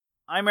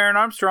I'm Aaron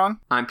Armstrong.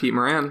 I'm Pete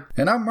Moran.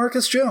 And I'm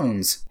Marcus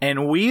Jones.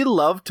 And we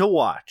love to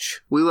watch.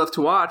 We love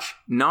to watch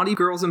Naughty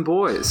Girls and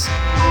Boys.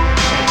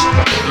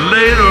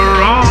 Later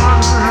on,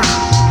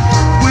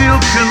 we'll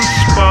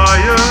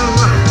conspire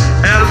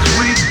as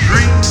we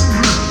dream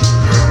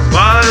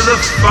by the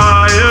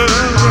fire.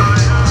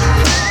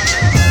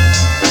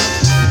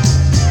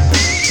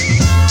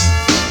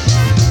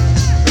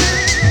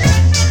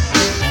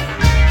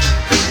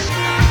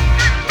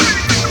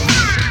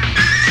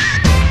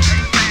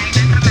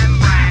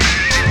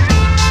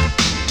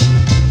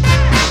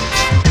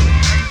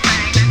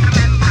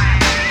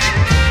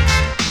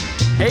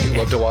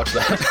 Love to watch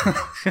that.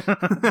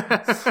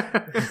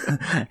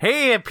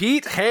 Hey,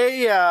 Pete.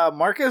 Hey,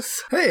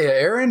 Marcus. Hey,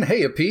 Aaron.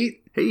 Hey,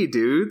 Pete. Hey,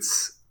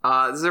 dudes.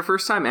 This is our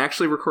first time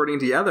actually recording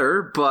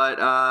together,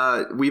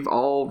 but we've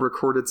all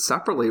recorded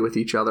separately with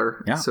each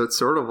other. Yeah. So it's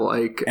sort of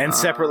like... And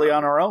separately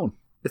on our own.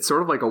 It's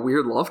sort of like a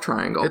weird love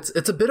triangle.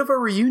 It's a bit of a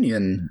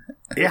reunion.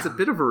 Yeah. It's a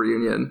bit of a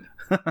reunion.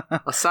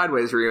 A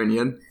sideways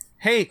reunion.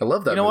 Hey, I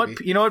love that movie.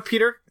 You know what,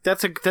 Peter?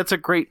 That's a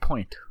great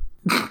point.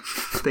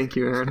 Thank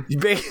you, Aaron.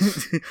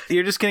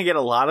 You're just going to get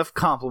a lot of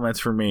compliments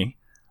from me.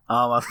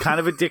 I was kind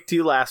of a dick to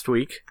you last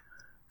week.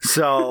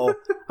 So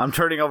I'm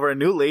turning over a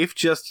new leaf.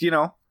 Just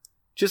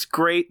a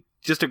great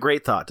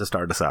thought to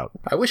start us out.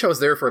 I wish I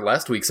was there for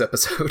last week's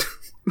episode.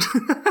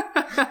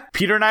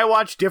 Peter and I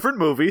watch different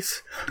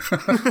movies.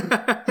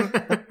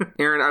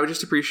 Aaron, I would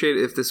just appreciate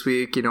it if this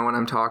week, when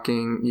I'm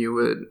talking, you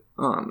would...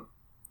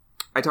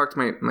 I talked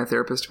to my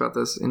therapist about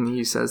this, and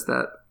he says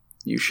that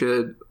you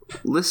should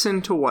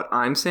listen to what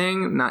I'm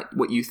saying, not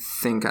what you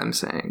think I'm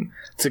saying.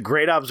 It's a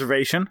great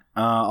observation.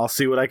 I'll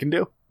see what I can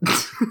do.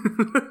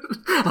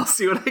 I'll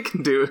see what I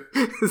can do.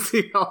 It's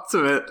the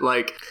ultimate,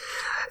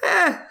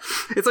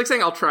 it's like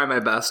saying I'll try my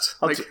best.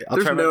 I'll there's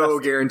try my no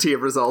best. guarantee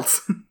of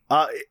results.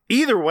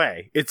 Either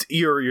way,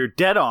 you're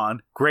dead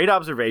on. Great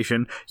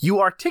observation. You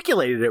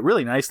articulated it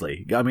really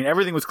nicely. I mean,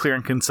 everything was clear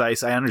and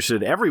concise. I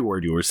understood every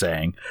word you were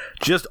saying.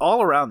 Just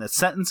all around, that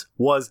sentence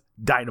was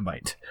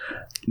dynamite.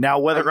 Now,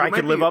 whether I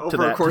can live up to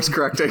that, course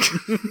correcting.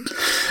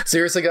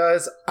 Seriously,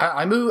 guys,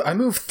 I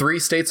moved 3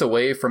 states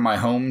away from my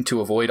home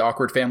to avoid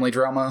awkward family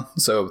drama.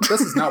 So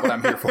this is not what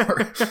I'm here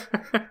for.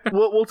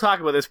 We'll talk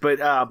about this, but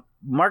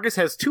Marcus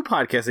has 2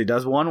 podcasts he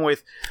does. One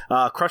with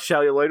Crushed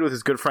Celluloid with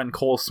his good friend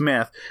Cole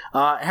Smith.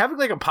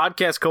 Having a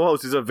podcast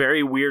co-host is a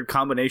very weird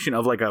combination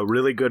of a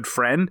really good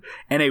friend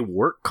and a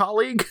work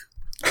colleague.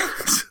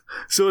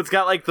 So it's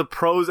got the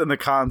pros and the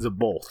cons of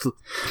both.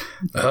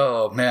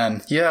 Oh,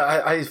 man.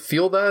 Yeah, I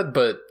feel that,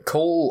 but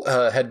Cole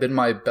had been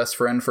my best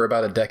friend for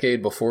about a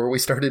decade before we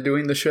started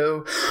doing the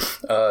show.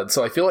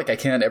 So I feel like I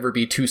can't ever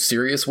be too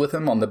serious with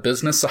him on the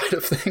business side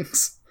of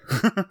things.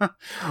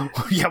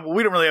 Yeah, but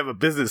we don't really have a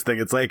business thing.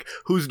 It's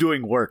who's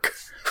doing work.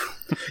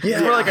 Yeah.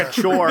 It's more like a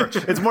chore.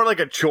 It's more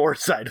like a chore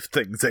side of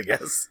things, I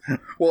guess.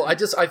 Well, I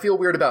feel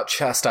weird about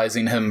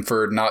chastising him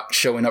for not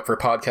showing up for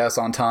podcasts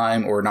on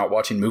time or not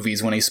watching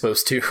movies when he's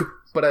supposed to.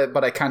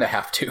 But I kind of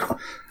have to.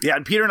 Yeah,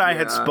 and Peter and I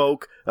had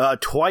spoke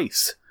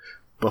twice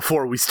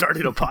before we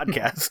started a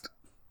podcast.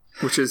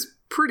 Which is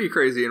pretty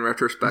crazy in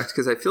retrospect,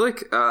 because I feel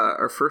like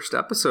our first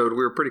episode, we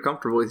were pretty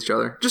comfortable with each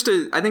other.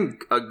 I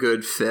think a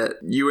good fit.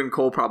 You and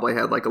Cole probably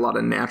had a lot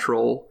of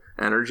natural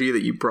energy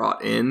that you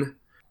brought in.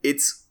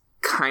 It's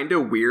kind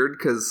of weird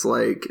because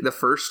the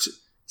first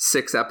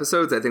 6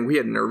 episodes, I think we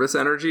had nervous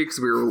energy because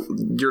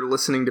you're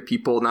listening to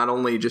people not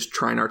only just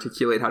try and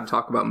articulate how to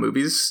talk about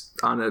movies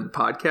on a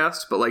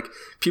podcast, but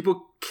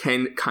people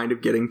can kind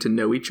of getting to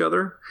know each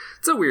other.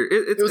 It's a weird.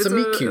 It was a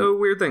meet cute. A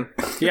weird thing.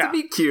 Yeah, it's a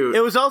meet cute.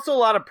 It was also a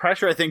lot of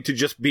pressure, I think, to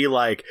just be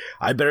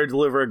I better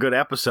deliver a good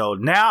episode.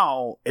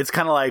 Now it's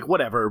kind of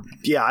whatever.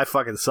 Yeah, I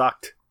fucking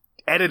sucked.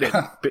 Edit it.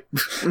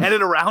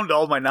 Edit around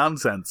all my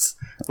nonsense.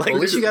 Well, at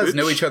least you guys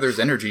know each other's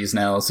energies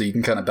now, so you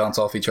can kind of bounce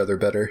off each other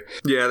better.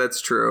 Yeah,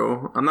 that's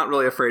true. I'm not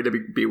really afraid to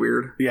be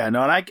weird. Yeah,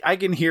 no, and I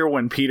can hear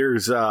when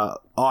Peter's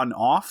on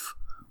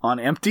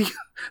empty.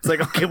 It's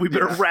okay, we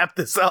better wrap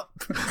this up.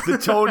 The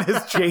tone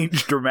has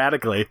changed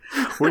dramatically,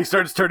 where he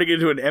starts turning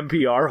into an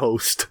NPR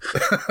host.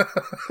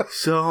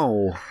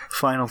 So,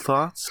 final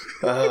thoughts?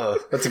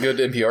 That's a good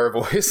NPR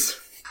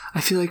voice. I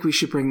feel like we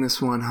should bring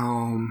this one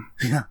home.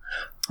 Yeah.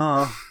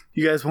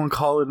 You guys want to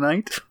call it a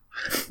night?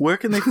 Where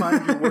can they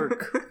find your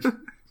work?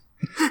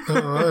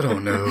 I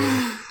don't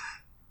know.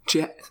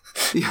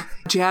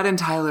 Jad and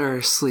Tyler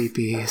are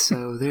sleepy,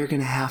 so they're going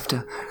to have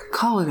to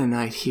call it a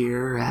night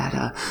here at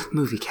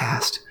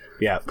MovieCast.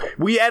 Yeah,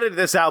 we edited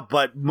this out,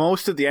 but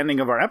most of the ending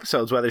of our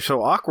episodes, why they're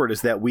so awkward,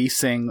 is that we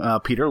sing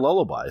Peter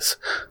lullabies.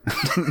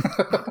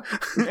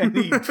 And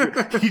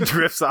he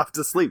drifts off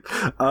to sleep.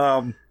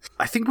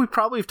 I think we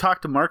probably have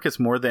talked to Marcus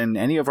more than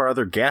any of our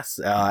other guests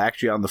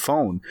actually on the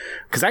phone.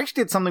 Because I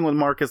actually did something with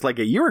Marcus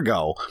a year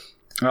ago,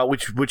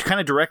 which kind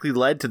of directly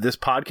led to this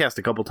podcast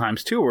a couple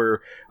times too,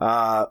 where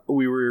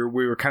we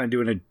were kind of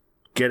doing a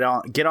get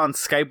on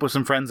Skype with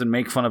some friends and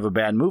make fun of a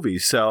bad movie.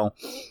 So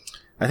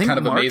I think kind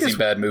of amazing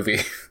bad movie.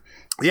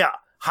 Yeah.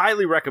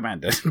 highly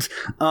recommended.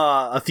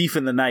 A Thief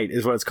in the Night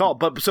is what it's called.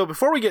 But so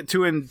before we get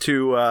too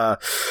into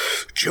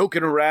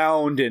joking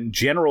around and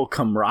general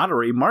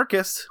camaraderie,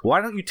 Marcus,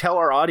 why don't you tell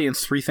our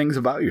audience 3 things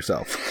about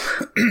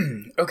yourself?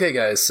 Okay,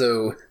 guys,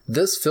 so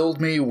this filled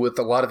me with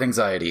a lot of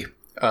anxiety.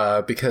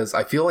 Because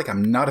I feel like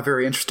I'm not a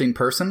very interesting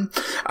person.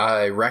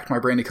 I racked my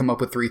brain to come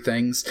up with 3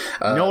 things.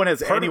 No one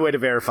has any way to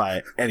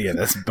verify any of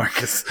this,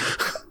 Marcus.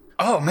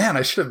 Oh, man,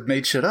 I should have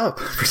made shit up.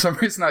 For some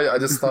reason, I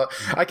just thought,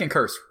 I can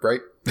curse, right?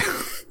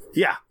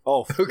 Yeah.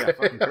 Oh, okay. Yeah,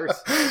 fucking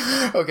curse.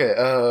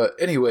 Okay,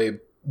 anyway,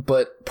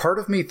 but part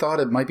of me thought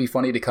it might be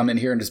funny to come in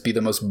here and just be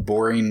the most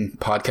boring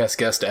podcast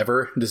guest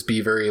ever. Just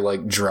be very,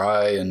 like,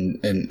 dry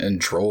and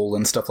droll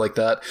and stuff like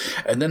that.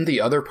 And then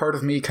the other part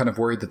of me kind of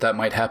worried that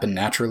might happen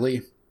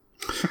naturally.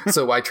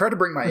 So I try to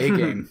bring my A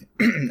game,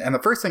 and the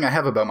first thing I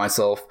have about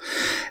myself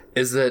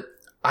is that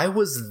I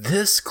was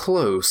this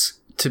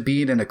close to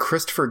being in a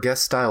Christopher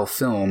Guest-style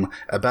film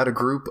about a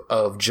group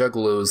of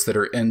juggalos that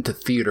are into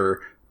theater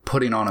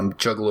putting on a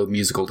Juggalo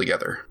musical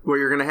together. Well,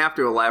 you're going to have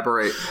to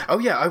elaborate. Oh,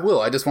 yeah, I will.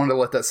 I just wanted to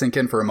let that sink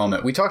in for a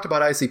moment. We talked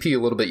about ICP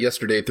a little bit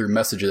yesterday through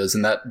messages,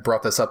 and that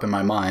brought this up in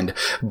my mind.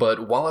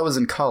 But while I was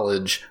in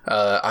college,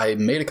 I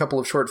made a couple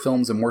of short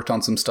films and worked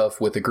on some stuff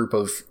with a group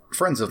of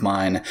friends of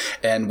mine,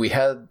 and they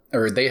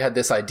had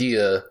this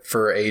idea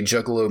for a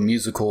Juggalo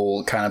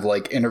musical, kind of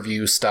like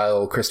interview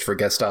style, Christopher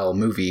Guest style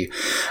movie.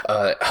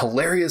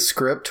 Hilarious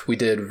script. We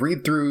did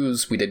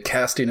read-throughs, we did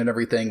casting and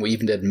everything. We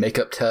even did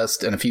makeup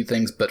tests and a few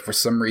things, but for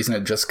some reason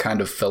it just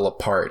kind of fell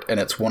apart, and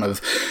it's one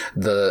of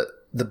the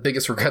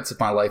biggest regrets of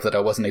my life that I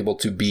wasn't able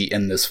to be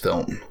in this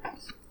film.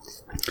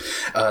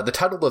 The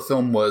title of the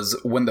film was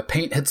When the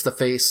Paint Hits the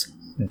Face,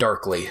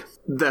 Darkly.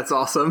 That's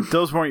awesome.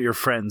 Those weren't your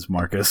friends,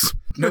 Marcus.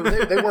 No,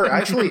 they were. I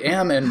actually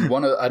am in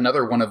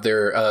another one of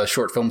their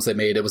short films they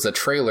made. It was a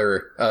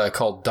trailer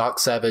called Doc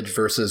Savage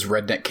versus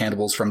Redneck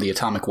Cannibals from the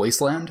Atomic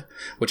Wasteland,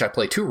 which I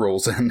play 2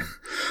 roles in.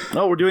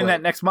 Oh, we're doing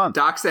that next month.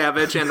 Doc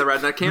Savage and the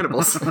Redneck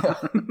Cannibals.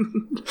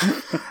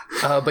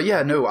 But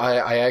yeah, no,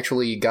 I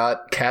actually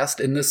got cast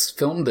in this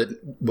film that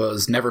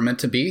was never meant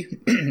to be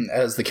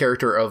as the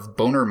character of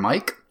Boner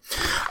Mike.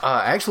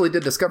 I actually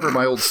did discover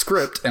my old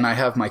script, and I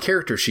have my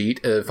character sheet,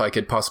 if I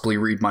could possibly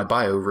read my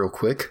bio real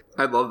quick.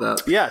 I'd love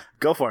that. Yeah,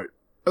 go for it.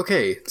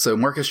 Okay, so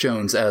Marcus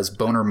Jones as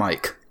Boner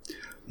Mike.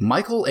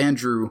 Michael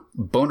Andrew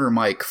Boner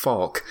Mike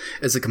Falk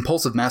is a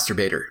compulsive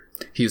masturbator.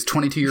 He is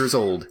 22 years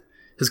old.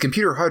 His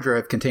computer hard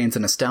drive contains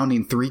an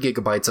astounding 3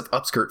 gigabytes of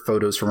upskirt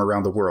photos from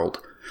around the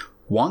world.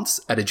 Once,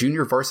 at a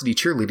junior varsity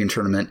cheerleading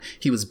tournament,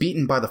 he was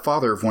beaten by the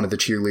father of one of the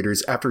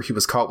cheerleaders after he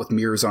was caught with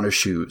mirrors on his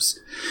shoes.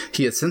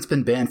 He has since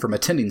been banned from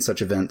attending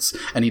such events,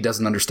 and he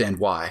doesn't understand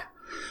why.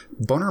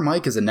 Boner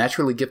Mike is a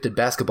naturally gifted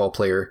basketball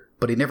player,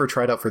 but he never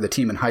tried out for the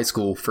team in high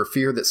school for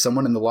fear that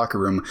someone in the locker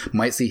room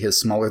might see his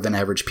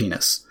smaller-than-average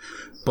penis.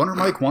 Boner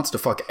Mike wants to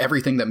fuck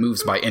everything that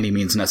moves by any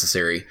means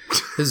necessary.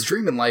 His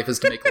dream in life is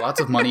to make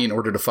lots of money in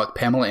order to fuck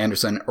Pamela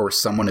Anderson or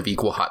someone of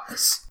equal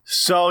hotness.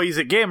 So he's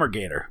a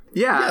Gamergator.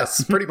 Yeah.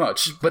 Yes, pretty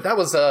much. But that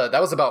was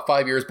about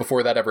 5 years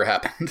before that ever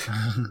happened.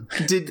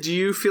 Did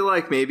you feel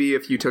like maybe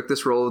if you took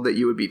this role that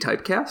you would be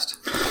typecast?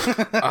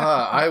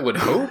 I would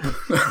hope.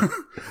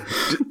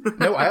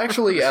 No, I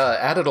actually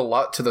added a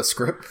lot to the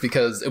script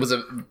because it was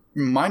a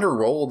minor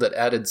role that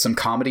added some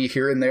comedy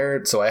here and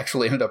there. So I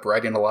actually ended up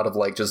writing a lot of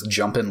like just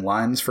jump in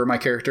lines for my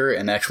character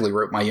and actually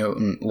wrote my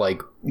own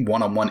like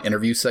one-on-one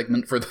interview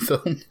segment for the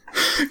film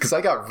because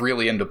I got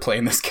really into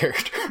playing this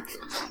character.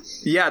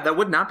 Yeah, that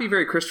would not be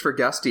very Christopher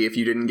Guesty if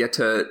you didn't get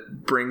to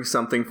bring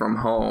something from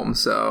home.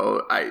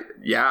 So I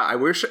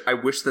wish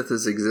that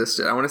this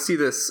existed. I want to see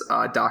this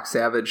Doc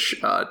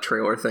Savage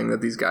trailer thing that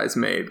these guys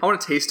made. I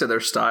want a taste of their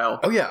style.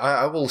 Oh yeah,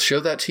 I will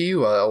show that to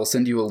you. I'll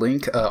send you a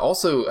link.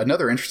 Also,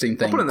 another interesting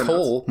thing,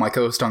 Cole, my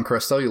co-host on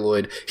Crust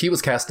Celluloid, he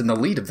was cast in the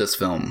lead of this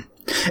film.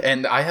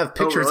 And I have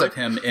pictures of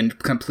him in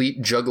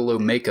complete Juggalo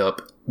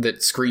makeup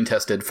that screen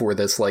tested for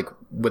this, like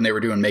when they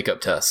were doing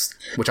makeup tests,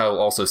 which I will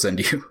also send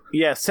you.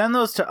 Yeah, send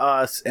those to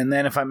us, and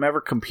then if I'm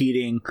ever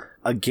competing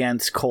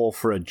against Cole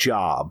for a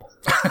job,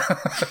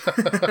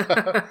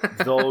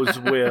 those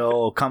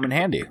will come in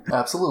handy.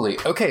 Absolutely.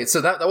 Okay,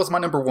 so that was my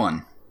number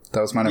 1. That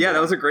was my number one.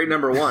 That was a great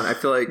number 1. I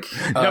feel like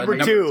number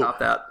 2, top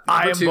that.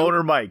 I am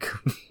Boner Mike.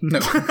 No.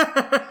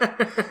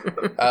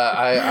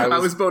 I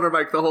was Boner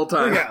Mike the whole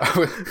time.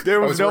 Yeah.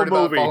 There was no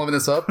movie. Following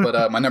this up,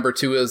 but my number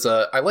 2 is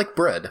I like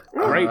bread.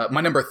 Right.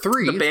 My number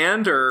 3. The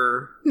band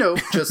or No,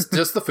 just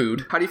the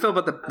food. How do you feel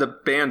about the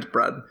band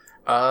bread?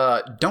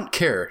 Don't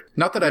care.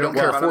 Not that I don't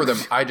care for them.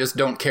 I just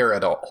don't care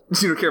at all.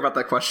 You don't care about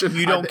that question?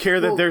 You don't care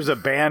that there's a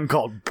band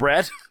called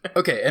Brett?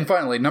 Okay, and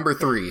finally, number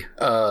 3.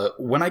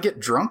 When I get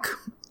drunk,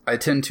 I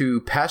tend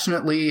to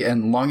passionately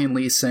and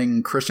longingly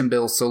sing Christian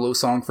Bale's solo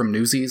song from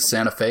Newsies,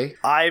 Santa Fe.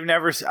 I've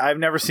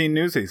never seen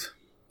Newsies.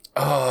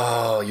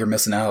 Oh, you're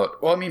missing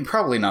out. Well, I mean,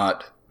 probably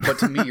not. but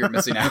to me, you're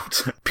missing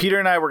out. Peter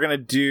and I were going to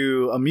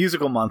do a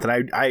musical month,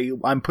 and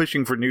I'm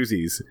pushing for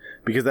Newsies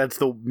because that's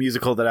the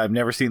musical that I've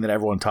never seen that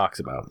everyone talks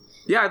about.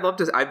 Yeah, I'd love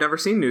to. I've never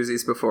seen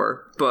Newsies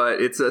before,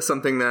 but it's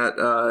something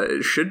that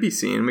should be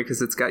seen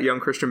because it's got young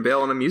Christian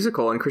Bale in a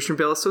musical, and Christian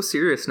Bale is so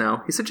serious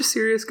now. He's such a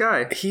serious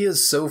guy. He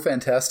is so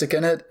fantastic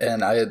in it,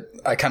 and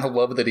I kind of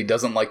love that he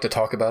doesn't like to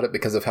talk about it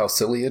because of how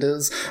silly it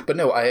is. But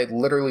no, I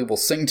literally will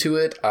sing to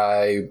it.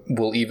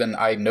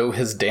 I know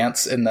his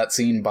dance in that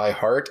scene by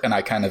heart, and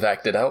I kind of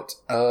act it out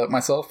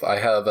myself. I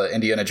have an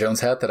Indiana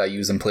Jones hat that I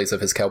use in place of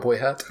his cowboy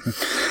hat.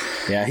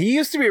 Yeah, he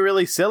used to be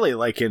really silly,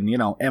 like in,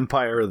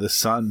 Empire of the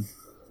Sun.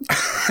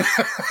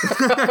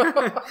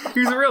 He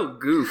was a real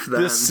goof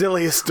then. The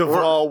silliest of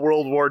all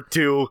World War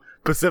II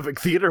Pacific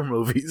Theater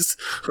movies.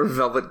 Or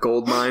Velvet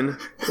Goldmine,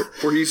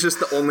 where he's just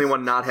the only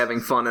one not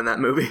having fun in that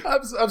movie.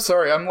 I'm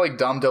sorry, I'm like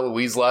Dom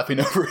DeLuise laughing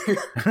over here.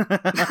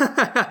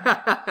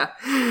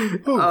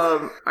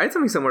 I had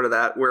something similar to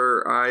that,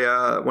 where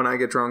when I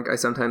get drunk, I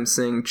sometimes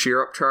sing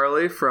 "Cheer Up,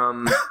 Charlie"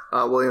 from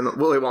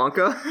Willy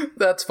Wonka.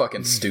 That's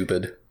fucking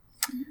stupid.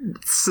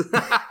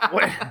 Sorry,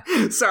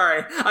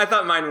 I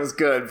thought mine was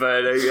good,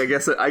 but I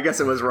guess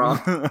it was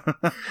wrong.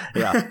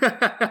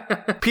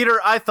 Yeah, Peter,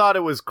 I thought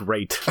it was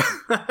great.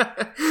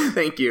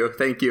 Thank you.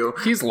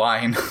 He's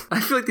lying. I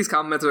feel like these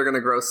compliments are going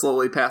to grow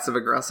slowly passive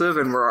aggressive,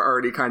 and we're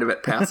already kind of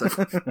at passive.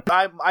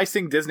 I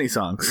sing Disney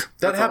songs.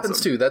 That happens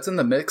awesome. Too. That's in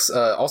the mix.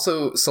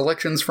 Also,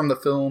 selections from the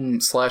film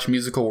 /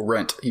 musical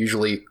Rent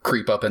usually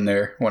creep up in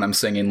there when I'm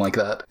singing like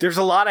that. There's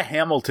a lot of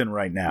Hamilton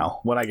right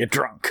now when I get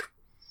drunk.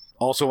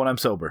 Also when I'm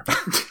sober.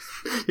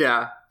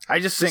 Yeah. I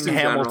just sing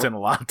Hamilton a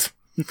lot.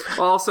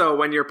 Also,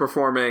 when you're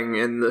performing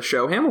in the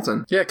show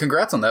Hamilton. Yeah,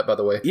 congrats on that, by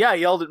the way. Yeah, I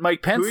yelled at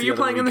Mike Pence. Who are you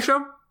playing in the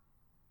show?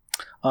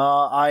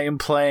 I am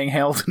playing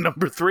Hamilton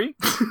number 3.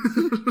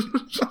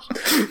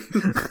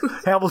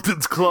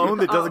 Hamilton's clone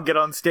that doesn't get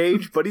on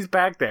stage, but he's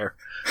back there.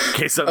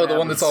 The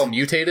one that's all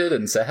mutated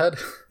and sad?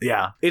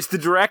 Yeah. It's the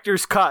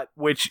director's cut,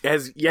 which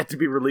has yet to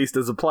be released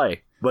as a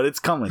play, but it's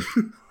coming.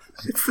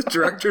 It's the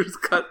director's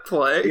cut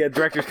play? Yeah,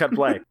 director's cut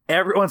play.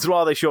 Every once in a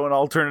while they show an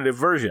alternative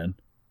version,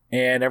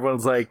 and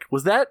everyone's like,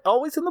 was that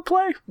always in the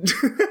play?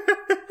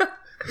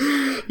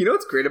 You know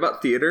what's great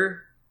about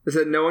theater? Is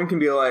that no one can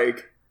be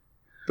like,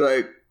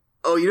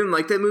 oh, you didn't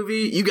like that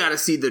movie? You gotta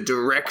see the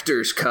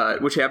director's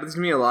cut, which happens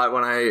to me a lot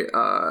when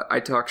I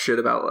talk shit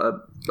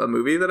about a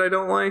movie that I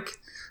don't like.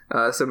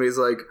 Somebody's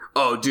like,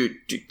 oh, dude,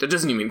 that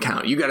doesn't even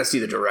count. You got to see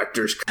the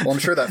director's cut. Well, I'm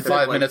sure that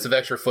 5 minutes of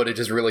extra footage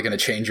is really going to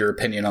change your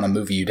opinion on a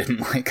movie you didn't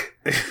like.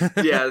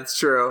 Yeah, that's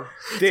true.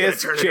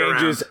 This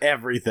changes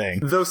everything.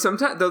 Though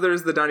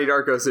there's the Donnie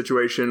Darko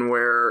situation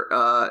where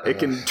it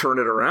can turn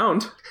it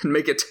around and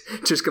make it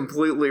just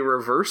completely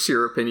reverse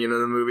your opinion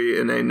of the movie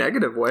in a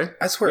negative way.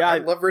 I swear, I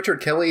love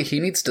Richard Kelly. He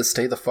needs to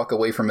stay the fuck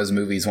away from his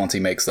movies once he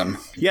makes them.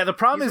 Yeah, the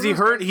problem is he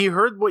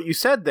heard what you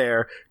said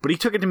there, but he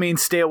took it to mean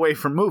stay away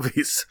from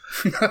movies.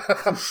 You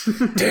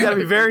gotta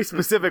be very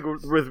specific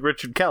with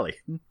Richard Kelly.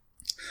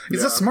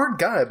 He's a smart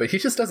guy, but he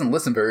just doesn't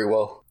listen very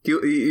well.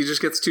 He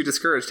just gets too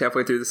discouraged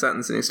halfway through the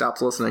sentence and he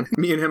stops listening.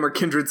 Me and him are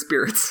kindred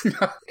spirits.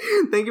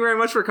 Thank you very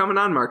much for coming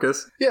on,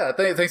 Marcus. Yeah,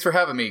 thanks for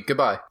having me.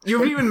 Goodbye. You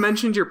haven't even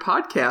mentioned your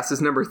podcast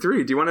as number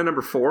 3. Do you want a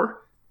number 4?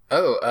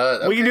 Oh,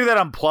 okay. We can do that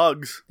on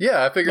plugs.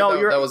 Yeah, I figured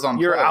that was on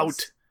you're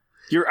plugs. Out.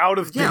 You're out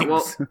of things. Yeah,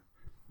 well...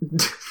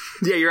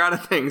 Yeah, you're out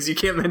of things. You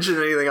can't mention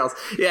anything else.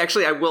 Yeah,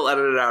 actually, I will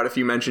edit it out if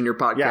you mention your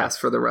podcast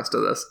for the rest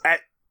of this.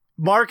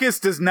 Marcus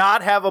does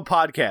not have a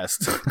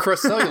podcast. Crush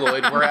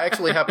Celluloid, where I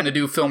actually happen to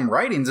do film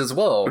writings as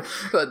well.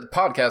 But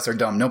podcasts are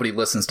dumb. Nobody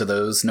listens to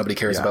those. Nobody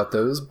cares about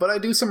those. But I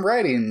do some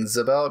writings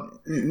about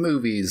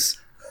movies.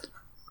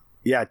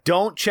 Yeah,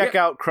 don't check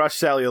out Crush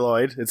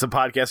Celluloid. It's a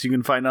podcast you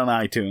can find on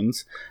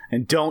iTunes.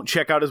 And don't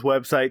check out his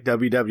website,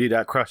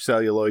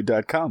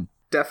 www.crushcelluloid.com.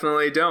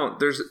 Definitely don't.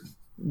 There's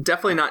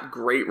definitely not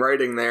great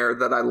writing there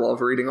that I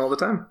love reading all the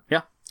time.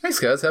 Yeah. Thanks,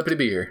 guys. Happy to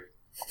be here.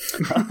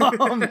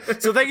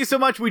 So thank you so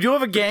much. We do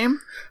have a game.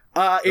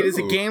 It is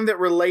a game that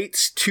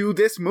relates to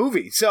this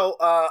movie. So,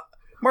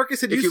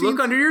 Marcus, if you look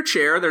under your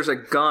chair, there's a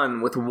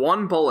gun with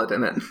 1 bullet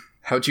in it.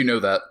 How'd you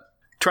know that?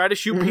 Try to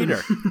shoot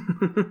Peter.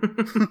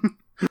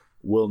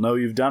 We'll know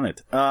you've done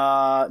it.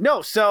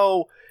 No,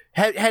 so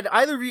had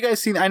either of you guys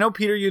seen... I know,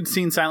 Peter, you'd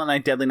seen Silent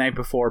Night, Deadly Night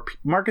before.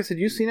 Marcus, had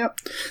you seen it?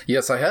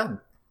 Yes, I had.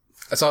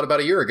 I saw it about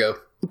a year ago.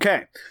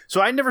 Okay,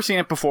 so I'd never seen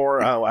it before.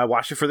 I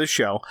watched it for this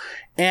show,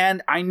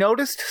 and I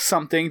noticed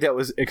something that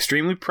was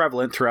extremely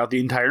prevalent throughout the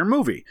entire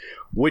movie,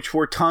 which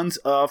were tons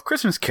of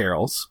Christmas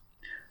carols,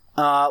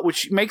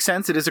 which makes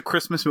sense. It is a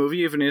Christmas movie,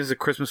 even it is a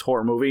Christmas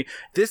horror movie.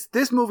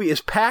 This movie is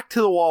packed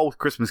to the wall with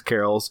Christmas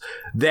carols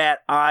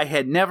that I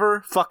had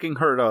never fucking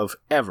heard of,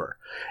 ever.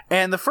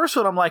 And the first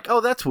one, I'm like, oh,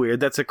 that's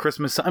weird. That's a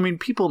Christmas... I mean,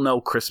 people know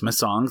Christmas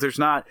songs. There's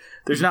not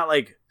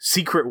like,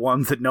 secret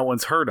ones that no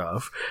one's heard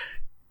of.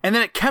 And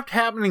then it kept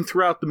happening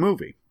throughout the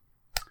movie.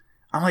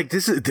 I'm like,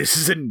 this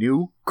is a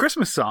new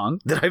Christmas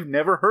song that I've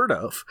never heard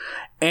of.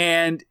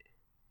 And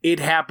it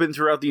happened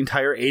throughout the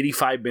entire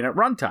 85-minute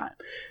runtime.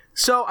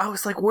 So I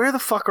was like, where the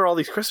fuck are all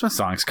these Christmas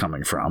songs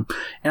coming from?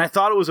 And I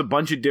thought it was a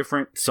bunch of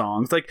different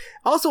songs. Like,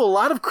 also, a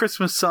lot of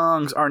Christmas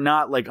songs are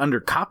not, like, under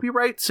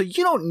copyright, so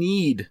you don't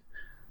need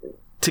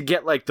to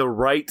get, like, the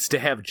rights to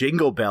have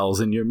Jingle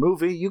Bells in your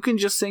movie. You can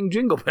just sing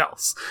Jingle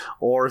Bells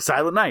or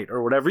Silent Night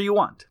or whatever you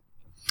want.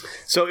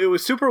 So it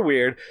was super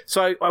weird.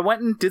 So I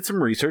went and did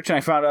some research, and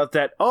I found out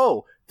that,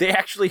 they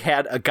actually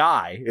had a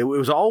guy. It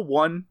was all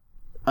one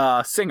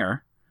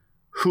singer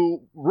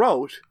who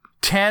wrote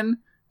 10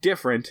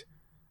 different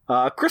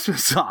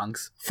Christmas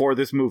songs for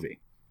this movie.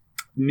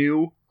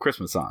 New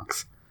Christmas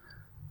songs.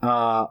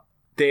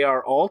 They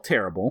are all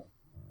terrible.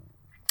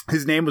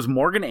 His name was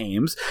Morgan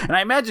Ames, and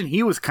I imagine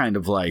he was kind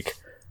of like,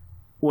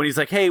 when he's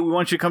like, hey, we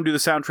want you to come do the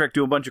soundtrack,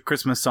 do a bunch of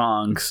Christmas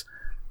songs.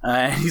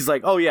 And he's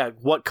like, oh yeah,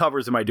 what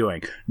covers am I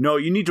doing? No,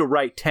 you need to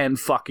write 10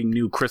 fucking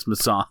new Christmas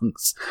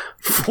songs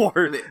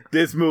for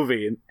this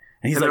movie. And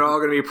he's they're like, all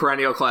going to be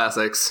perennial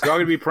classics. They're all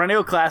going to be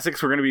perennial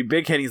classics. We're going to be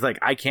big hit. He's like,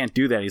 I can't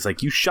do that. He's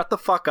like, you shut the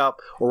fuck up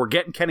or we're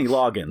getting Kenny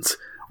Loggins.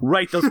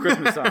 Write those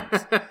Christmas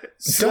songs.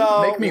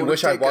 Don't make me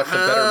wish I watched a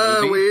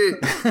better movie.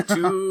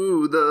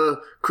 To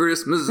the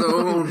Christmas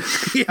zone.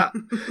 Yeah.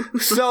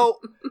 So,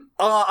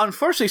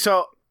 unfortunately,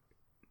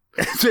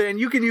 and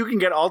you can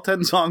get all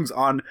 10 songs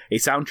on a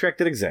soundtrack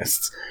that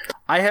exists.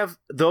 I have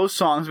those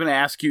songs. I'm going to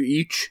ask you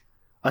each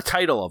a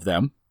title of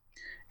them.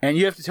 And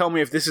you have to tell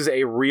me if this is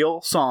a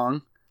real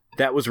song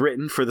that was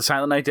written for the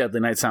Silent Night, Deadly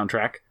Night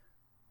soundtrack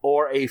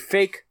or a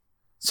fake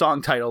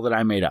song title that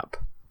I made up.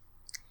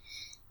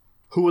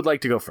 Who would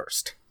like to go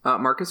first?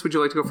 Marcus, would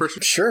you like to go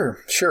first? Sure,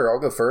 I'll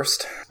go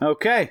first.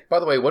 Okay. By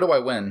the way, what do I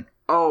win?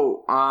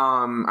 Oh,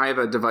 I have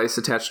a device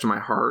attached to my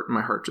heart.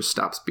 My heart just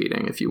stops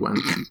beating if you win.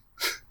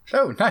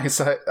 Oh,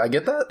 nice. I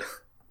get that?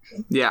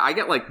 Yeah, I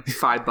get like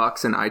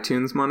 $5 in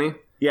iTunes money.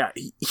 Yeah,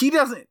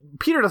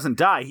 Peter doesn't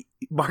die.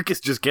 Marcus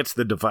just gets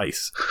the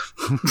device.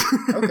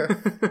 Okay.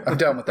 I'm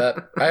down with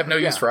that. I have no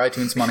use for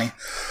iTunes money.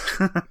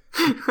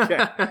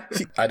 Yeah.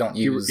 I don't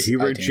use He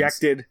iTunes.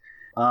 rejected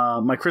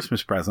my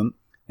Christmas present,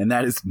 and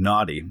that is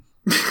naughty.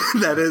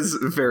 That is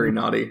very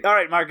naughty. All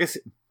right, Marcus.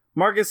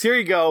 Marcus, here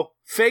you go.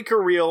 Fake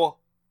or real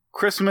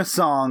Christmas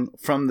song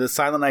from the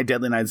Silent Night,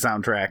 Deadly Night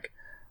soundtrack.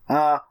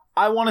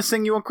 I want to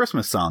sing you a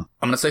Christmas song.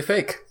 I'm going to say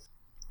fake.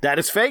 That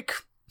is fake.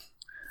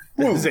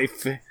 That is a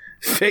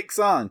fake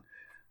song.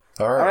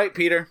 All right,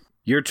 Peter.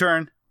 Your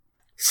turn.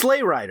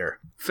 Sleigh Rider.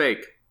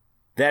 Fake.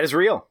 That is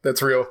real.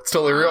 That's real. It's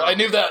totally real. I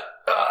knew that.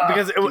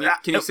 Because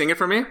Can you sing it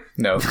for me?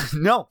 No.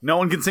 No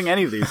one can sing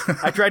any of these.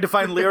 I tried to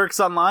find lyrics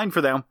online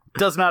for them.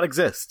 Does not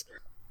exist.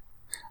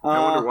 I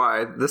wonder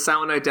why. The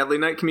Silent Night, Deadly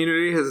Night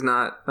community has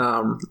not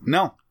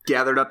No.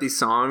 gathered up these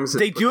songs.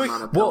 They and put do them it-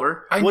 on a Well,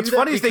 pillar. I What's knew that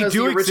funny is they because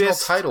do the original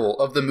exist. title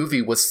of the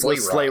movie was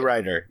Sleigh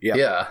Rider. Yeah.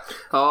 Yeah.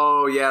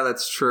 Oh, yeah,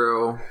 that's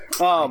true.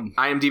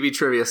 IMDb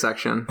trivia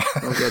section.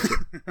 I'll get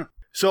you.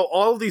 So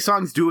all of these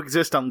songs do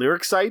exist on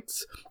lyric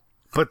sites,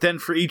 but then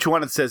for each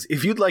one it says,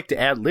 if you'd like to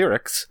add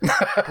lyrics,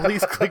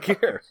 please click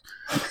here.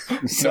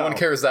 No one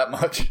cares that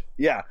much.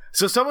 Yeah.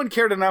 So someone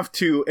cared enough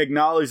to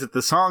acknowledge that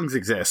the songs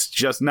exist,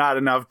 just not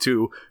enough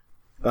to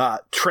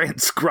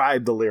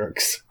transcribe the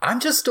lyrics. I'm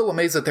just still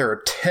amazed that there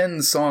are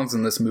 10 songs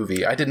in this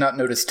movie. I did not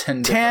notice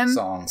 10 different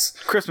songs.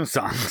 Christmas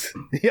songs.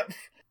 Yep.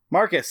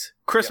 Marcus,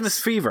 Christmas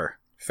Fever.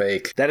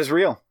 Fake. That is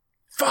real.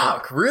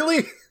 Fuck,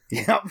 really?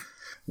 Yep.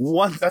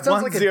 That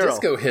sounds like 1-0. a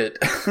disco hit.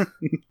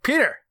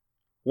 Peter,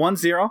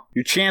 1-0.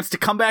 Your chance to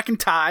come back and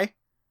tie.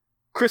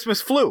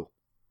 Christmas Flu.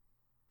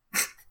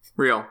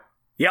 Real.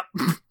 Yep.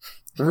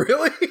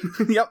 Really?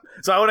 Yep.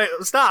 So I want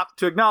to stop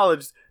to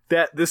acknowledge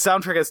that this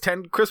soundtrack has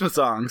 10 Christmas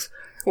songs.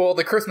 Well,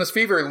 the Christmas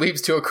Fever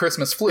leads to a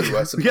Christmas Flu,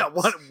 I suppose. Yeah,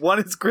 one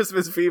is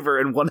Christmas Fever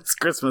and one is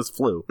Christmas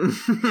Flu.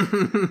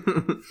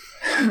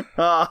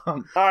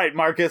 All right,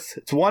 Marcus.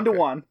 It's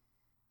 1-1.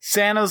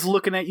 Santa's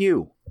looking at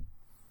you.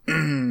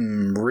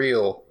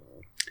 Real.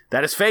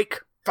 That is fake.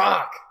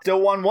 Fuck. Still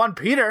 1-1.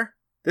 Peter,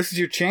 this is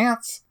your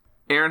chance.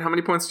 Aaron, how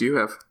many points do you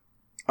have?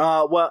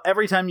 Well,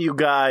 every time you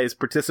guys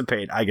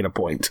participate, I get a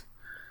point.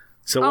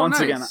 So once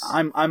nice. again,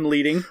 I'm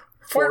leading.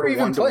 Why are we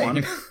even 4-1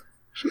 playing?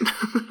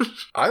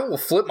 I will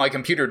flip my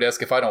computer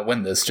desk if I don't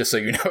win this, just so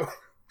you know.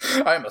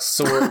 I am a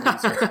sore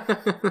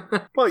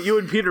loser. Well, you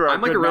and Peter are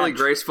I'm like good a really match.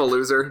 graceful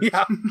loser.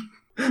 Yeah.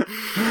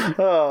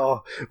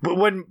 Oh, but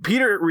when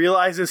Peter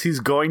realizes he's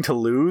going to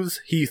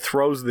lose, he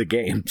throws the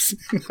games.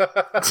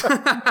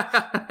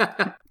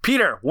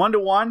 Peter,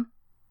 1-1.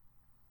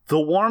 The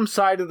warm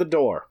side of the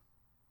door.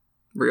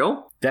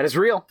 Real? That is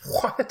real.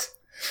 What?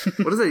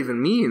 What does that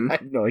even mean? I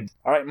have no idea.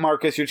 All right,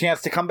 Marcus, your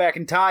chance to come back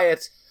and tie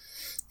it.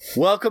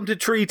 Welcome to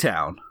Tree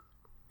Town.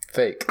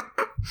 Fake.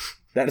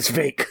 That is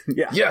fake.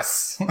 Yeah.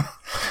 Yes.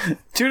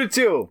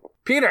 2-2.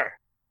 Peter,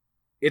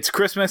 it's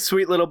Christmas,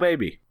 sweet little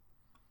baby.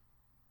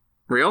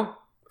 Real?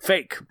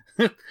 Fake.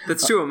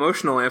 That's too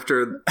emotional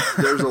after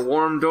there's a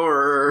warm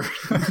door.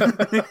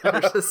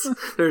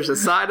 there's a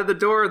side of the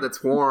door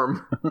that's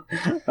warm.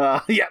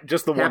 Yeah,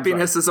 just the one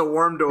Happiness side. is a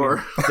warm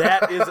door.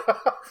 That is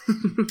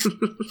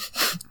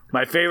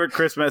my favorite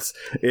Christmas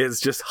is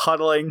just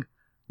huddling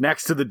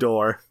next to the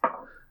door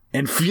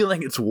and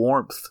feeling its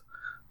warmth.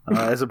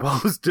 as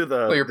opposed to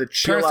the Well, your the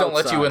chill parents don't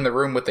let you outside. in the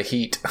room with the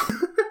heat.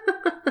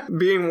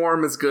 Being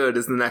warm is good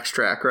is the next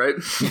track, right?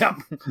 Yep.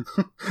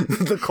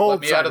 The cold Let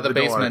me side out of the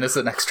door. basement is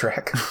the next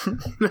track.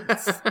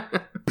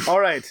 All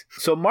right.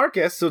 So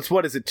Marcus, so it's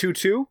what is it,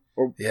 2-2?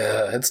 Or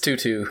Yeah, it's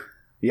 2-2.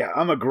 yeah,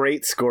 I'm a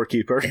great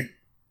scorekeeper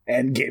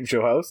and game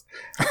show host.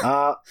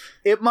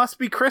 It must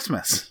be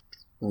Christmas.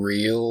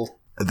 Real.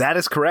 That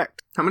is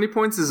correct. How many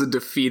points is a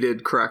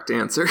defeated correct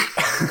answer?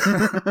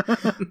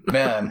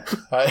 Man,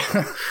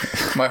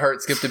 my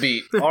heart skipped a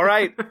beat. All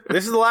right.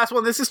 This is the last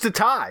one. This is to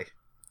tie.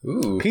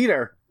 Ooh.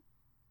 Peter.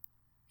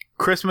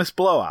 Christmas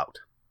blowout.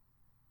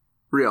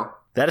 Real.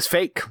 That is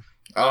fake.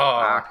 Oh,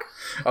 I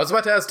was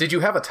about to ask, did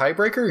you have a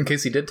tiebreaker in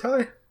case he did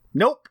tie?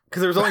 Nope,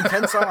 because there was only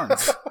 10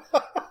 songs.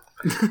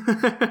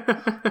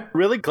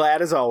 Really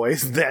glad, as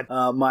always, that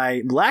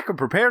my lack of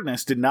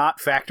preparedness did not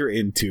factor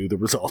into the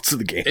results of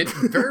the game. It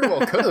very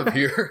well could have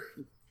here.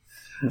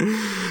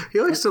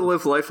 He likes to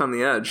live life on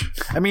the edge.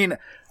 I mean,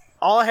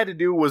 all I had to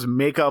do was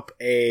make up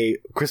a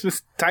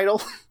Christmas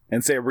title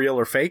and say real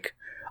or fake.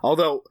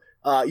 Although,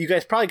 you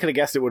guys probably could have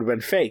guessed it would have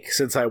been fake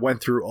since I went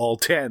through all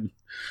 10.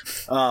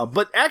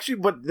 But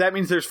that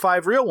means there's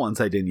 5 real ones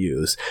I didn't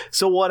use.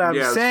 So what I'm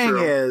Yeah, saying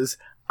true. is,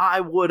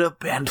 I would have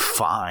been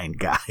fine,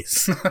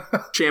 guys.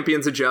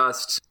 Champions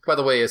adjust. By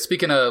the way,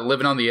 speaking of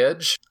living on the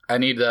edge, I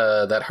need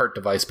that heart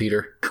device,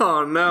 Peter.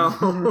 Oh no.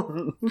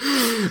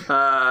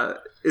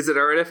 Is it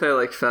alright if I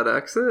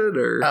FedEx it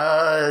or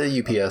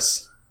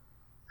UPS.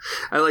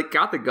 I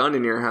got the gun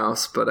in your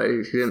house, but I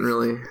didn't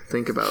really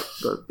think about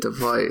the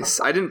device.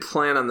 I didn't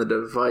plan on the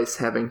device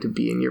having to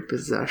be in your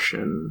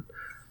possession.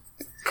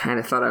 Kind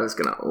of thought I was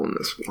going to own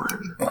this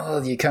one.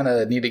 Well, you kind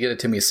of need to get it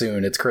to me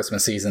soon. It's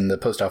Christmas season. The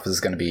post office is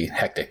going to be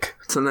hectic.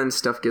 Sometimes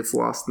stuff gets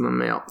lost in the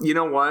mail. You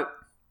know what?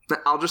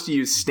 I'll just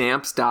use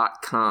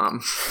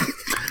stamps.com.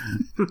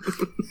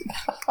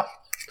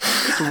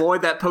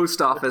 Avoid that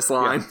post office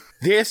line.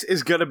 This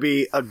is going to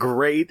be a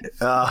great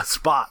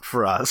spot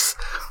for us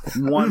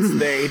once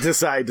they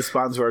decide to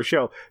sponsor our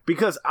show.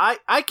 Because I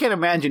can't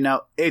imagine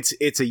now,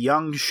 it's a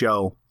young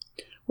show.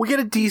 We get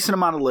a decent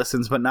amount of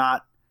listens, but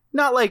not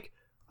like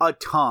a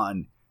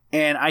ton.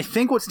 And I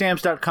think what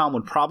Stamps.com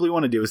would probably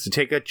want to do is to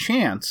take a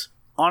chance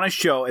on a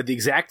show at the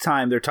exact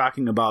time they're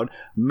talking about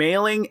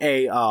mailing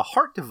a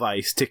heart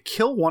device to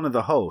kill one of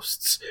the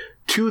hosts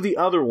to the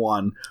other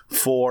one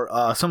for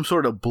some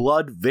sort of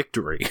blood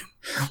victory.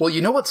 Well,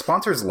 you know what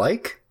sponsors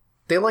like?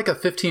 They like a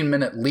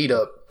 15-minute lead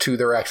up to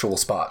their actual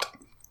spot.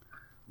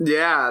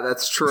 Yeah,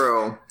 that's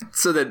true.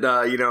 So that,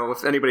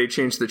 if anybody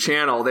changed the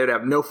channel, they'd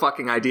have no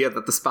fucking idea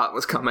that the spot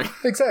was coming.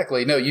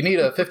 Exactly. No, you need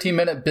a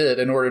 15-minute bid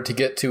in order to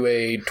get to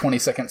a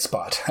 20-second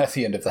spot at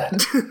the end of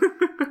that.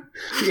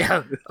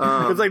 Yeah.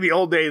 It's like the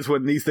old days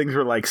when these things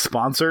were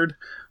sponsored,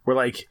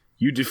 where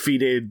you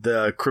defeated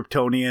the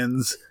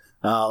Kryptonians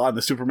on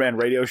the Superman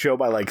radio show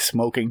by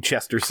smoking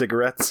Chester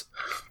cigarettes.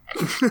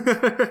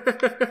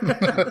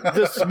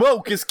 The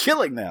smoke is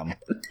killing them.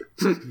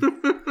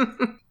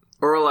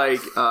 Or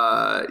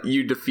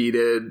you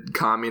defeated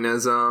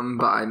communism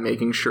by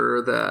making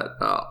sure that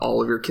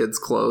all of your kids'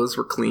 clothes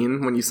were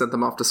clean when you sent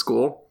them off to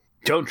school.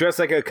 Don't dress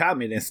like a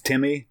communist,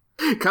 Timmy.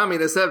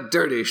 Communists have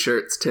dirty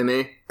shirts,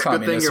 Timmy.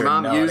 Communists Good thing your are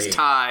mom naughty. used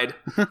Tide.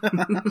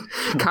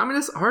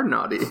 Communists are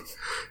naughty.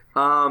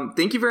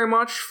 Thank you very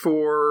much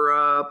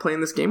for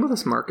playing this game with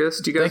us, Marcus.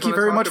 Do you guys Thank you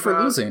wanna very talk much for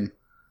about- losing.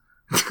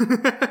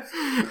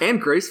 And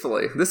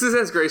gracefully. This is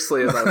as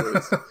gracefully as I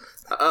lose.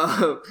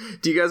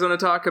 Do you guys want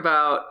to talk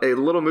about a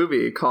little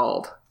movie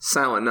called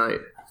Silent Night,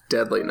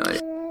 Deadly Night?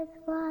 Santa's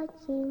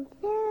watching,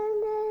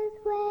 Santa's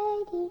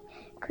waiting.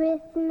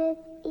 Christmas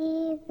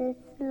Eve is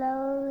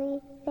slowly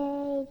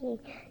fading.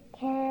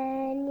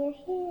 Can you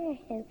hear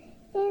him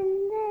in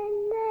the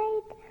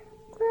night?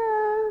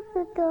 Close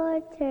the door,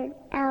 turn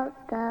out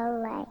the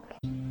light.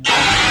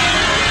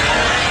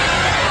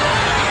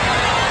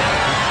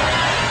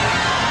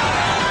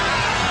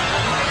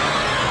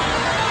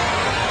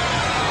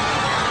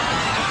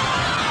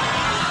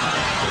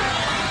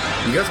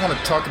 You guys want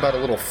to talk about a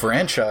little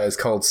franchise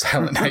called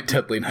Silent Night,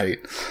 Deadly Night?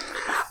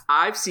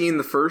 I've seen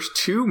the first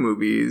 2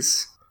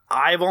 movies.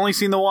 I've only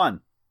seen the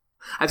one.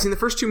 I've seen the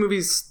first 2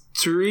 movies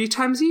 3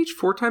 times each,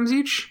 4 times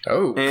each.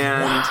 Oh.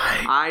 And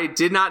I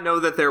did not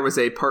know that there was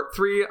a part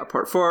 3, a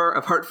part 4,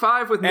 a part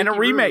 5 with And a Mickey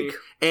remake. Rooney,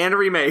 and a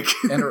remake.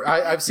 And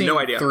I've seen No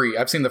idea. 3.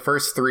 I've seen the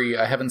first 3.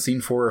 I haven't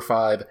seen 4 or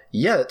 5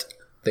 yet.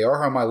 They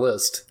are on my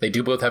list. They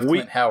do both have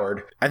Clint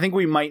Howard. I think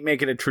we might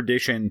make it a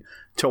tradition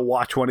to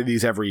watch one of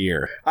these every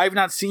year. I've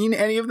not seen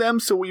any of them,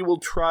 so we will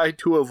try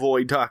to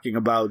avoid talking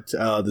about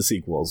the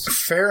sequels.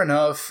 Fair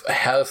enough.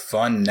 Have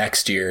fun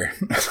next year.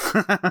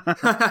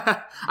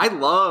 I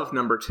love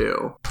number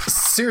 2.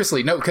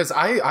 Seriously, no, because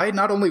I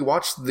not only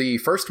watched the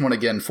first one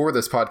again for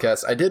this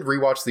podcast, I did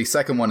rewatch the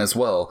second one as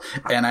well.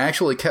 And I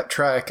actually kept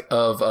track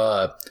of...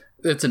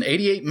 it's an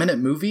 88-minute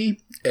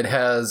movie. It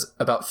has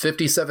about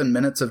 57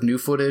 minutes of new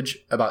footage,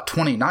 about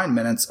 29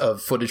 minutes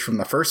of footage from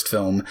the first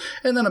film,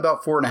 and then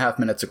about 4.5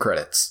 minutes of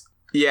credits.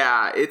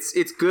 Yeah,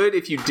 it's good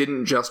if you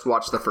didn't just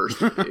watch the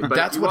first movie. But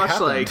That's you what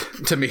watch,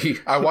 happened to me.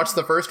 I watched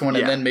the first one,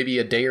 and then maybe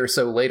a day or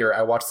so later,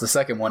 I watched the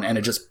second one, and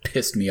it just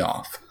pissed me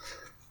off.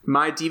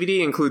 My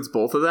DVD includes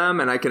both of them,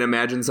 and I can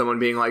imagine someone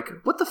being like,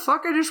 what the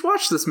fuck? I just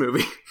watched this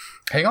movie.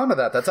 Hang on to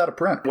that. That's out of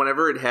print.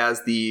 Whenever it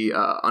has the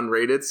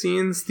unrated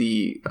scenes,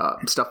 the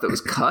stuff that was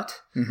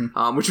cut,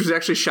 which was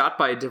actually shot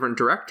by a different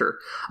director.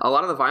 A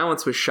lot of the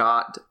violence was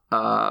shot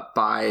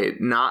by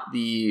not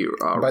the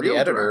By the real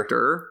editor.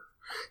 director.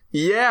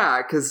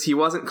 Yeah, because he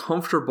wasn't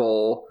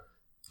comfortable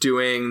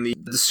doing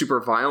the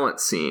super violent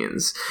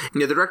scenes.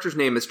 The director's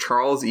name is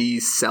Charles E.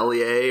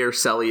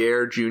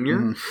 Sellier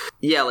Jr.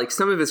 Yeah, like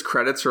some of his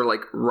credits are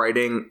like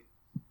writing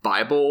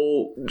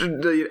Bible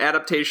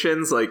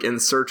adaptations, like In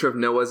Search of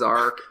Noah's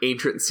Ark,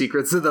 Ancient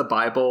Secrets of the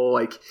Bible.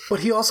 Like, But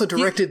he also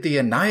directed The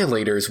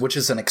Annihilators, which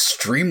is an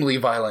extremely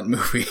violent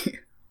movie.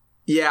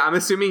 yeah, I'm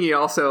assuming he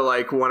also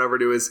like went over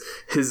to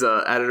his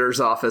editor's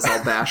office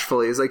all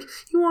bashfully. He's like,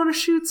 "You want to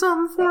shoot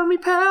something for me,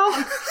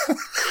 pal?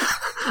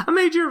 I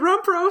made you a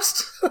rump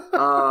roast."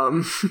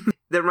 That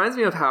reminds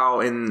me of how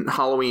in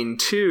Halloween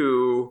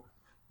 2,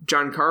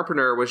 John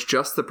Carpenter was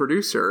just the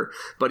producer,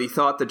 but he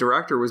thought the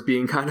director was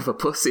being kind of a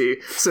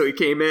pussy, so he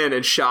came in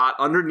and shot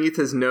underneath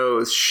his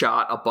nose,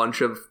 shot a bunch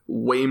of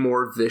way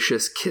more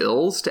vicious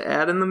kills to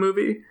add in the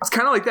movie. It's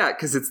kind of like that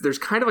because there's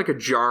kind of like a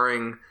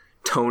jarring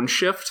tone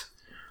shift.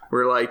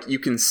 Where, like, you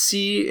can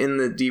see in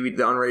the DVD,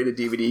 the unrated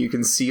DVD, you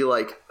can see,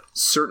 like,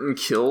 certain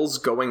kills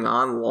going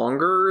on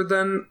longer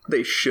than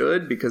they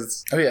should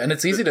because... Oh, yeah, and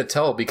it's easy to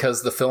tell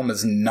because the film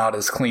is not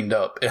as cleaned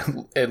up.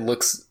 It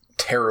looks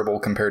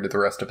terrible compared to the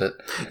rest of it.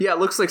 Yeah, it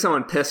looks like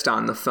someone pissed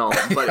on the film,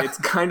 but it's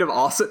kind of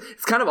awesome.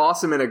 It's kind of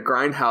awesome in a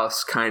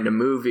Grindhouse kind of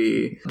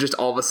movie. Just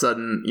all of a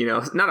sudden, you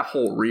know, not a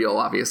whole reel,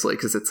 obviously,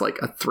 because it's like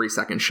a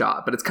 3-second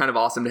shot, but it's kind of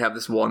awesome to have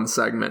this one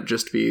segment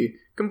just be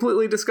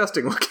completely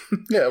disgusting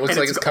looking. Yeah, it looks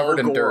like it's covered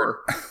in all dirt.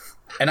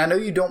 And I know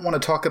you don't want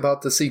to talk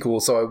about the sequel,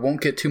 so I won't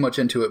get too much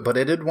into it, but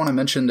I did want to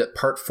mention that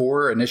Part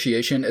 4,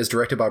 Initiation, is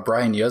directed by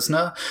Brian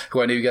Yuzna,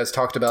 who I know you guys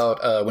talked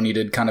about when you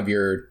did kind of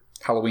your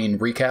Halloween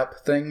recap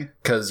thing,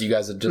 because you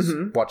guys had just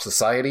watched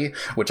Society,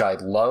 which I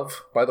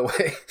love, by the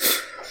way.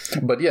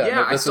 But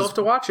yeah, I still have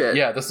to watch it.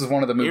 Yeah, this is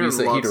one of the movies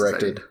that he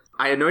directed. Society.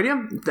 I had no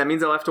idea. That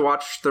means I'll have to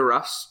watch the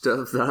rest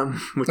of them,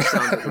 which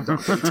sounds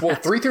like Well,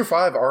 3 through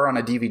 5 are on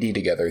a DVD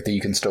together that you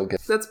can still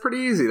get. That's pretty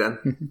easy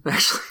then.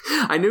 Actually,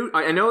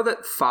 I know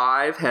that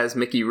 5 has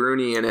Mickey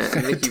Rooney in it.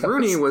 And Mickey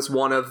Rooney was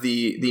one of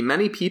the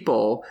many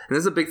people, and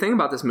this is a big thing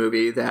about this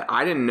movie that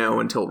I didn't know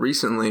until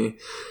recently.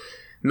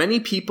 Many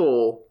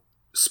people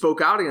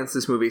spoke out against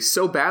this movie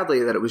so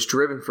badly that it was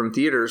driven from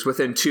theaters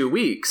within 2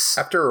 weeks.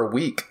 After a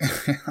week.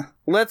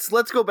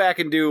 Let's go back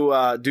and do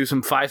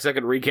some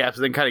 5-second recaps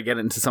and then kind of get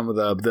into some of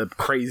the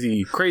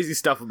crazy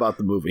stuff about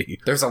the movie.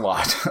 There's a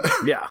lot.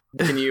 Yeah.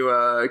 Can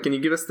you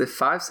give us the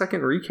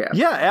 5-second recap?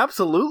 Yeah,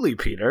 absolutely,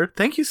 Peter.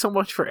 Thank you so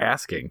much for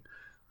asking.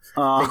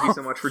 Thank you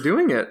so much for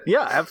doing it.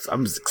 Yeah,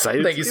 I'm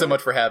excited. Thank you so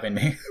much for having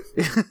me.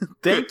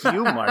 Thank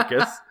you,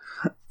 Marcus.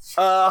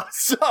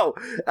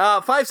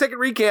 5-second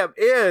recap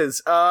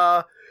is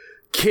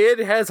kid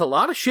has a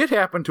lot of shit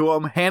happen to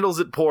him, handles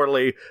it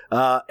poorly,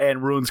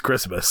 and ruins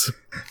Christmas.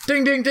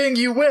 Ding, ding, ding,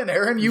 you win,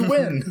 Aaron, you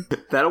win.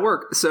 That'll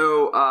work.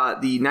 So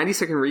the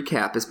 90-second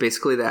recap is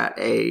basically that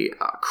a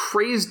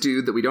crazed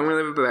dude that we don't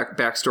really have a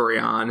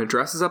backstory on,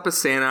 dresses up as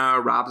Santa,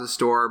 robs a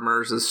store,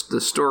 murders the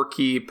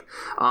storekeep,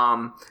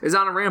 is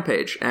on a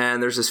rampage.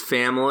 And there's this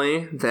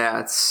family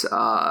that's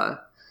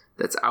out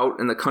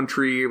in the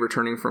country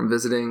returning from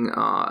visiting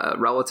a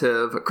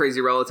crazy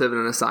relative in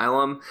an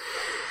asylum.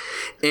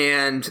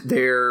 And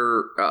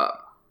they're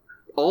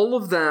all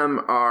of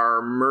them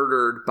are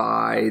murdered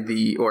by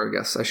the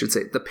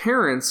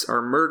parents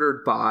are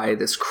murdered by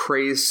this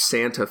crazed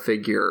Santa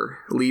figure,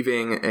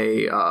 leaving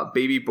a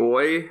baby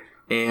boy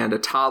and a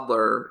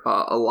toddler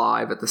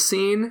alive at the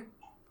scene.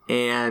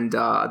 And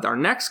our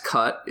next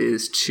cut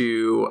is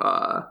to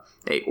a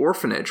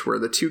orphanage where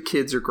the 2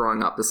 kids are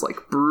growing up, this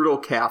like brutal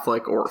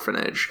Catholic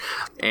orphanage.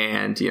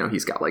 And, you know,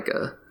 he's got like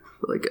a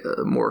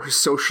more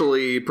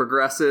socially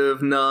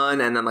progressive nun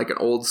and then like an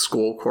old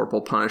school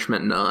corporal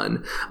punishment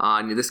nun.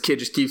 And this kid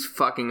just keeps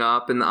fucking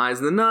up in the eyes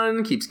of the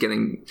nun, keeps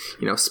getting,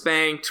 you know,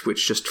 spanked,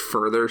 which just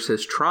furthers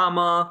his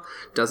trauma.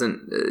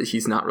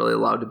 He's not really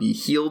allowed to be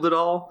healed at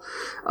all.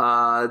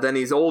 Then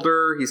he's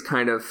older. He's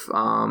kind of,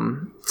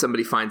 one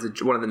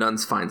of the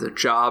nuns finds a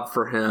job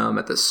for him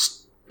at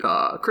this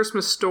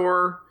Christmas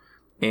store,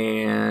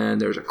 and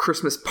there's a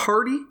Christmas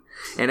party.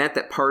 And at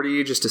that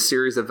party, just a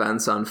series of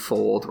events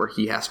unfold where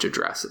he has to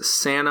dress as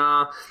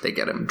Santa. They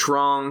get him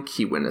drunk.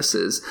 He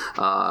witnesses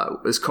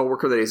his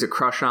coworker that he's a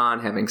crush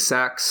on having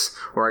sex,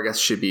 or I guess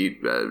should be,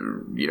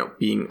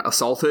 being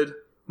assaulted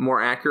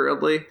more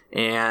accurately.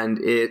 And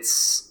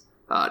it's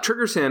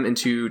triggers him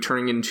into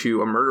turning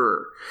into a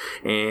murderer.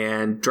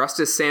 And dressed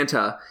as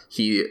Santa,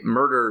 he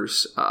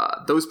murders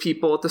those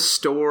people at the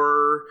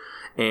store,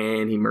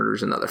 and he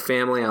murders another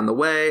family on the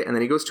way. And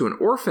then he goes to an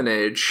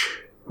orphanage,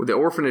 the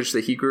orphanage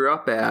that he grew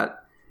up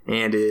at,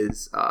 and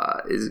is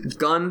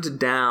gunned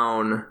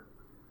down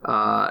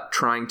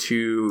trying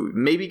to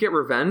maybe get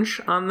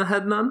revenge on the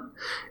head nun.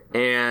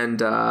 And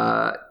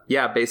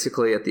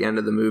basically at the end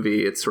of the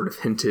movie, it's sort of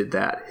hinted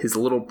that his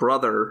little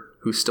brother,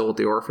 who's still at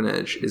the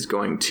orphanage, is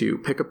going to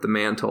pick up the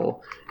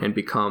mantle and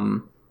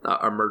become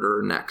a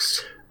murderer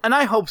next. And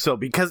I hope so,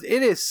 because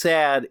it is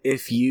sad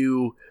if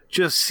you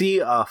just see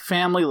a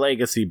family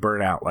legacy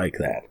burn out like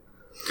that.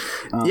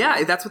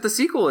 Yeah, that's what the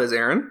sequel is,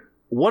 Aaron.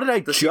 What did I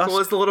The sequel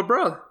is the little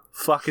brother.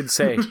 fucking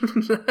say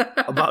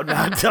about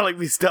not telling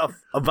me stuff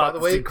about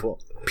the sequel?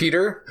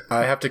 Peter,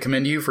 I have to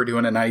commend you for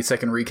doing a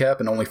 90-second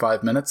recap in only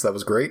 5 minutes. That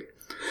was great.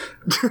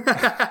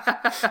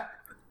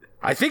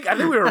 I think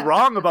we were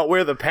wrong about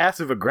where the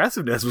passive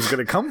aggressiveness was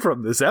going to come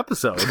from this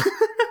episode.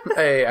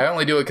 Hey, I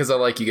only do it because I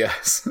like you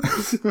guys.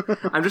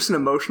 I'm just an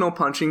emotional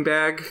punching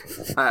bag.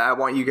 I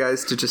want you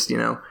guys to just,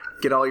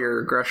 get all your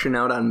aggression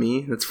out on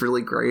me. That's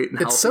really great.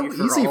 And It's so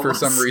easy for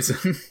some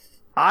reason.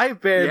 I've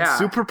been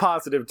super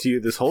positive to you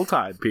this whole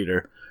time,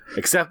 Peter,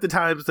 except the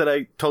times that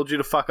I told you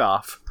to fuck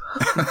off.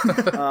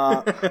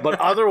 But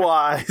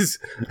otherwise,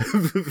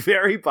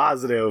 very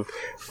positive.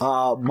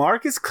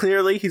 Mark is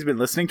clearly, he's been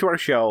listening to our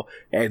show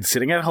and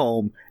sitting at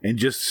home and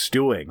just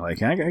stewing.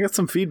 Like, I got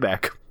some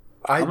feedback.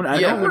 I know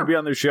I'm going to be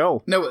on their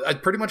show. No,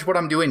 pretty much what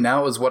I'm doing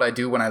now is what I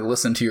do when I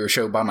listen to your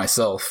show by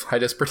myself. I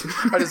just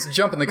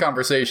jump in the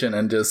conversation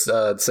and just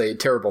say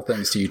terrible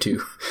things to you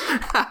two.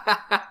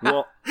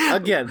 Well,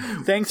 again,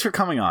 thanks for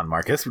coming on,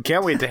 Marcus. We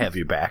can't wait to have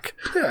you back.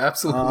 Yeah,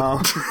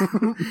 absolutely.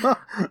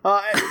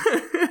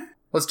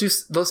 Let's do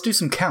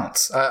some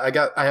counts.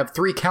 I have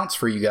 3 counts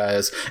for you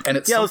guys, and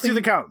it's let's do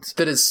the counts.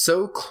 That is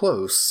so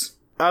close.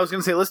 I was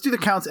going to say, let's do the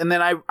counts, and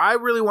then I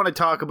really want to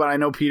talk about, I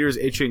know Peter's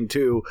itching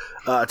to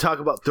talk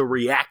about the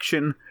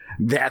reaction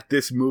that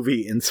this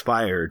movie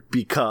inspired,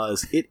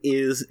 because it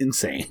is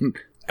insane.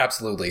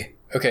 Absolutely.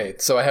 Okay,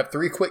 so I have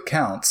 3 quick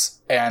counts,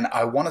 and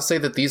I want to say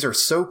that these are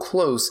so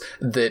close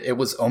that it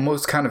was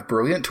almost kind of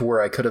brilliant to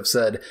where I could have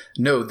said,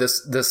 no,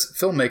 this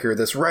filmmaker,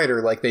 this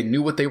writer, like, they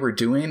knew what they were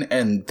doing,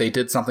 and they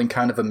did something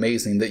kind of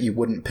amazing that you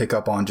wouldn't pick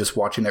up on just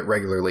watching it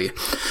regularly.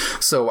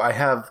 So I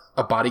have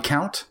a body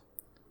count,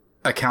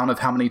 a count of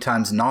how many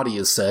times naughty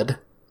is said,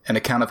 and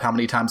a count of how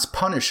many times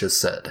punish is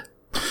said.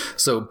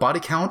 So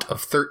body count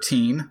of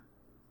 13,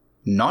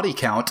 naughty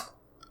count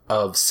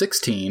of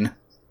 16,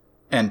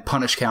 and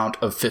punish count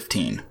of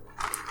 15.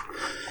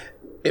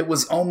 It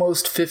was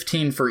almost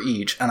 15 for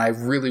each, and I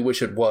really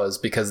wish it was,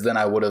 because then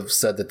I would have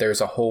said that there's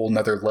a whole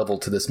nother level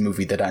to this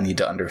movie that I need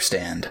to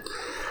understand.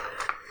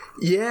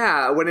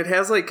 Yeah, when it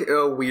has like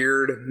a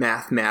weird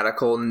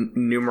mathematical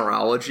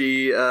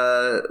numerology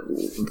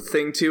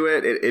thing to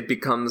it, it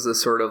becomes a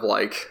sort of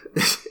like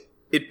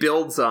it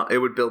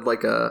would build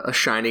like a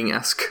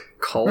Shining-esque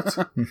cult.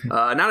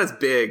 Not as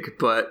big,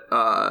 but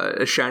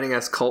a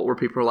Shining-esque cult where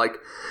people are like,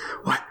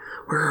 what?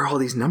 Where are all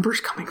these numbers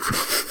coming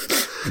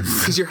from?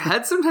 Because your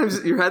head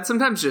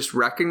sometimes just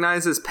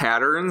recognizes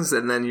patterns,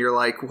 and then you're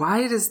like,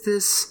 why does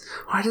this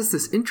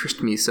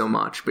interest me so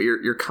much? But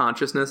your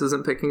consciousness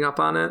isn't picking up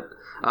on it.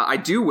 I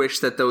do wish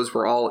that those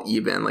were all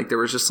even. Like, there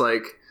was just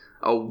like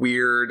a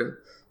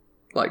weird,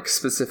 like,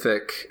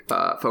 specific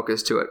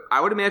focus to it. I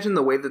would imagine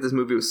the way that this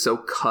movie was so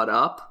cut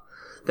up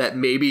that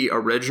maybe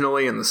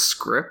originally in the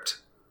script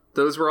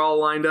those were all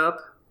lined up,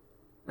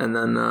 and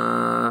then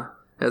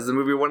as the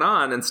movie went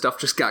on and stuff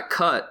just got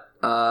cut,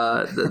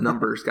 the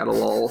numbers got a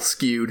little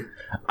skewed.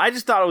 I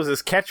just thought it was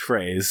this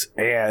catchphrase,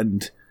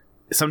 and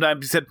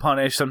sometimes he said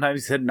punish,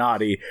 sometimes he said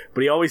naughty,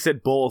 but he always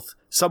said both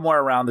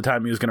somewhere around the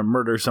time he was going to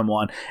murder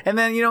someone. And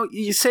then,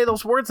 you say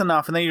those words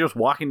enough, and then you're just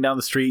walking down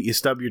the street, you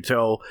stub your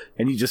toe,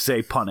 and you just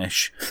say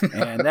punish.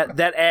 And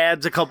that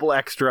adds a couple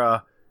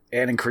extra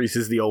and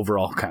increases the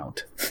overall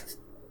count.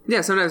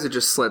 Yeah, sometimes it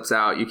just slips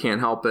out. You can't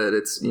help it.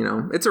 It's,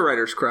 it's a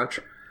writer's crutch.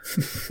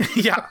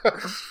 Yeah.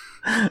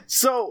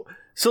 So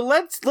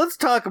let's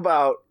talk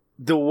about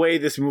the way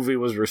this movie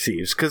was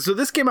received. Because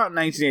this came out in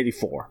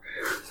 1984,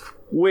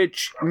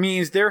 which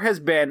means there has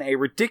been a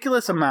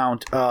ridiculous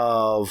amount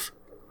of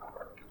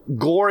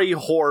gory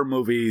horror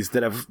movies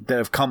that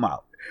have come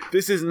out.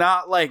 This is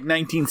not like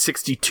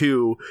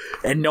 1962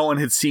 and no one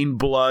had seen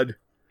blood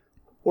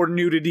or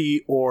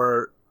nudity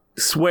or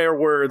swear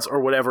words or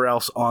whatever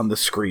else on the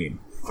screen.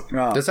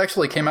 This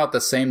actually came out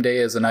the same day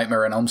as A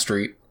Nightmare on Elm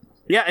Street.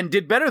 Yeah, and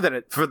did better than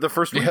it for the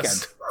first weekend.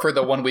 Yes, for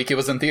the 1 week it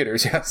was in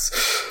theaters, yes.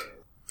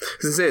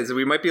 As I say,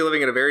 we might be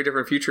living in a very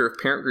different future if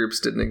parent groups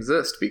didn't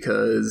exist,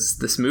 because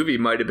this movie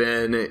might have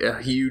been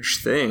a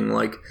huge thing.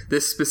 Like,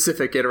 this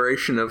specific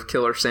iteration of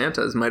Killer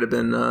Santas might have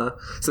been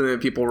something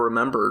that people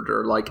remembered,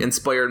 or like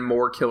inspired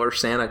more Killer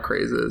Santa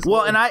crazes.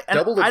 Well, and I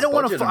don't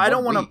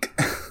want to.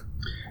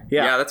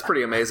 Yeah, that's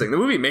pretty amazing. The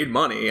movie made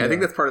money. Yeah. I think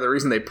that's part of the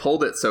reason they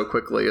pulled it so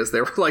quickly, is they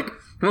were like,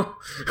 well,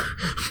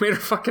 made a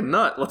fucking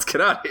nut. Let's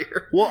get out of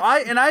here. Well,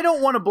 I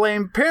don't want to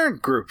blame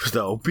parent groups,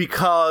 though,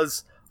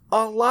 because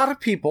a lot of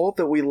people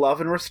that we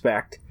love and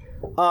respect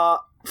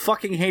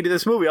fucking hated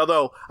this movie.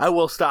 Although I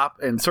will stop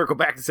and circle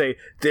back and say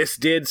this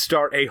did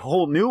start a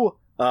whole new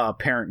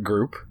parent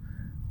group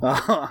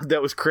that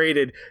was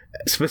created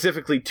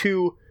specifically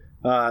to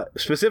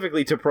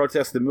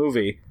protest the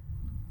movie.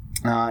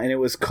 and it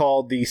was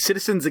called the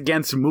Citizens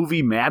Against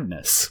Movie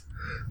Madness,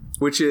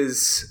 which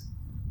is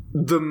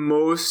the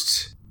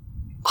most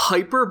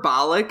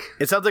hyperbolic.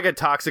 It sounds like a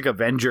Toxic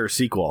Avenger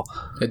sequel.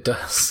 It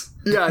does.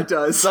 Yeah, it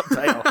does.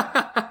 Subtitle.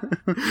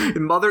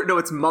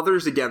 It's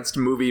Mothers Against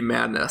Movie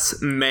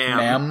Madness.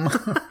 Ma'am.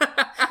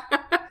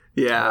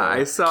 Yeah,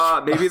 I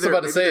saw. Maybe I was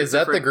about to say, is that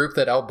the different- group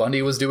that Al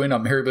Bundy was doing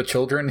on Married with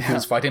Children? He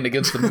was fighting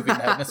against the movie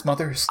Madness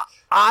Mothers.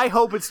 I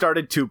hope it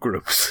started two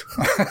groups.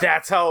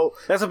 That's how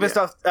pissed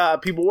off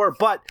people were.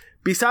 But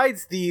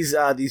besides these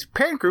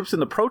parent groups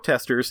and the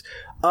protesters,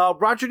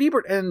 Roger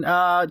Ebert and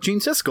Gene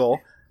Siskel,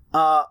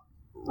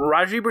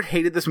 Roger Ebert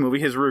hated this movie.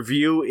 His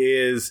review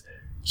is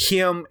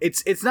him.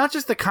 It's not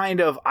just the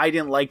kind of I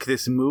didn't like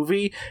this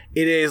movie.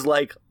 It is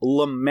like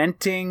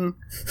lamenting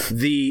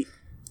the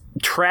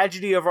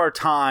tragedy of our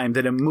time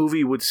that a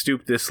movie would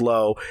stoop this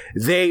low.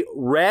 They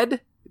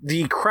read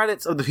the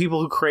credits of the people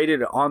who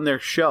created it on their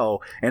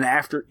show, and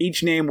after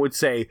each name would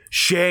say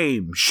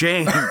shame,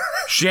 shame,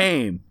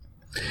 shame.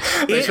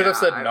 They should have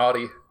said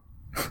naughty.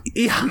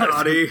 Yeah.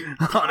 Naughty,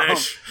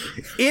 punish.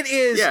 It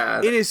is.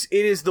 Yeah. It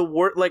is the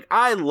word. Like,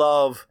 I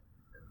love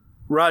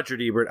Roger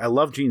Ebert. I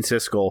love Gene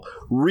Siskel.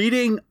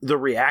 Reading the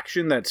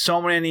reaction that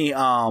so many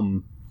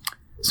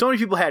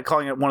people had,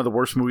 calling it one of the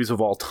worst movies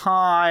of all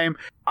time.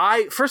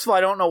 First of all,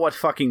 I don't know what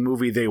fucking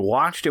movie they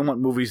watched and what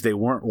movies they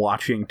weren't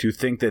watching to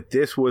think that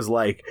this was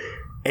like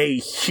a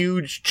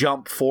huge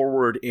jump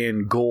forward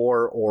in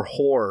gore or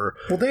horror.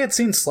 Well, they had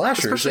seen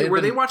slashers. Especially, were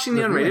they watching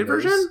the unrated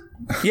version?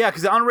 Yeah,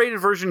 because the unrated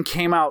version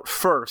came out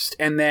first,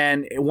 and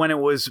then when it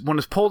was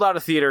pulled out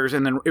of theaters,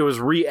 and then it was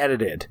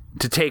re-edited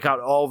to take out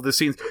all of the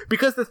scenes.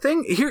 Because the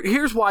thing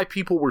here's why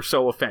people were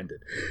so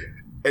offended,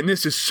 and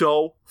this is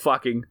so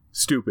fucking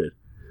stupid.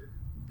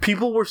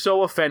 People were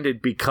so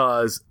offended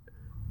because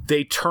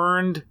they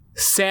turned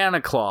Santa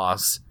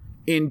Claus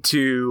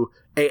into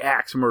a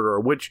axe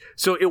murderer,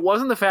 so it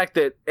wasn't the fact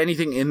that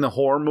anything in the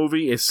horror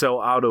movie is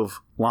so out of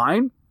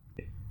line.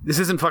 This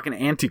isn't fucking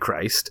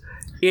Antichrist.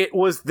 It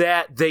was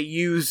that they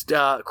used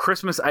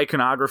Christmas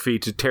iconography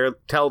to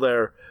tell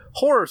their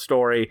horror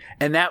story,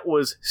 and that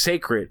was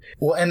sacred.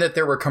 Well, and that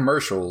there were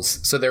commercials,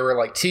 so there were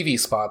like TV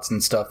spots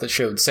and stuff that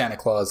showed Santa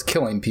Claus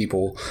killing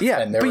people. Yeah,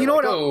 and they but were you know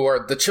like, what? "Oh,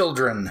 are the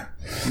children?"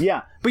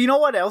 Yeah, but you know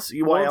what else?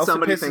 Why Won't else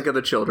somebody it pisses- think of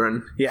the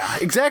children? Yeah,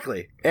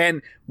 exactly.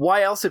 And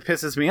why else it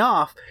pisses me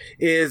off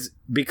is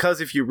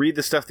because if you read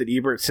the stuff that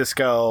Ebert,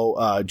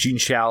 Siskel, Gene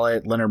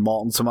Shalit, Leonard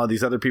Maltin, some of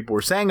these other people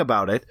were saying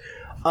about it,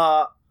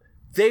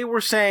 they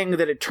were saying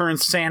that it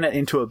turns Santa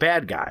into a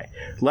bad guy.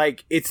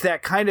 Like, it's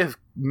that kind of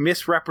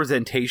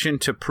misrepresentation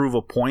to prove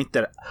a point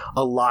that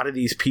a lot of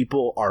these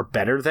people are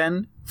better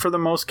than, for the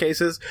most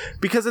cases,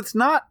 because it's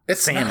not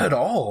Santa Not at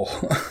all.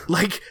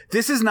 Like,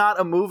 this is not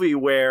a movie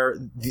where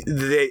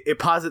it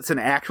posits an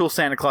actual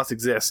Santa Claus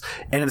exists,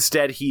 and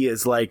instead he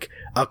is like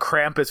a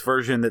Krampus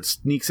version that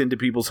sneaks into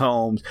people's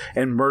homes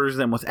and murders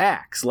them with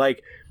axe.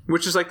 Like,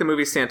 Which is like the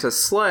movie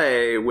Santa's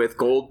Sleigh with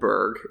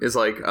Goldberg is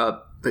like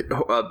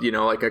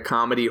like a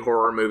comedy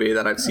horror movie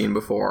that I've seen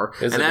before.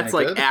 Is and it that's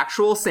any like good?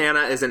 actual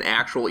Santa is an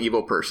actual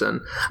evil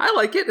person. I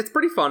like it. It's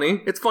pretty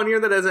funny. It's funnier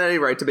than it has any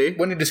right to be.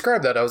 When you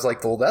described that, I was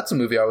like, well, that's a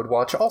movie I would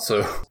watch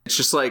also. It's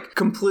just like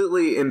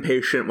completely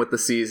impatient with the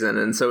season,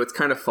 and so it's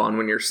kind of fun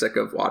when you're sick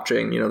of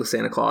watching, the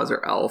Santa Claus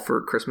or Elf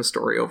or Christmas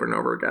Story over and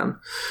over again.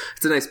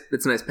 It's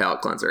a nice palate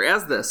cleanser,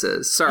 as this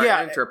is. Sorry, Yeah.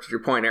 I interrupted your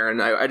point, Aaron.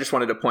 I just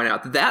wanted to point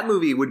out that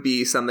movie would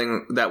be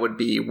something that would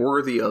be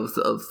worthy of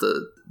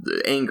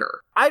the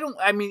anger.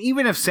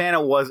 even if Santa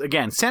was,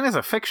 again, Santa's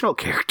a fictional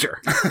character.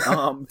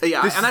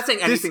 Yeah, I'm not saying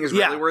anything is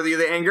really worthy of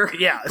the anger.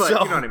 Yeah, but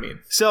so- you know what I mean.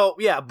 So,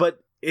 yeah, but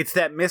it's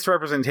that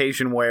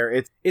misrepresentation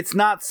where it's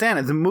not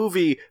Santa. The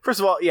movie, first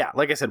of all, yeah,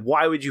 like I said,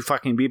 why would you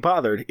fucking be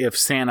bothered if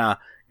Santa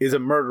is a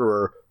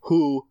murderer?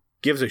 Who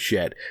gives a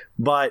shit?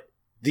 But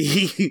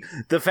the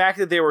fact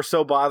that they were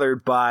so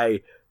bothered by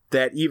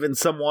that even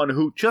someone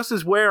who just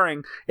is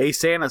wearing a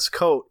Santa's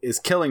coat is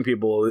killing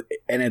people,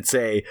 and it's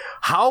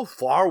how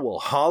far will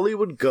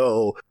Hollywood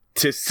go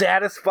to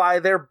satisfy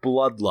their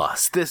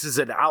bloodlust? This is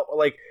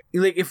like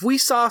if we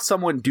saw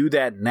someone do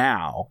that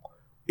now,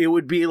 it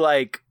would be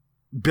like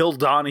Bill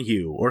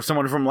Donahue or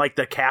someone from like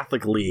the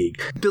Catholic League.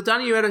 Bill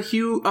Donahue had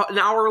an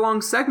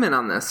hour-long segment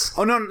on this.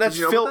 Oh no, that's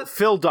Did you know about that?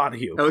 Phil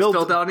Donahue. Oh, it's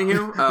Bill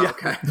Donahue? Oh, Yeah,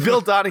 okay.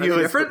 Bill Donahue Are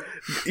they is different?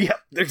 Yeah,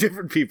 they're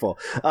different people.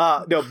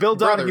 No, Bill Donahue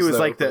Brothers, is though,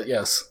 like but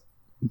yes.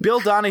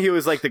 Bill Donahue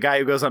is like the guy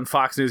who goes on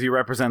Fox News. He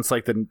represents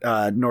like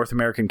the North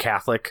American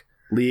Catholic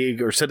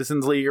League or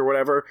Citizens League or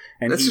whatever.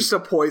 And That's just a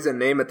poison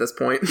name at this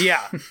point.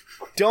 yeah.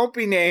 Don't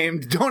be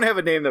named. Don't have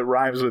a name that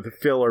rhymes with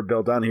Phil or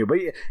Bill Donahue. But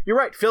you're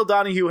right. Phil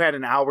Donahue had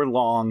an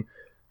hour-long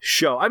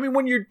show. I mean,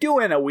 when you're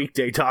doing a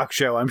weekday talk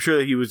show, I'm sure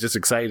that he was just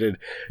excited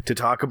to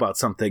talk about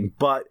something.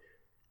 But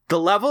the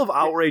level of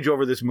outrage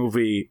over this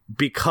movie,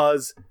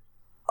 because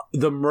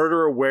the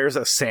murderer wears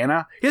a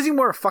Santa. He doesn't even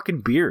wear a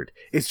fucking beard.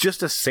 It's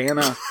just a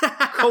Santa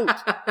coat.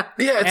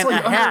 Yeah, it's And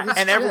like a hat. under his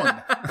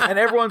And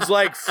everyone's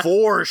like,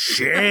 for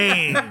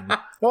shame.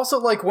 Also,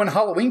 like, when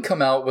Halloween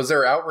come out, was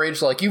there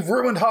outrage like, you've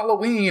ruined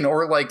Halloween,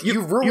 or like,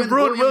 you've ruined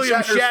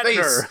William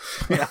Shatner's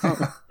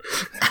face?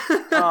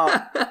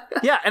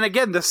 Yeah, and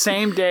again, the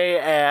same day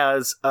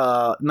as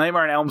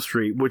Nightmare on Elm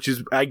Street, which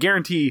is, I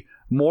guarantee,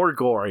 more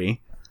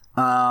gory.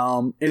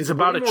 It's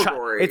about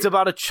it's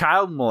about a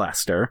child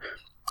molester.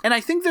 And I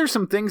think there's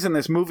some things in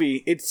this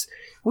movie.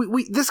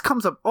 This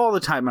comes up all the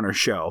time on our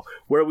show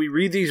where we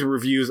read these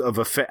reviews of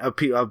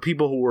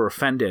people who were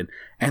offended,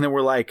 and then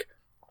we're like,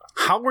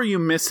 how are you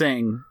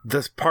missing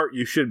this part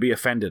you should be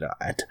offended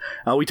at?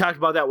 We talked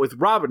about that with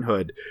Robin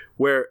Hood,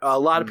 where a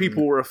lot of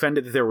people were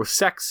offended that there was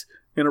sex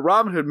in a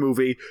Robin Hood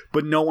movie,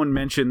 but no one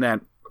mentioned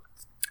that.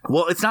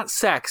 Well, it's not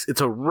sex;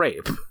 it's a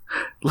rape.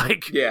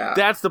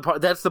 That's the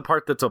part. That's the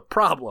part that's a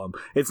problem.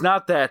 It's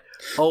not that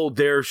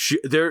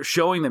they're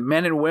showing that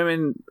men and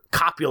women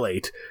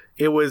copulate.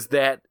 It was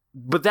that,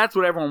 but that's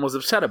what everyone was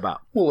upset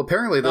about. Well,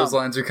 apparently those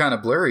lines are kind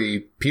of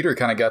blurry. Peter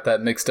kind of got that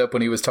mixed up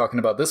when he was talking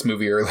about this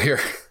movie earlier.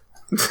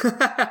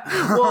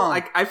 Well,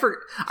 I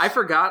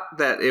forgot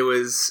that it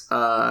was.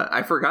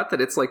 I forgot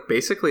that it's like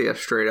basically a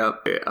straight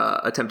up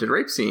attempted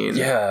rape scene.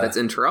 Yeah. That's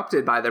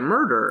interrupted by the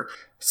murder.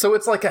 So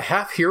it's like a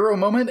half hero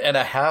moment and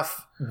a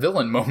half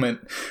villain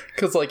moment,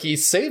 because like he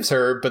saves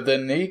her, but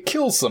then he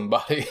kills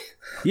somebody.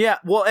 Yeah,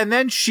 well, and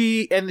then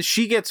she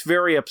gets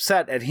very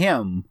upset at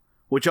him,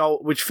 which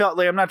felt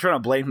like, I'm not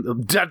trying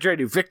to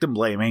do victim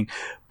blaming,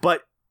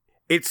 but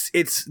it's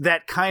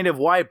that kind of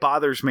why it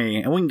bothers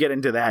me, and we can get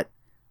into that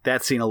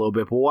scene a little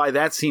bit, but why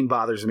that scene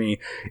bothers me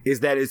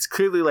is that it's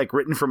clearly like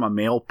written from a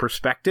male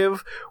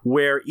perspective,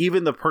 where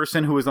even the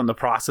person who was on the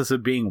process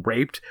of being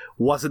raped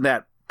wasn't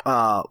that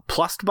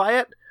plussed by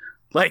it.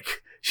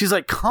 Like, she's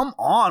like, come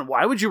on,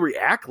 why would you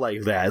react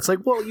like that? It's like,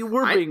 well, you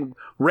were being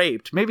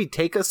raped. Maybe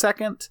take a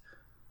second.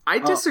 I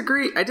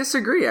disagree. I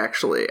disagree,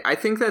 actually. I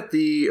think that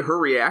her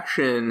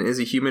reaction is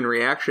a human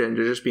reaction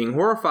to just being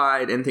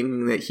horrified and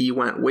thinking that he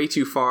went way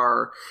too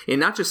far in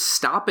not just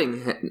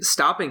stopping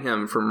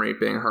him from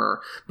raping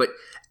her, but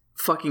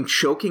fucking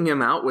choking him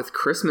out with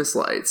Christmas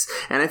lights.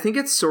 And I think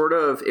it's sort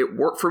of, it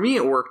worked for me.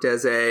 It worked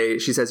as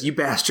she says, "You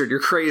bastard, you're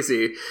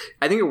crazy."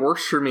 I think it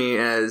works for me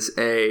as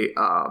a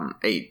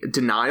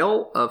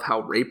denial of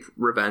how rape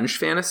revenge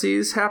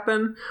fantasies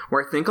happen,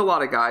 where I think a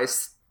lot of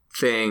guys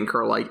think,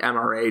 or like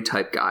MRA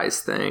type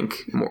guys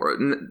think, more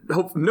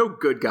no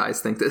good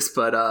guys think this,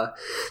 but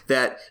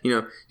that,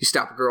 you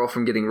stop a girl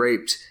from getting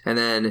raped and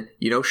then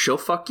she'll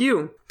fuck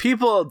you.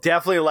 People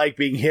definitely like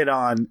being hit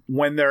on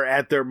when they're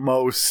at their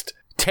most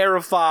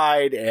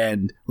terrified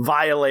and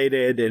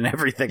violated and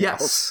everything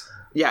else.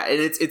 Yeah, and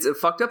it's a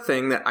fucked up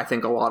thing that I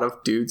think a lot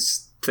of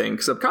dudes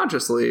think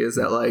subconsciously, is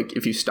that like,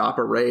 if you stop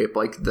a rape,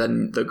 like,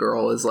 then the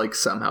girl is like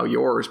somehow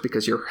yours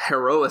because your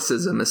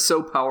heroicism is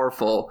so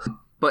powerful.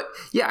 But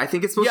yeah, I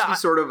think it's supposed to be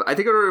sort of, I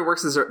think it already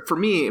works as, for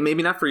me,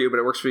 maybe not for you, but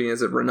it works for me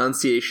as a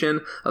renunciation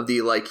of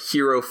the like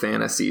hero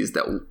fantasies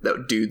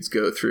that dudes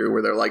go through,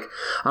 where they're like,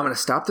 I'm going to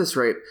stop this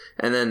rape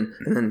and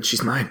then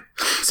she's mine.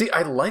 See,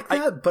 I like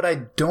that, but I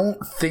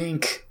don't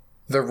think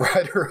the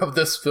writer of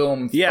this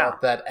film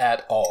thought that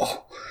at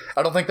all.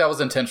 I don't think that was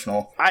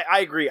intentional. I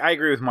agree. I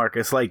agree with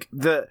Marcus. Like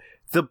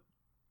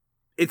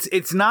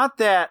it's not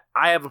that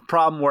I have a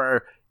problem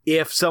where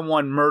if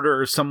someone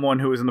murders someone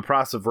who is in the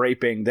process of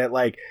raping, that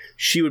like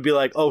she would be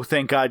like, oh,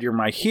 thank God you're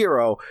my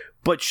hero.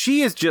 But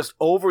she is just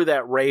over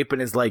that rape and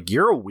is like,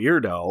 you're a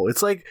weirdo.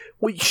 It's like,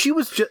 well, she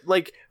was just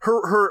like,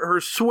 her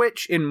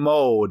switch in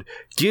mode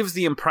gives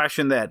the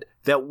impression that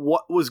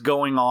what was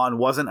going on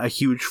wasn't a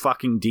huge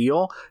fucking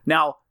deal.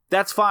 Now,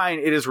 that's fine.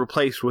 It is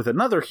replaced with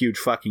another huge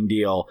fucking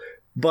deal.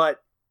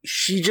 But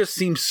she just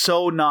seems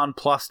so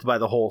nonplussed by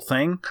the whole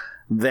thing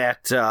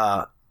that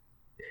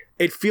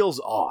it feels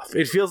off.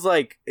 It feels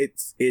like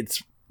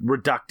it's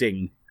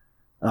reducting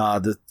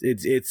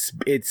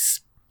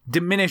it's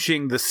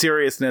diminishing the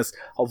seriousness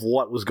of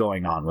what was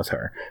going on with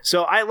her.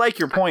 So I like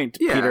your point,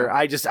 Peter.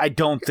 I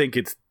don't think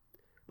it's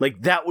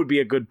like, that would be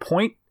a good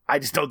point. I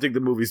just don't think the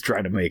movie's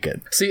trying to make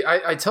it. See,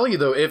 I tell you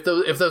though, if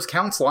those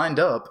counts lined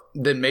up,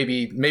 then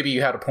maybe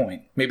you had a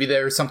point. Maybe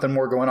there's something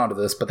more going on to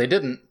this, but they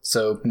didn't.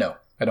 So no,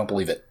 I don't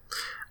believe it.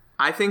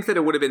 I think that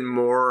it would have been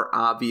more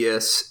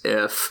obvious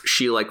if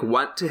she like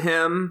went to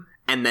him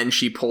and then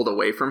she pulled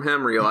away from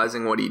him,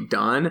 realizing what he'd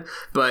done.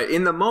 But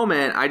in the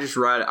moment, I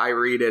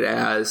read it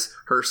as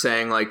her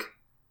saying like,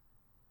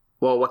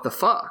 well, what the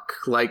fuck?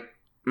 Like,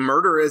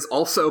 murder is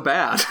also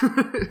bad.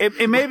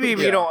 it may be,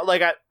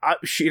 like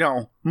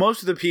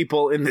most of the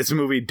people in this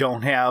movie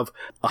don't have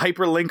a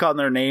hyperlink on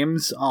their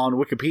names on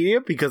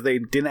Wikipedia because they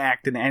didn't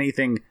act in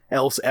anything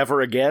else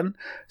ever again.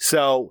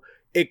 So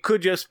it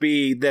could just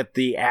be that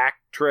the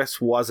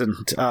actress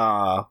wasn't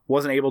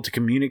able to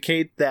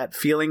communicate that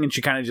feeling, and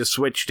she kind of just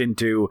switched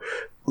into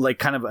like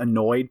kind of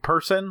annoyed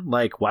person.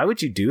 Like, why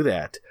would you do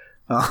that?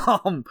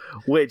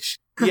 Which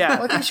Yeah,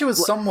 I think she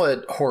was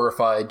somewhat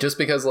horrified just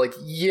because, like,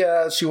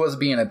 yeah, she was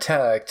being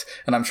attacked,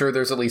 and I'm sure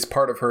there's at least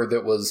part of her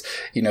that was,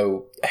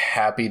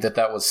 happy that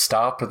was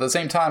stopped. But at the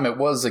same time, it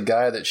was a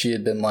guy that she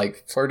had been,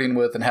 like, flirting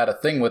with and had a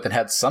thing with and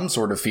had some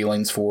sort of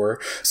feelings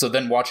for. So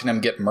then watching him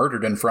get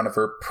murdered in front of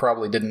her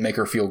probably didn't make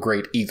her feel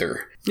great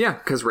either. Yeah,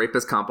 because rape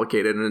is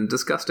complicated and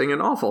disgusting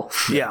and awful.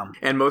 Yeah.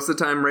 And most of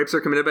the time, rapes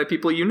are committed by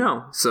people you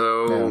know.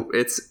 So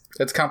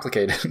It's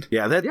complicated.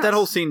 Yeah, that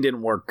whole scene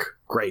didn't work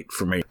great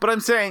for me. But I'm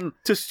saying,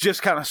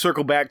 just kind of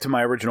circle back to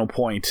my original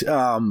point,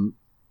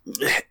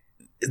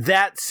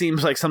 that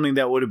seems like something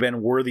that would have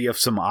been worthy of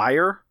some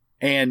ire,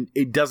 and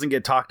it doesn't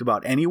get talked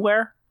about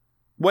anywhere.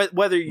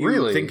 Whether you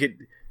really? think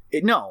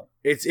it no,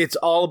 it's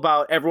all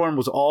about, everyone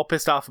was all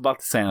pissed off about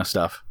the Santa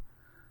stuff.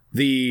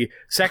 The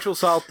sexual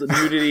assault, the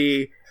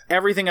nudity,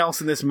 everything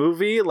else in this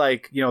movie,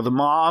 like, the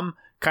mom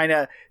kind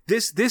of,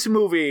 this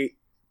movie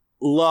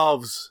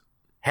loves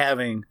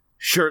having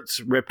shirts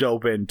ripped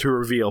open to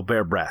reveal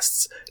bare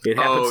breasts.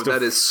 That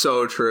is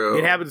so true.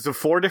 It happens to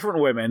 4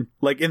 different women.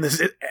 Like, in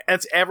this,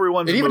 that's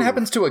everyone's It even move.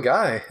 happens to a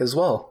guy as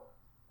well.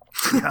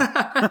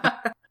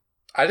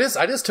 I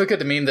just took it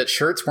to mean that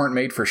shirts weren't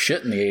made for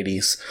shit in the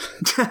 80s.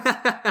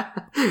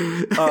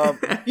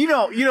 You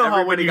know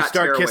how when Everybody you got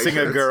start tearaway kissing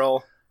a shirts.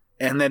 girl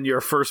and then your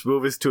first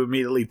move is to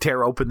immediately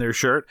tear open their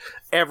shirt?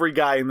 Every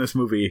guy in this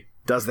movie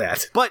does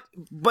that.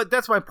 But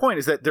that's my point,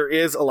 is that there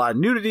is a lot of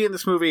nudity in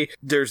this movie.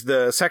 There's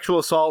the sexual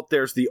assault.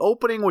 There's the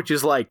opening, which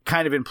is like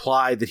kind of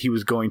implied that he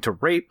was going to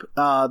rape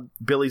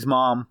Billy's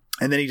mom.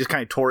 And then he just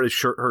kind of tore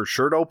her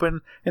shirt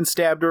open and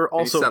stabbed her.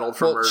 Also, he settled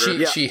for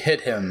murder. She hit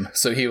him,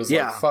 so he was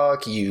like,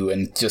 fuck you,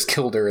 and just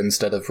killed her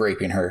instead of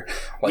raping her.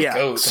 Like,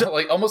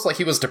 almost like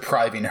he was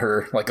depriving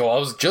her. Like, I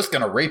was just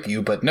gonna rape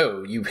you, but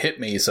no, you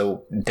hit me,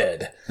 so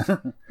dead.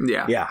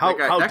 Yeah. How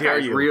that dare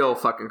guy's you? real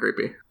fucking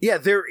creepy. Yeah,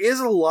 there is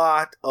a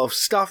lot of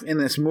stuff in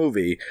this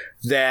movie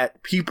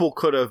that people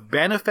could have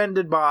been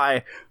offended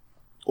by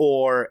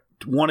or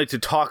wanted to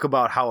talk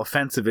about how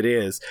offensive it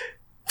is.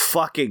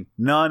 Fucking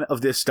none of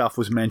this stuff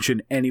was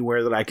mentioned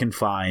anywhere that I can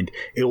find.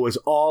 It was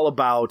all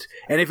about,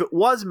 and if it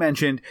was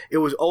mentioned, it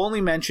was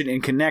only mentioned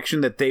in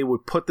connection that they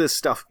would put this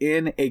stuff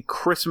in a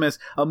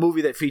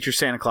movie that features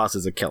Santa Claus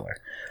as a killer.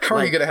 How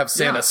are you going to have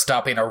Santa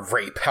stopping a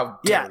rape? How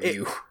dare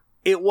you?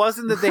 It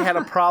wasn't that they had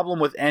a problem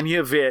with any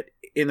of it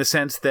in the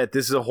sense that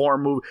this is a horror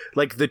movie.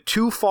 Like, the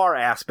too far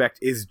aspect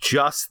is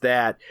just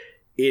that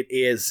it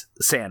is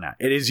Santa.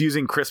 It is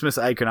using Christmas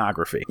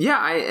iconography. Yeah,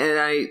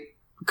 I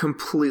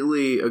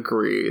completely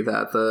agree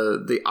that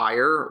the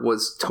ire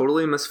was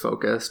totally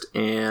misfocused,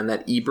 and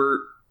that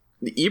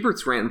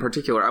Ebert's rant in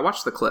particular, I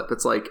watched the clip.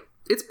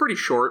 It's pretty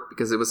short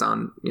because it was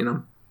on,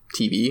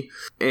 TV.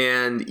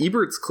 And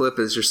Ebert's clip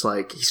is just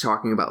like, he's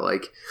talking about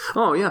like,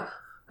 oh yeah,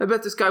 I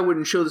bet this guy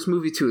wouldn't show this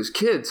movie to his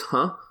kids,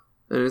 huh?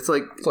 And it's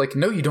like,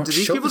 no, you don't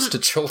show this to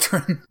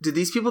children. Did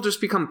these people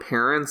just become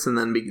parents and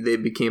then they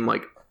became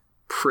like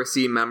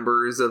prissy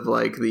members of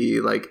like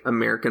the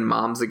American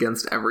Moms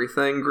Against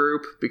Everything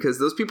group? Because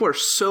those people are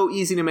so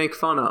easy to make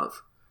fun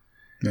of.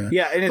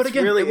 Yeah, and it's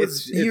it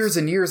was years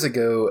and years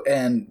ago,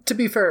 and to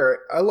be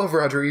fair, I love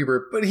Roger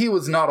Ebert, but he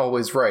was not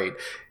always right.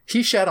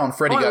 He shat on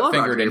Freddy Got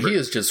Fingered, and he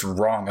is just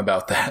wrong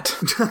about that.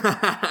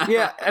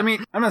 Yeah, I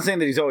mean, I'm not saying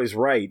that he's always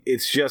right.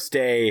 It's just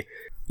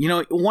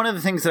one of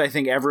the things that I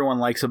think everyone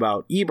likes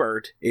about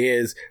Ebert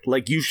is,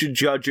 like, you should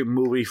judge a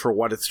movie for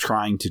what it's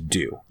trying to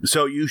do.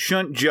 So you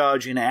shouldn't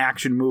judge an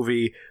action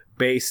movie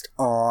based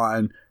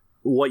on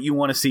what you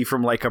want to see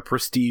from, like, a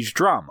prestige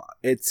drama.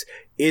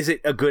 Is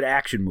it a good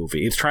action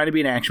movie? It's trying to be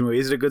an action movie.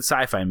 Is it a good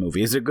sci-fi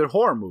movie? Is it a good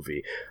horror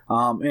movie?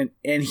 And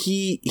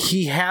he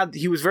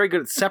was very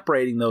good at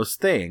separating those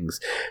things.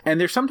 And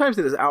there's sometimes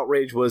that his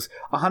outrage was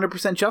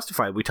 100%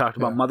 justified. We talked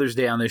about Mother's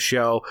Day on this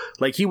show.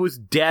 Like, he was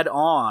dead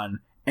on.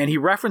 And he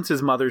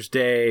references Mother's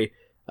Day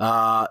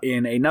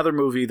in another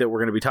movie that we're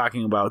going to be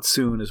talking about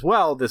soon as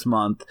well this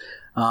month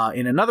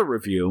in another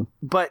review.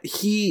 But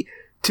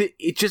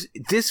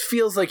this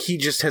feels like he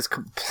just has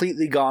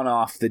completely gone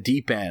off the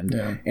deep end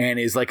and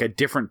is like a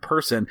different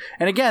person.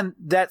 And again,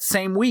 that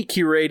same week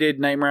he rated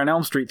Nightmare on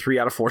Elm Street 3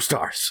 out of 4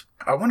 stars.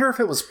 I wonder if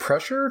it was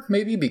pressure,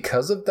 maybe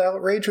because of the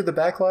outrage or the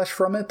backlash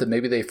from it, that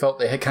maybe they felt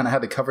they had kind of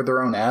had to cover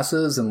their own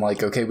asses and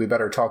like, okay, we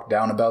better talk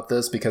down about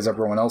this because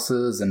everyone else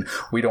is, and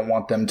we don't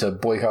want them to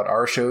boycott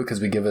our show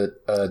because we give it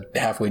a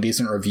halfway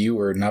decent review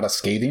or not a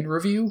scathing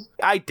review.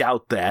 I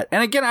doubt that.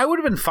 And again, I would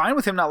have been fine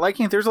with him not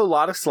liking it. There's a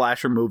lot of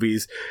slasher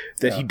movies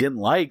that he didn't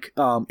like.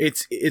 But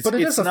it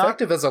is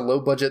effective as a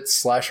low-budget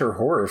slasher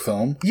horror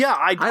film. Yeah,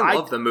 I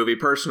love the movie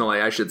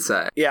personally, I should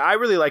say. Yeah, I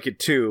really like it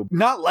too.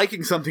 Not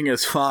liking something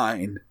is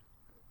fine.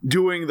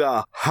 Doing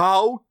the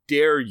how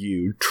dare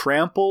you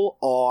trample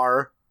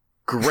our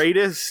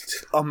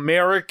greatest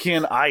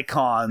American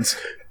icons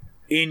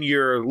in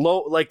your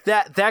low, like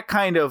that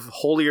kind of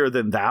holier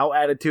than thou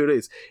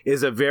attitude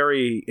is a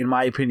very, in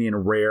my opinion,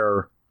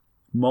 rare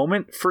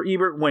moment for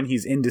Ebert when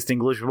he's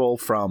indistinguishable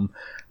from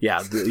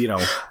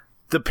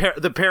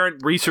the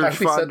parent research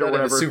Actually said fund or that in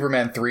a whatever.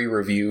 Superman 3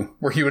 review,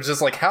 where he was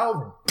just like,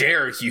 how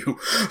dare you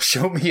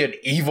show me an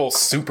evil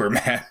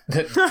Superman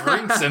that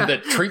drinks and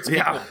that treats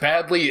people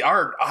badly,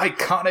 our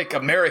iconic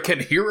American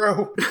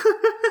hero?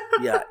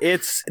 Yeah,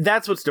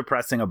 that's what's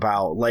depressing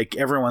about like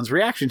everyone's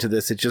reaction to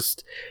this.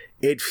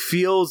 It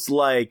feels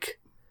like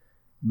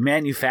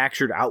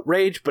manufactured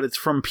outrage, but it's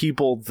from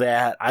people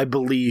that I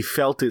believe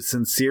felt it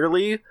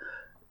sincerely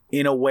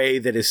in a way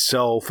that is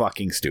so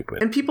fucking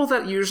stupid. And people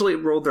that usually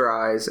rolled their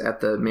eyes at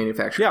the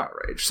manufactured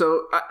outrage.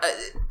 So,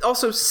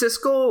 also,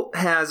 Siskel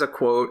has a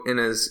quote in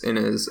his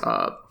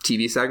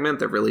TV segment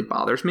that really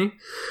bothers me,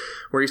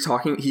 where he's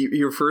talking.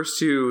 He refers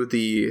to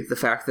the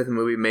fact that the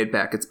movie made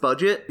back its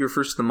budget. He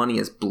refers to the money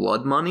as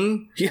blood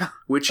money. Yeah,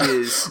 which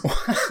is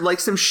like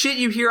some shit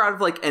you hear out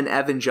of like an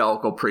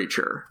evangelical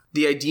preacher.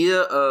 The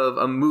idea of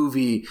a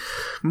movie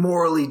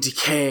morally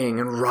decaying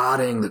and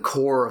rotting the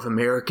core of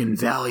American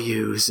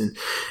values,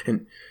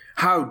 and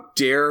how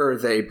dare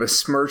they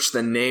besmirch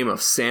the name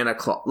of Santa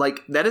Claus?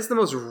 Like, that is the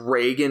most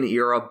Reagan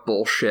era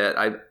bullshit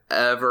I've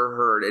ever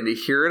heard. And to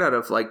hear it out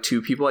of like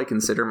two people I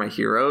consider my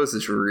heroes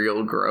is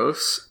real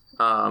gross.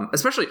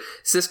 Especially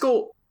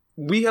Siskel,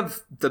 we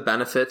have the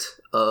benefit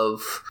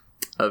of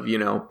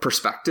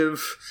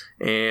perspective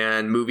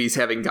and movies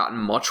having gotten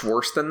much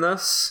worse than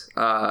this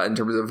in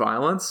terms of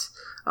violence.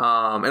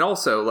 And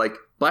also, like,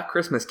 Black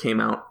Christmas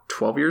came out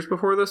 12 years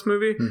before this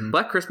movie. Mm-hmm.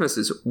 Black Christmas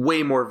is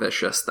way more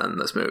vicious than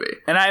this movie.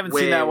 And I haven't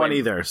seen that one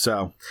either,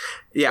 so.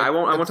 Yeah, I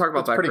won't talk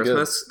about Black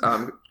Christmas.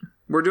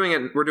 We're doing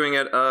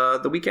it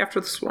the week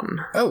after this one.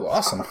 Oh,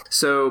 awesome.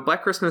 So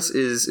Black Christmas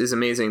is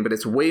amazing, but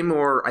it's way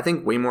more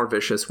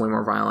vicious, way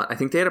more violent. I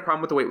think they had a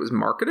problem with the way it was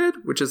marketed,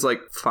 which is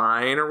like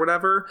fine or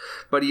whatever.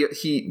 But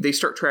they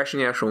start trashing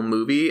the actual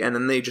movie, and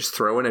then they just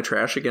throw in a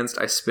trash against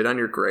I Spit on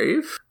Your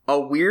Grave. A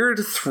weird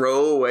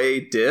throwaway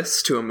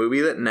diss to a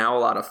movie that now a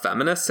lot of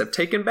feminists have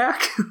taken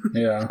back.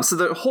 Yeah. So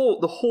the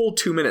whole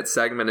 2-minute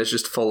segment is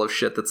just full of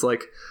shit that's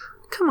like,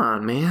 come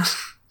on, man.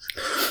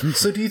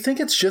 So do you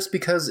think it's just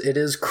because it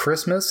is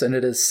Christmas and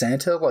it is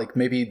Santa? Like,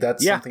 maybe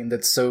that's something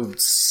that's so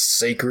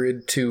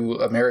sacred to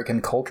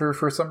American culture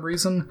for some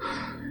reason?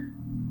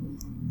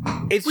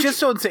 It's just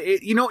so insane.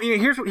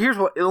 Here's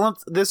what.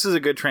 This is a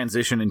good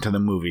transition into the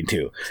movie,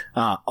 too.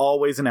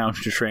 Always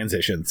announce your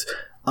transitions.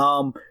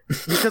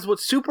 Because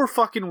what's super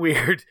fucking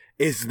weird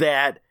is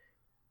that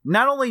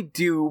not only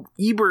do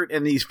Ebert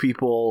and these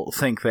people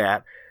think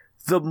that,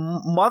 the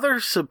Mother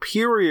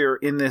Superior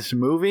in this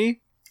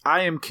movie,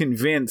 I am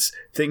convinced,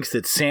 thinks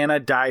that Santa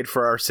died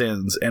for our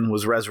sins and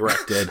was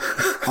resurrected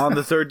on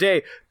the third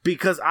day,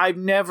 because I've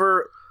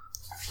never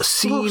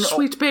seen... Oh,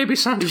 sweet baby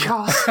Santa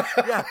Claus.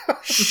 Yeah,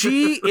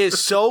 she is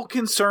so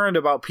concerned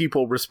about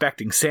people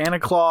respecting Santa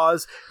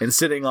Claus and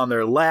sitting on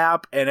their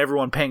lap and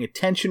everyone paying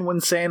attention when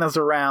Santa's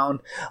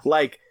around.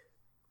 Like,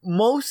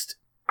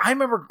 I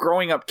remember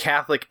growing up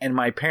Catholic and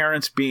my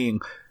parents being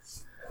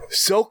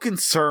so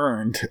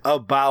concerned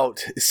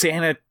about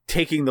Santa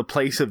taking the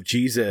place of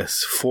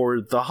Jesus for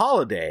the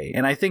holiday.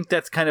 And I think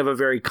that's kind of a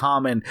very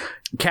common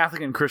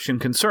Catholic and Christian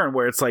concern,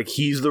 where it's like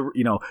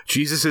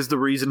Jesus is the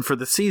reason for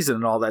the season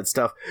and all that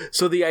stuff.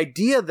 So the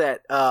idea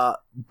that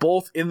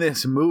both in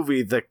this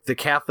movie, the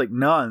Catholic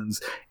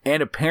nuns,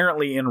 and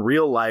apparently in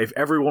real life,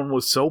 everyone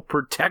was so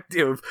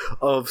protective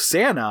of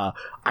Santa.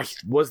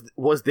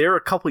 Was there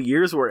a couple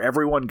years where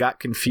everyone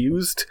got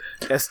confused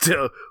as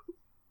to,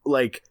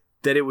 like,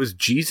 that it was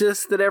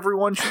Jesus that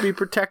everyone should be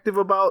protective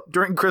about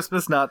during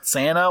Christmas, not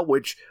Santa,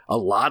 which a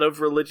lot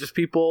of religious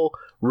people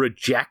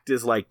reject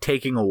as like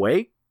taking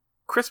away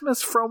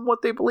Christmas from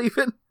what they believe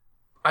in?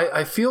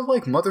 I feel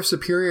like Mother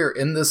Superior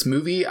in this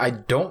movie, I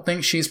don't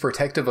think she's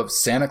protective of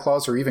Santa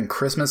Claus or even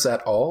Christmas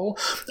at all.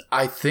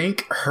 I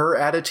think her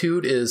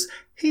attitude is,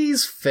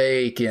 he's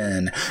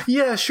faking.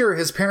 Yeah, sure,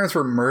 his parents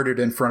were murdered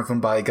in front of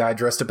him by a guy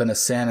dressed up in a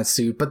Santa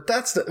suit, but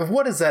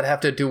what does that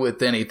have to do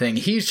with anything?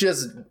 He's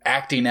just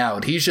acting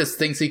out. He just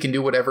thinks he can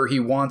do whatever he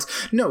wants.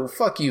 No,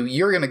 fuck you.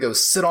 You're gonna go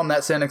sit on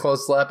that Santa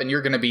Claus lap and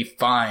you're gonna be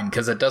fine,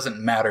 because it doesn't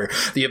matter.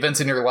 The events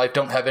in your life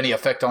don't have any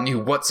effect on you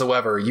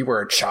whatsoever. You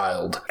were a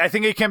child. I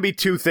think it can be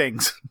two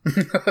things.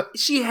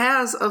 She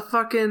has a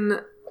fucking,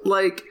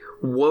 like,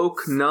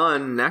 woke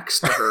nun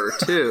next to her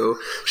too.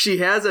 She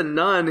has a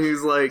nun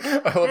who's like,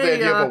 I love the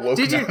idea of a woke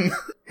nun.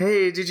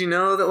 Did you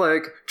know that,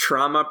 like,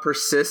 trauma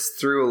persists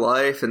through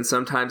life and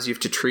sometimes you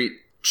have to treat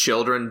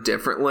children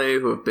differently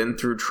who have been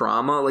through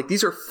trauma? Like,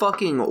 these are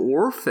fucking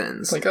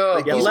orphans. Like,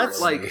 oh,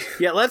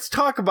 let's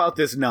talk about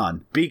this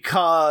nun,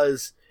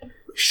 because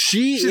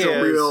she's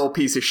a real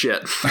piece of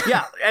shit.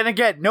 Yeah, and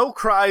again, no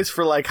cries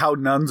for like how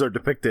nuns are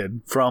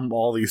depicted from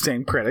all these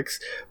same critics,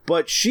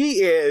 but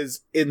she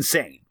is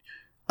insane.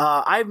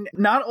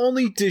 Not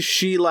only does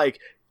she like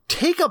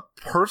take a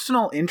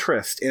personal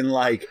interest in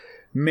like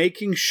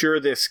making sure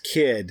this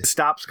kid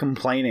stops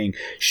complaining,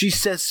 she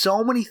says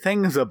so many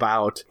things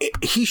about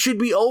he should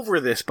be over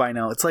this by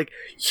now. It's like,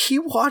 he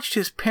watched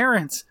his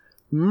parents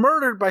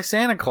murdered by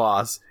Santa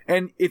Claus,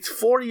 and it's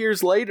 4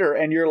 years later,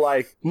 and you're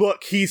like,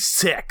 look, he's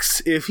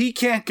 6. If he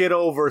can't get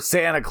over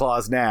Santa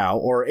Claus now,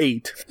 or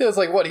 8. It was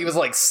like, what, he was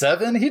like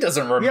 7? He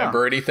doesn't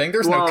remember anything.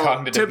 There's no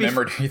cognitive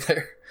memory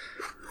there.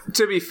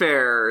 To be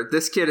fair,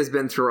 this kid has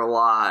been through a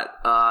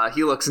lot.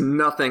 He looks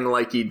nothing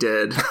like he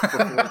did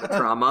before the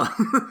trauma.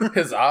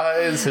 His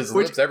eyes, his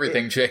lips,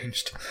 everything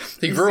changed.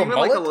 He grew a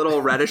mullet? Like a little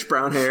reddish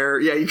brown hair.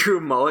 Yeah, he grew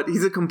a mullet.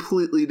 He's a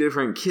completely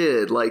different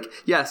kid. Like,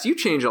 yes, you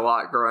change a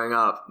lot growing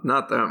up.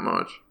 Not that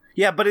much.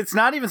 Yeah, but it's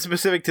not even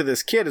specific to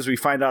this kid, as we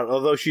find out,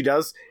 although she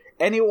does.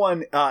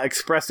 Anyone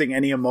expressing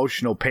any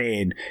emotional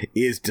pain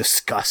is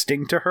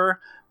disgusting to her.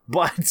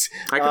 But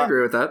I can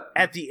agree with that.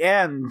 At the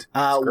end,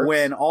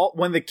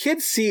 when the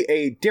kids see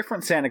a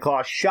different Santa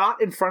Claus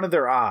shot in front of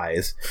their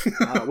eyes,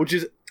 which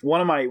is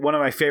one of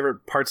my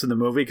favorite parts of the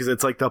movie, because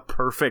it's like the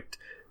perfect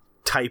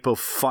type of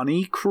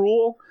funny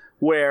cruel,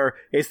 where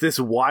it's this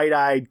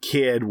wide-eyed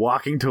kid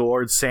walking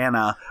towards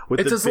Santa with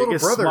the biggest little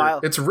brother. Smile.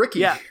 It's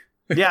Ricky.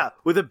 Yeah,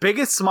 with the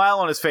biggest smile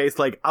on his face,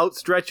 like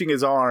outstretching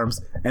his arms,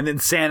 and then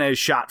Santa is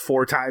shot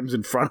 4 times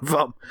in front of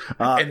him.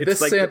 And this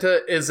like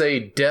Santa is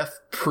a deaf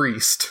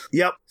priest.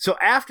 Yep. So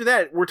after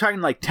that, we're talking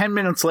like 10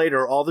 minutes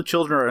later, all the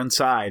children are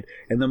inside,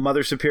 and the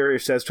Mother Superior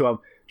says to him,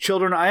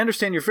 "Children, I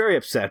understand you're very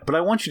upset, but I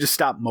want you to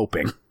stop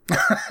moping."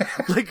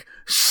 Like,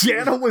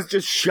 Santa was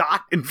just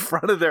shot in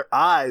front of their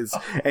eyes,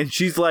 and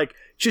she's like,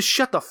 "Just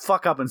shut the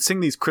fuck up and sing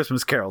these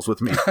Christmas carols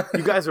with me.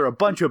 You guys are a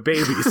bunch of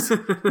babies."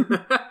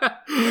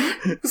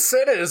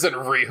 Santa isn't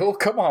real.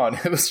 Come on.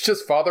 It was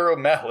just Father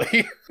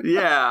O'Malley.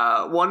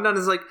 Yeah. One nun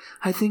is like,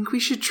 "I think we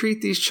should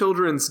treat these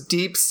children's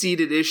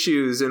deep-seated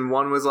issues." And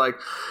one was like,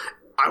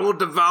 "I will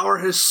devour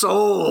his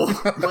soul."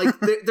 Like,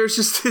 there's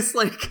just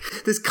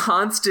this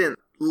constant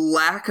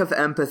lack of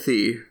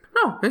empathy.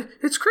 No,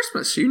 it's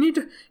Christmas. You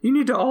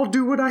need to all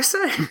do what I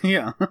say.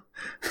 Yeah.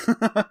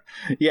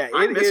 Yeah,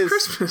 I miss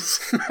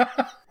Christmas.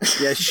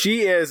 Yeah,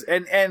 she is.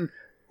 And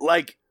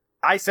like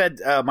I said,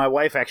 my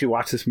wife actually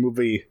watched this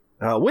movie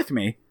with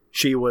me.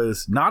 She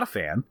was not a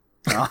fan.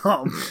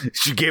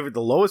 She gave it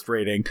the lowest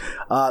rating.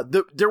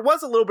 There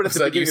was a little bit at the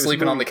beginning. You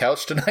sleeping on the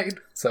couch tonight?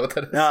 Is that what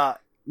that is?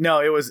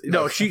 No, it was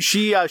no.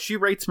 She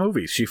rates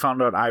movies. She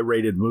found out I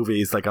rated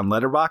movies like on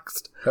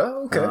Letterboxd.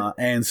 Oh, okay.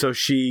 And so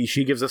she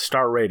gives a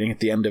star rating at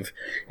the end of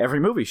every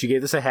movie. She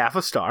gave this a half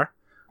a star.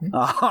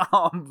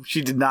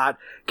 She did not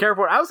care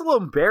for it. I was a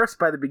little embarrassed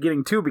by the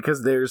beginning too,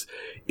 because there's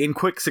in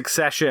quick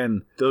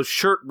succession those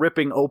shirt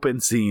ripping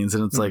open scenes,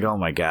 and it's like, oh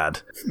my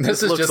god,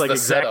 this is just like the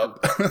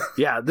setup.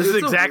 Yeah, this is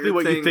exactly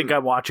what you think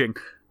I'm watching.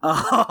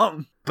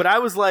 But I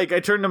was like, I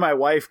turned to my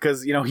wife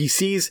because, you know, he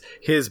sees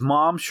his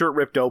mom's shirt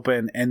ripped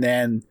open, and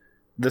then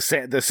the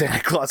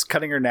Santa Claus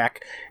cutting her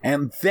neck,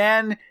 and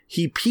then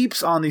he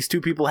peeps on these 2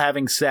 people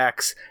having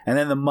sex, and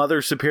then the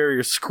Mother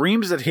Superior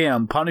screams at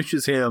him,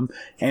 punishes him,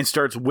 and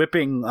starts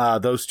whipping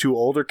those 2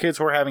 older kids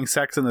who are having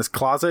sex in this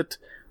closet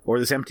or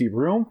this empty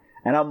room.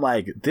 And I'm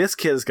like, this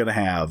kid is gonna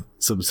have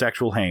some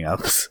sexual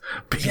hang-ups,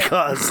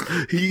 because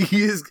he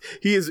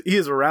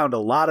is around a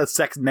lot of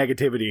sex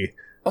negativity.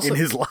 Also, in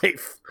his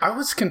life. I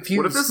was confused.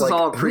 What if this is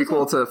all a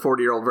prequel to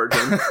 40-Year-Old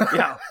Virgin?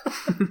 Yeah.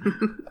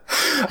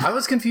 I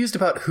was confused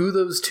about who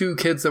those 2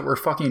 kids that were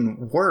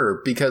fucking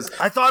were, because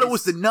I thought it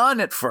was the nun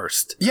at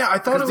first. Yeah, I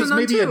thought it was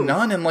maybe a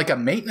nun and like a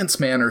maintenance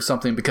man or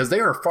something, because they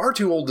are far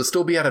too old to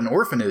still be at an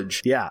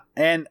orphanage. Yeah.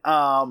 And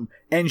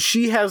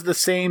she has the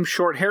same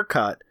short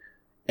haircut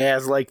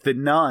as like the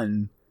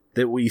nun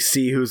that we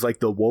see, who's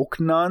like the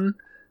woke nun.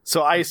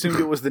 So I assumed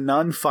it was the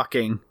nun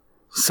fucking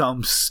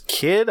some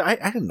kid. I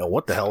didn't know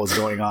what the hell was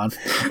going on.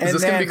 And is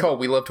this going to be called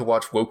We Love to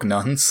Watch Woke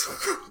Nuns?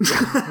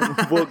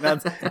 Woke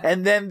nuns.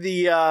 And then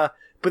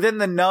but then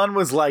the nun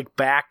was like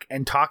back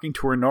and talking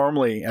to her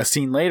normally a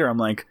scene later. I'm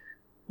like,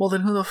 well,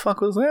 then who the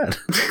fuck was that?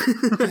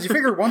 Because you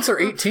figure once they're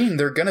 18,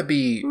 they're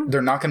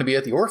not going to be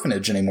at the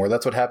orphanage anymore.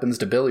 That's what happens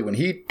to Billy when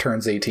he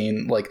turns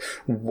 18. Like,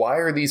 why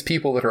are these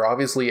people that are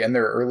obviously in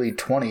their early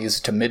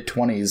 20s to mid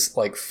 20s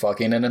like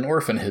fucking in an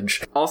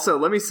orphanage? Also,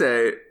 let me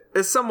say,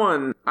 as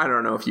someone, I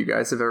don't know if you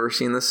guys have ever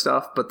seen this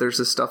stuff, but there's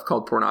this stuff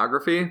called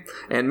pornography,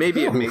 and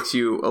maybe it makes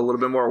you a little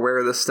bit more aware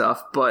of this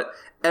stuff, but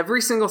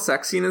every single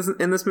sex scene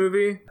in this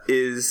movie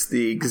is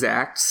the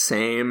exact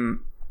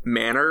same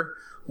manner.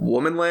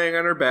 Woman laying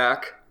on her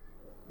back,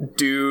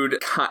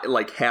 dude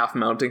like half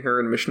mounting her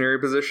in missionary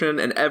position,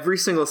 and every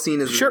single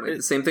scene is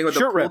the same thing with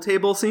the pool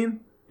table scene.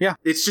 Yeah.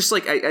 It's just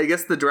like, I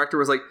guess the director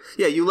was like,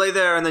 yeah, you lay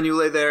there and then you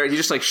lay there. He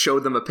just like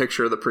showed them a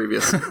picture of the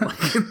previous.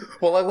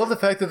 Well, I love the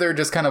fact that they're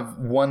just kind of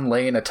one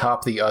laying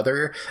atop the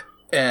other,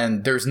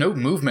 and there's no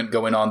movement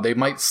going on. They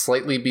might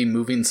slightly be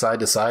moving side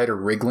to side or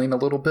wriggling a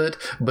little bit,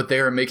 but they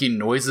are making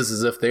noises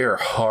as if they are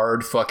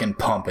hard fucking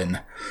pumping.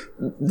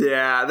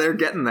 Yeah, they're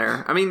getting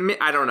there. I mean,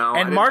 I don't know.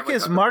 And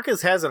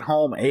Marcus has at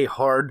home a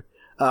hard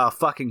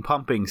fucking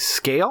pumping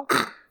scale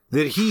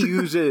that he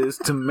uses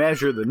to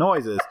measure the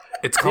noises.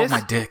 It's called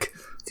my dick.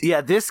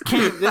 Yeah, this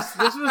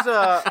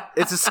was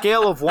it's a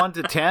scale of 1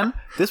 to 10.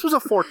 This was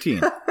a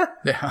 14.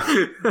 Yeah.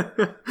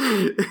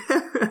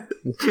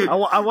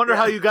 I wonder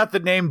how you got the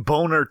name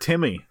Boner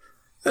Timmy.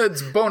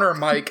 It's Boner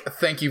Mike.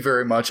 Thank you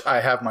very much.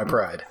 I have my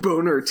pride.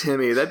 Boner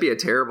Timmy. That'd be a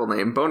terrible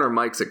name. Boner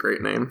Mike's a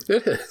great name.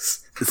 It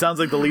is. It sounds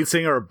like the lead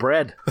singer of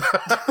Bread.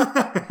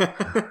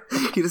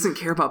 He doesn't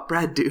care about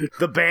bread, dude.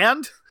 The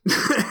band?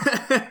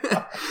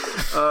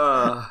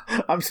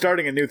 I'm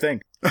starting a new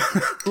thing.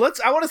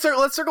 Let's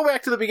circle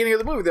back to the beginning of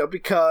the movie, though,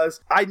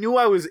 because I knew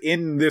I was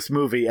in this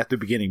movie at the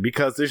beginning,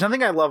 because there's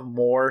nothing I love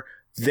more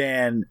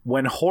than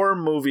when horror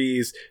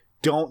movies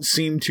don't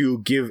seem to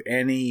give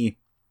any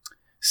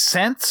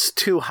sense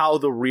to how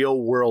the real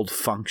world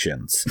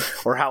functions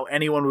or how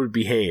anyone would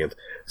behave.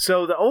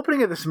 So the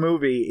opening of this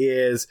movie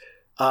is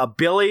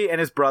Billy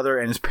and his brother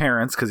and his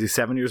parents, because he's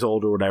 7 years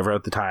old or whatever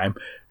at the time,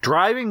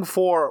 driving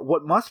for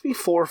what must be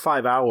 4 or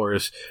 5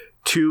 hours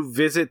to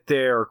visit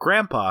their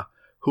grandpa,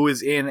 who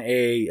is in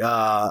a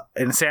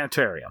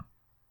sanitarium.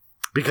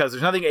 Because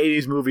there's nothing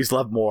 80s movies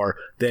love more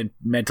than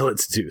mental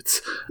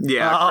institutes.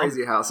 Yeah,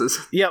 crazy houses.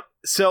 Yep.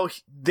 So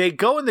they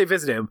go and they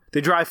visit him.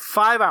 They drive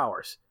 5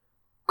 hours.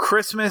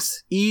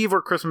 Christmas Eve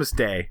or Christmas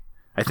Day.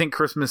 I think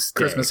Christmas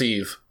Day. Christmas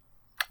Eve.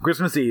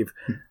 Christmas Eve.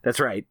 That's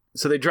right.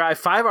 So they drive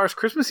 5 hours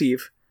Christmas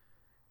Eve.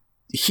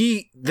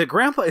 The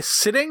grandpa is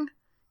sitting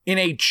in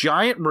a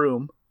giant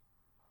room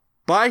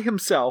by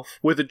himself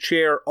with a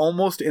chair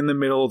almost in the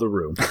middle of the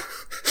room.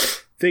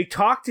 They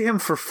talk to him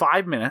for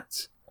 5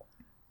 minutes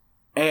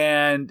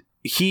and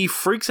he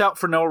freaks out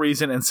for no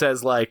reason and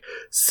says, like,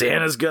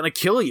 Santa's gonna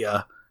kill you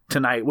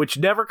tonight, which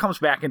never comes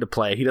back into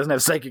play. He doesn't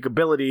have psychic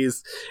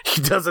abilities.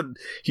 He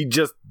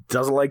just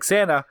doesn't like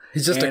Santa.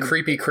 He's just a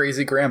creepy,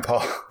 crazy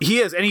grandpa. He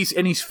is, and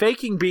he's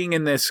faking being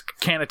in this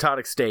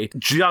catatonic state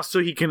just so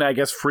he can, I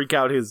guess, freak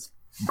out his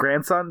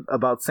grandson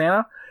about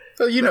Santa.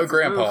 Well, you know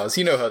grandpas.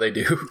 You know how they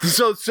do.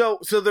 So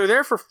they're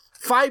there for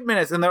 5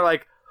 minutes, and they're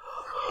like,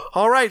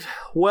 all right,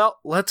 well,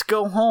 let's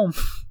go home.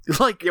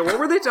 Like, yeah, what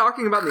were they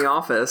talking about in the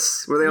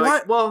office? Were they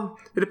like, well,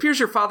 it appears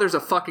your father's a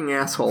fucking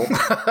asshole.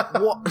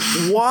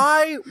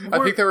 Why? I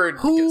think they were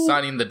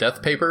signing the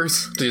death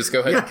papers to just go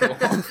ahead and kill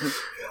him.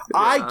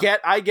 Yeah.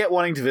 I get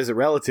wanting to visit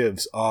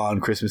relatives on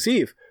Christmas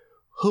Eve.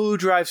 Who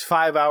drives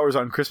 5 hours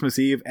on Christmas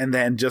Eve and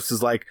then just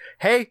is like,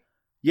 hey,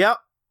 yep,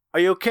 are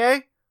you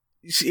okay?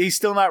 He's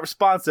still not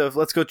responsive.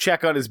 Let's go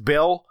check on his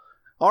bill.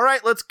 All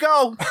right, let's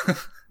go.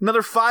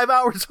 Another 5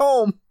 hours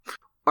home.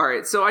 All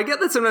right, so I get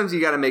that sometimes you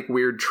got to make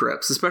weird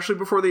trips, especially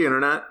before the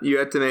internet. You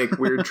had to make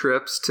weird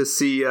trips to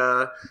see.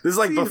 This is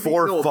like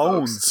before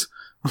phones.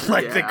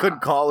 They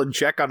couldn't call and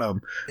check on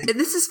them. And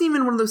this isn't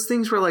even one of those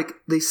things where like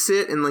they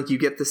sit and like you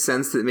get the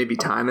sense that maybe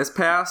time has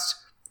passed.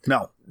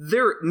 No,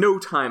 no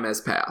time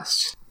has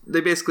passed. They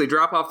basically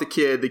drop off the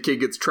kid. The kid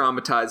gets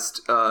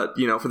traumatized,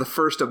 for the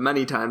first of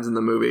many times in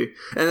the movie,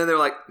 and then they're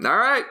like, "All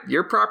right,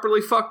 you're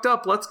properly fucked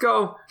up. Let's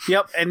go."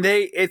 Yep, and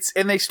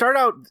they start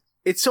out.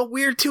 It's so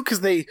weird too because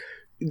they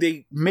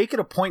make it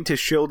a point to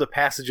show the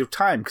passage of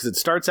time because it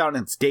starts out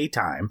and it's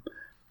daytime,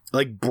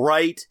 like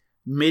bright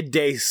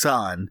midday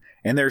sun,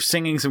 and they're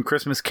singing some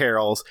Christmas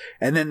carols,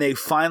 and then they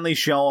finally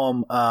show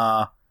them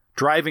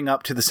driving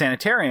up to the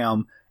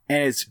sanitarium,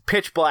 and it's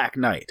pitch black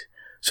night.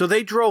 So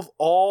they drove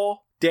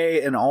all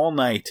day and all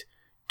night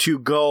to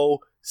go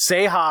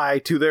say hi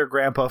to their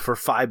grandpa for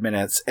 5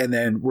 minutes, and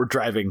then we're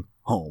driving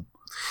home.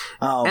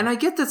 And I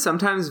get that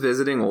sometimes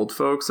visiting old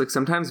folks in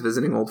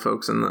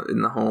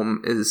the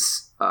home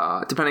is,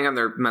 depending on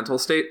their mental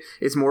state,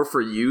 it's more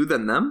for you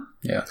than them.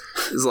 Yeah.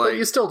 It's like, but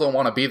you still don't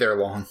want to be there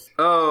long.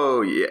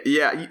 Oh,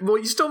 yeah. Well,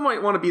 you still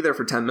might want to be there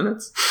for 10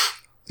 minutes.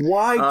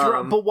 Why?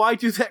 But why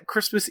do that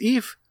Christmas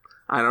Eve?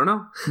 I don't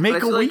know.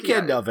 Make a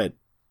weekend of it.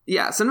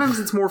 Yeah, sometimes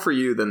it's more for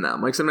you than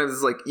them. Like, sometimes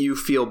it's like you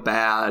feel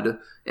bad,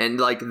 and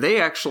like they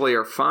actually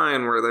are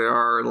fine where they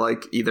are.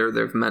 Like, either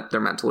they're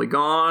mentally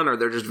gone, or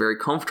they're just very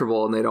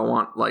comfortable, and they don't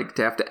want like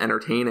to have to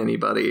entertain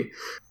anybody.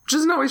 Which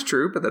isn't always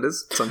true, but that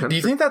is sometimes. Do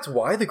you think that's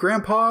why the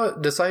grandpa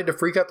decided to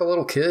freak out the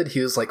little kid?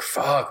 He was like,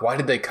 "Fuck! Why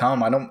did they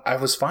come? I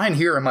was fine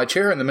here in my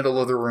chair in the middle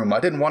of the room. I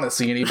didn't want to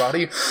see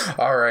anybody.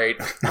 All right,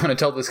 I'm gonna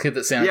tell this kid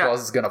that Santa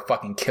Claus is gonna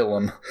fucking kill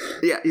him."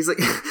 Yeah, he's like,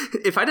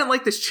 if I didn't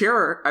like this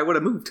chair, I would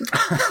have moved.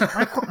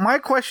 My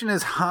question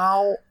is,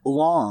 how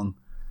long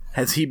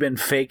has he been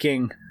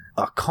faking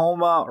a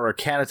coma or a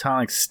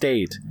catatonic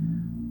state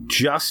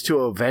just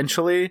to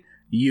eventually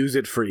use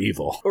it for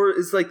evil? Or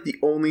is like the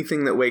only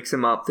thing that wakes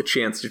him up the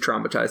chance to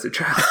traumatize a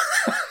child?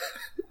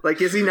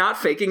 Like, is he not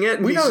faking it?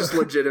 He's just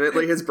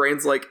legitimately, his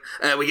brain's like,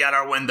 we got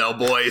our window,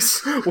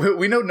 boys.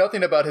 We know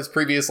nothing about his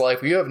previous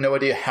life. We have no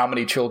idea how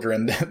many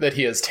children that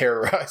he has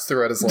terrorized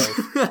throughout his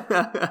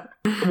life.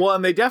 Well,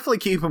 and they definitely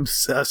keep him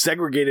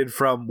segregated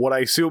from what I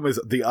assume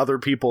is the other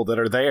people that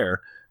are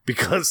there,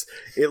 because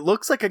it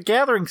looks like a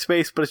gathering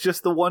space, but it's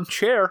just the one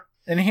chair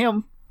and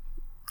him.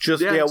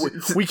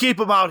 We keep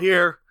him out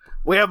here.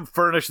 We haven't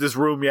furnished this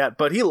room yet,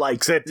 but he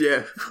likes it.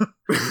 Yeah.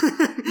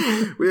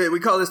 we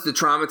call this the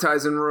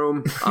traumatizing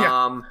room.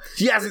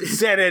 He hasn't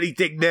said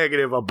anything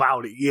negative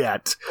about it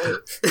yet.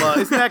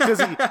 Isn't that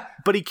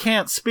because he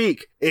can't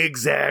speak?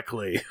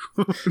 Exactly.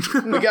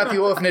 We got the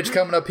orphanage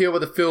coming up here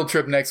with a field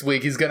trip next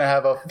week. He's going to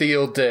have a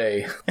field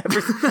day.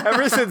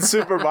 Ever since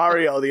Super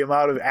Mario, the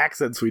amount of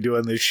accents we do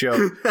in this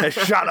show has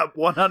shot up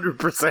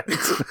 100%.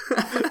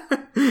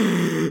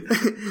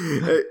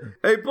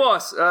 Hey,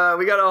 boss,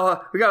 we got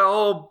a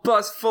whole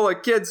bus full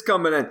of kids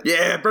coming in.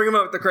 Yeah, bring him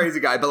up with the crazy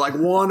guy, but like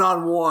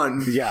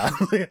one-on-one. Yeah.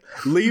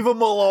 Leave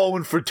him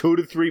alone for 2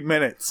 to 3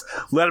 minutes.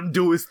 Let him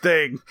do his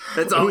thing.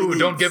 That's all he needs.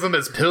 Don't give him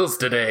his pills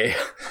today.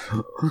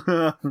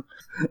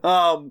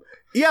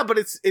 Yeah, but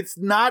it's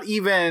not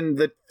even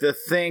the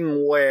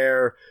thing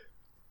where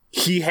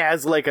he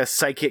has like a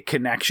psychic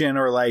connection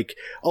or like,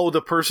 oh,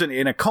 the person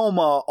in a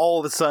coma all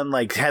of a sudden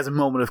like has a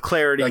moment of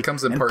clarity. That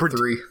comes in part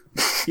 3.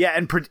 Yeah,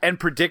 and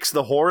predicts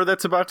the horror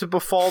that's about to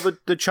befall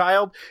the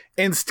child.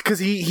 And because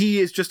he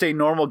is just a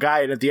normal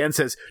guy, and at the end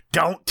says,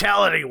 "Don't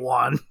tell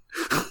anyone."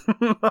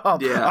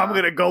 Yeah. I'm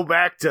gonna go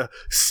back to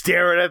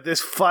staring at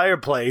this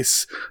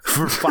fireplace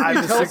for 5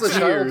 to 6 years. He tells the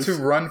child to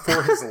run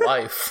for his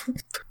life.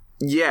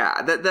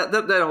 Yeah,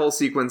 that whole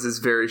sequence is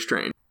very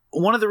strange.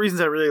 One of the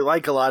reasons I really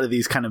like a lot of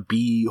these kind of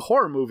B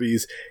horror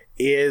movies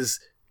is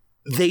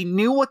they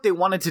knew what they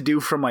wanted to do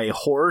from a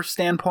horror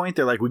standpoint.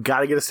 They're like, we got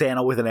to get a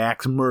Santa with an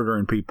axe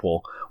murdering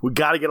people. We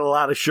got to get a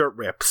lot of shirt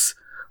rips.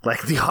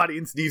 Like, the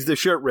audience needs the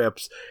shirt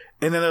rips.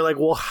 And then they're like,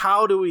 well,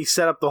 how do we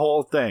set up the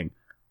whole thing?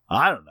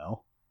 I don't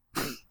know.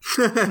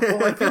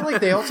 Well, I feel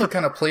like they also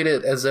kind of played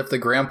it as if the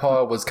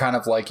grandpa was kind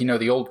of like,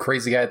 the old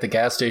crazy guy at the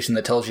gas station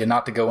that tells you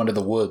not to go into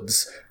the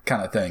woods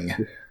kind of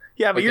thing.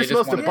 Yeah, but Like, you're they just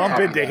supposed to wanted bump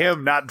to into have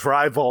him, not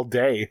drive all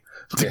day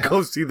to Yeah.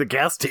 go see the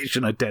gas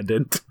station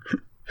attendant.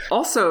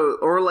 Also,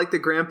 or like the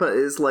grandpa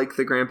is like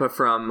the grandpa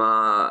from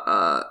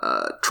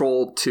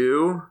Troll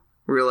 2,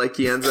 where like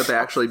he ends up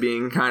actually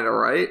being kind of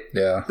right.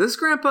 Yeah. This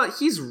grandpa,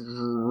 he's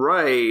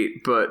right,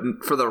 but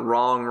for the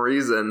wrong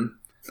reason.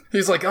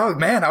 He's like, oh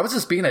man, I was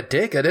just being a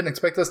dick. I didn't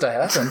expect this to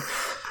happen.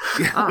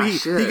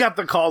 He got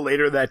the call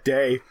later that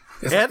day.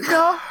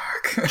 Edna?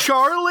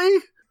 Charlie?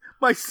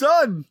 My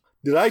son?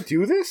 Did I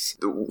do this?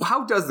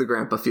 How does the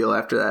grandpa feel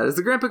after that? Is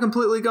the grandpa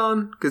completely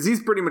gone? Because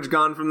he's pretty much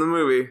gone from the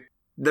movie.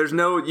 There's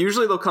no...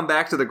 Usually they'll come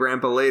back to the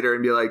grandpa later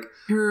and be like,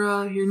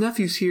 your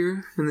nephew's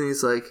here. And then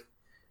he's like,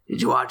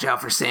 did you watch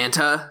out for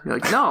Santa? You're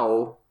like,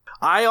 no.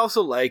 I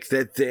also like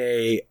that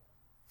they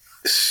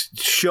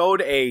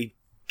showed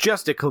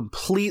just a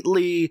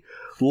completely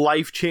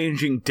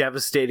life-changing,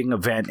 devastating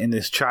event in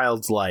this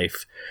child's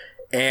life.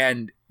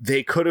 And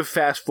they could have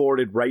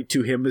fast-forwarded right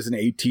to him as an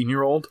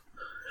 18-year-old.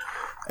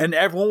 And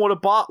everyone would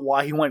have bought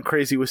why he went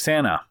crazy with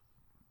Santa.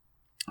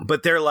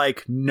 But they're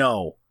like,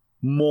 no,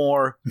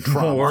 more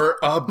drama. More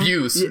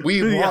abuse.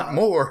 We want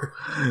more.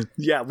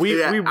 Yeah, we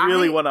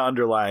really want to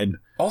underline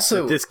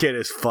Also, that this kid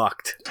is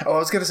fucked. I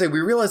was going to say,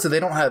 we realized that they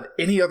don't have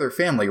any other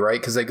family,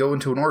 right? Because they go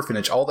into an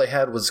orphanage. All they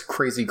had was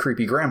crazy,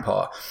 creepy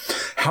grandpa.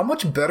 How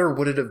much better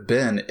would it have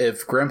been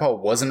if grandpa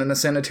wasn't in a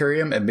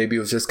sanitarium and maybe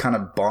was just kind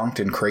of bonked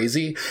and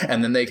crazy,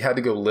 and then they had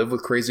to go live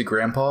with crazy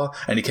grandpa,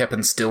 and he kept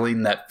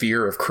instilling that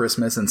fear of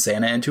Christmas and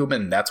Santa into him,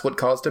 and that's what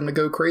caused him to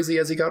go crazy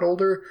as he got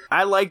older?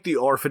 I like the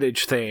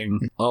orphanage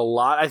thing a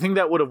lot. I think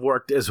that would have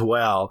worked as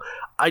well.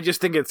 I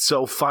just think it's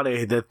so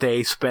funny that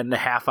they spend a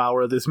half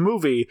hour of this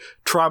movie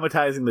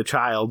traumatizing the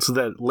child so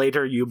that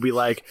later you'll be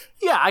like,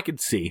 yeah, I can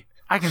see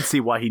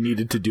why he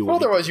needed to do it. Well,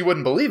 otherwise you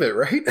wouldn't believe it,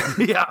 right?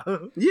 Yeah.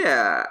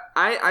 Yeah,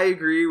 I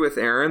agree with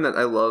Aaron that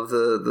I love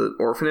the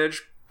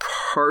orphanage,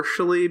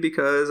 partially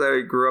because I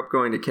grew up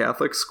going to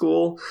Catholic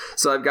school,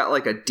 so I've got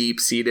like a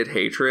deep-seated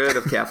hatred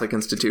of Catholic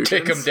institutions.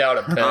 Take him down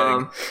a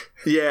peg.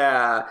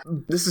 Yeah,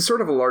 this is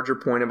sort of a larger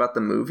point about the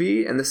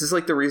movie, and this is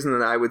like the reason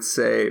that I would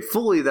say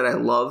fully that I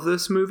love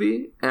this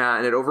movie,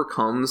 and it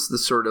overcomes the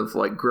sort of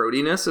like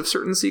grody-ness of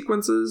certain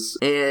sequences,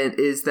 and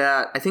is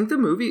that I think the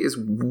movie is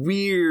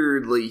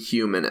weirdly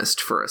humanist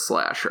for a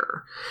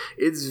slasher.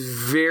 It's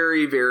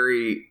very,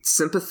 very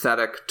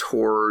sympathetic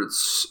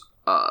towards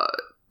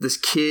this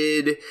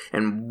kid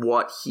and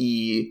what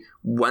he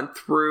went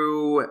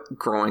through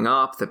growing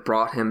up that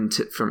brought him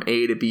from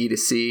A to B to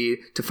C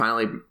to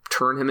finally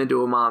turn him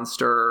into a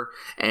monster.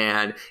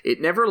 And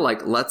it never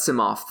like lets him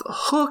off the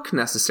hook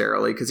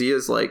necessarily, because he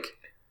is like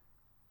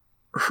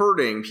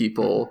hurting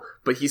people,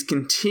 but he's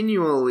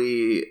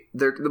continually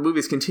the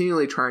movie's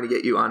continually trying to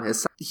get you on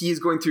his side. He's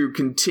going through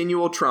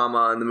continual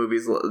trauma, and the movie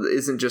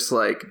isn't just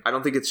like, I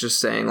don't think it's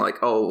just saying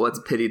like, oh, let's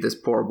pity this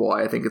poor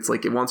boy. I think it's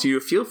like it wants you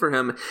to feel for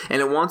him,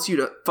 and it wants you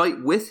to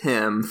fight with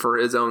him for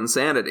his own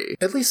sanity.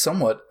 At least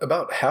somewhat.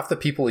 About half the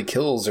people he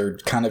kills are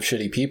kind of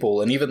shitty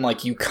people, and even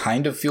like you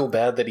kind of feel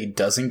bad that he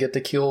doesn't get to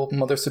kill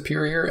Mother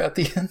Superior at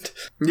the end.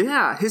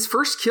 Yeah, his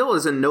first kill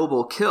is a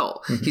noble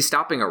kill. He's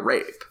stopping a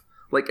rape.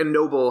 Like a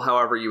noble,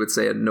 however you would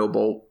say a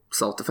noble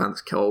self-defense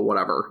kill,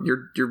 whatever.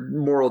 Your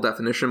moral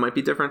definition might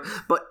be different.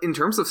 But in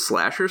terms of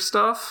slasher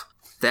stuff,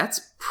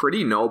 that's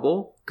pretty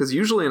noble. Because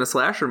usually in a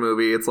slasher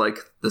movie, it's like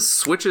the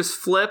switch is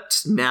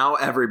flipped, now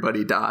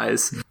everybody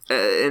dies.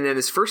 And then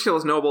his first kill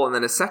is noble, and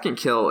then his second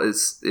kill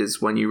is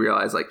when you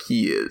realize like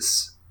he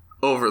is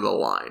over the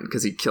line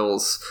because he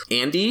kills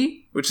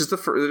Andy, which is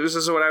this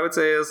is what I would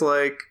say is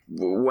like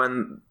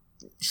when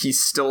he's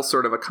still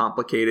sort of a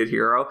complicated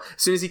hero.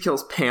 As soon as he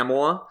kills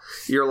Pamela,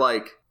 you're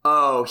like,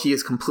 oh, he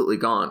is completely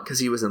gone because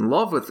he was in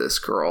love with this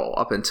girl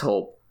up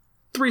until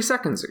 3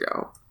 seconds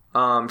ago.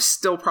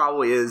 Still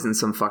probably is in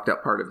some fucked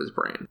up part of his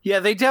brain.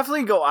 Yeah, they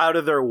definitely go out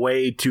of their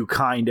way to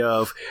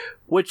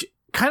which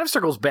kind of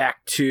circles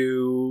back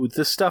to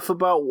the stuff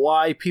about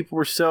why people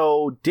were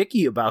so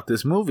dicky about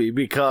this movie,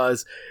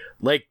 because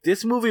like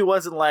this movie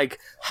wasn't like,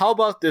 how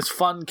about this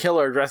fun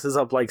killer dresses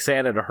up like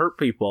Santa to hurt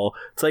people?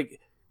 It's like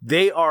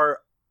they are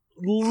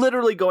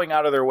literally going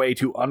out of their way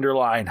to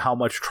underline how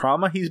much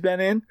trauma he's been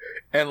in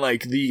and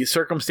like the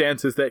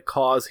circumstances that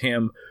cause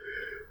him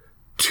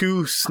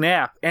to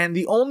snap. And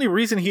the only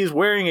reason he's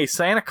wearing a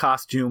Santa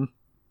costume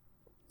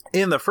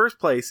in the first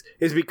place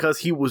is because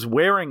he was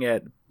wearing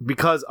it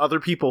because other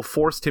people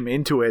forced him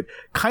into it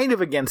kind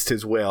of against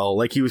his will.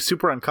 Like he was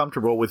super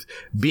uncomfortable with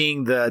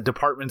being the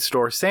department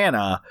store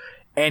Santa,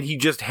 and he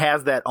just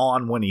has that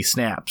on when he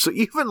snaps. So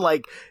even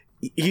like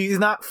he's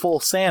not full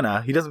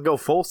Santa. He doesn't go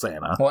full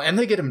Santa. Well, and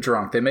they get him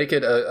drunk. They make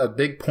it a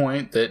big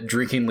point that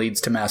drinking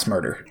leads to mass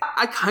murder.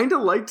 I kind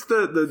of liked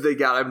the they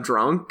got him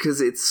drunk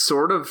because it's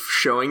sort of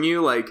showing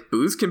you like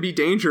booze can be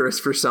dangerous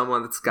for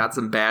someone that's got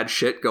some bad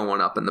shit going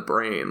up in the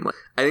brain. Like,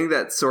 I think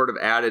that sort of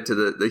added to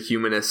the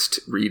humanist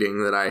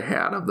reading that I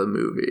had of the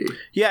movie.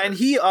 Yeah, and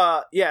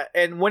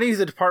and when he's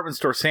a department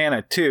store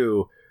Santa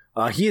too,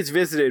 he is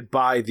visited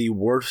by the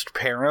worst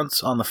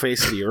parents on the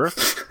face of the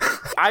earth.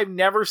 I've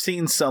never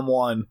seen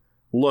someone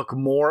look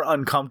more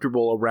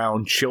uncomfortable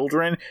around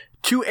children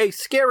to a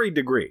scary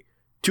degree,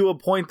 to a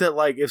point that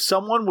like if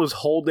someone was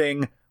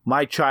holding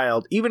my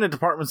child, even a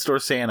department store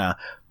Santa,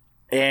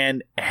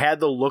 and had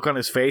the look on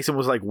his face and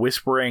was like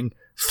whispering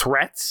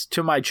threats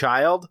to my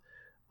child,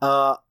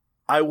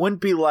 I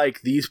wouldn't be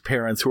like these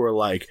parents who are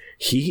like,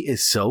 he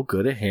is so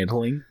good at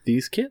handling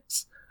these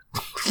kids.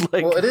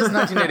 Like, well, it is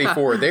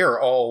 1984. They are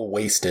all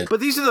wasted. But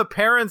these are the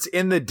parents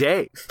in the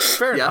day.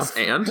 Fair enough.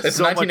 And it's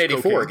so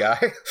 1984,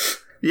 guy.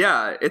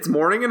 Yeah, it's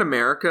morning in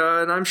America,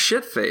 and I'm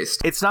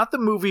shit-faced. It's not the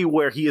movie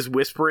where he is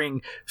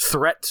whispering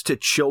threats to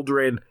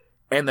children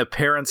and the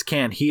parents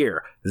can't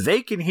hear.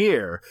 They can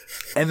hear,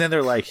 and then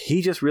they're like,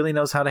 he just really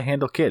knows how to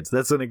handle kids.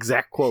 That's an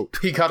exact quote.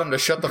 He got him to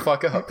shut the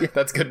fuck up.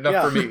 That's good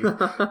enough for me.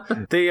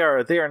 They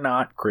are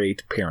not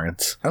great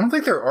parents. I don't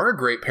think there are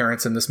great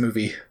parents in this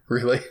movie,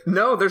 really.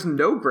 No, there's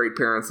no great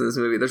parents in this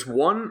movie. There's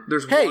one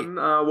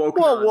woke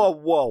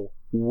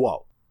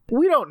Whoa.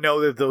 We don't know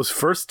that those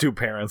first two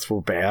parents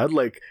were bad.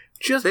 Like,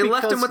 just they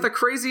left him with a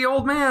crazy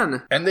old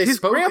man. And they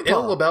spoke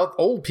ill about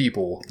old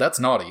people. That's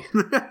naughty.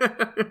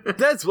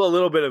 That's a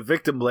little bit of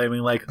victim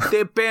blaming. Like, they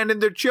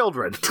abandoned their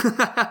children.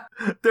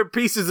 They're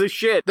pieces of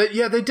shit.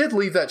 They did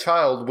leave that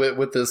child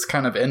with this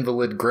kind of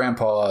invalid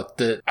grandpa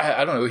that,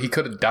 I don't know, he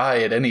could have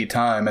died at any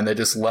time, and they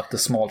just left the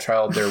small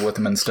child there with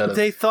him instead of...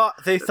 They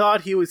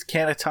thought he was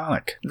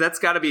catatonic. That's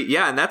gotta be...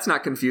 Yeah, and that's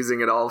not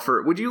confusing at all.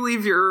 Would you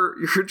leave your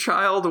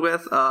child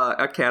with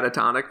a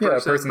catatonic person? Yeah,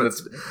 a person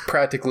that's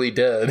practically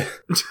dead.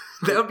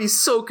 That would be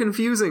so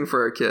confusing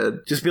for a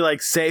kid. Just be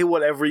like, say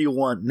whatever you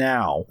want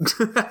now.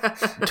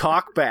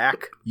 Talk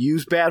back.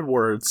 Use bad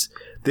words.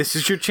 This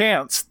is your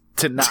chance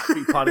to not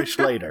be punished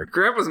later.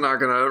 Grandpa's not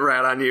going to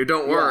rat on you.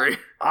 Don't worry.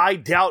 I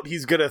doubt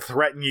he's going to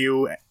threaten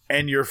you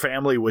and your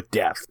family with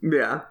death.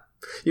 Yeah.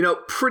 You know,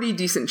 pretty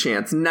decent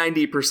chance.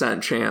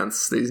 90%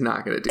 chance that he's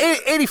not going to do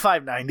it.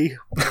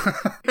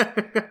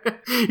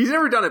 85-90. He's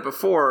never done it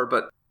before,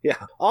 but...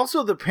 Yeah.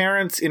 Also, the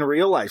parents in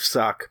real life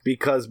suck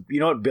because you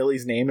know what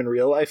Billy's name in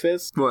real life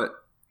is? What?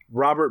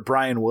 Robert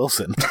Brian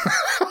Wilson.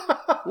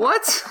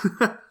 What?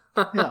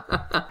 Yeah.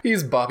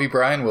 He's Bobby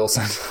Brian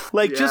Wilson.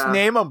 Like, just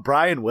name him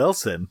Brian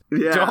Wilson.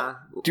 Yeah.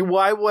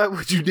 Why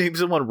would you name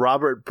someone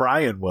Robert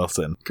Brian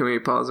Wilson? Can we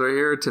pause right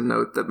here to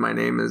note that my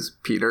name is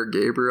Peter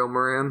Gabriel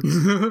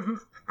Moran?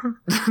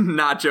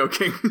 Not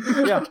joking.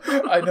 Yeah,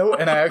 I know,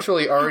 and I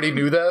actually already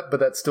knew that, but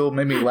that still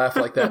made me laugh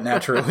like that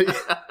naturally.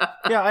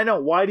 Yeah, I know.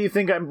 Why do you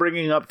think I'm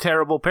bringing up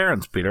terrible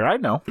parents, Peter? I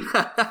know.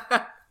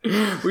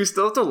 We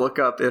still have to look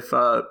up if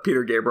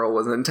Peter Gabriel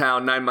was in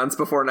town 9 months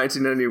before March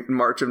of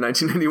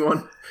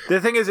 1991.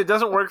 The thing is, it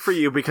doesn't work for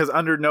you because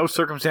under no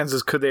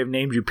circumstances could they have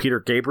named you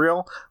Peter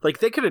Gabriel. Like,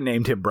 they could have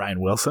named him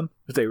Brian Wilson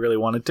if they really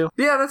wanted to.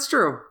 Yeah, that's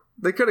true.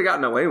 They could have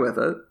gotten away with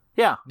it.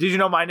 Yeah. Did you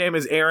know my name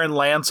is Aaron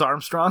Lance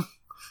Armstrong?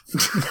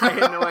 I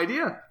had no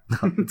idea. No,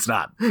 it's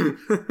not.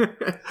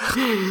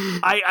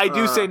 I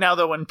do say now,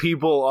 though, when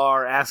people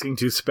are asking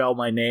to spell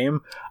my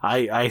name,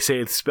 I say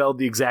it's spelled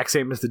the exact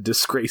same as the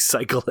disgraced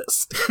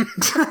cyclist.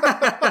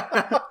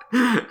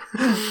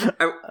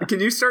 Can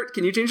you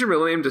change your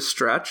middle name to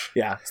Stretch?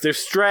 Yeah. There's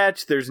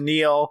Stretch, there's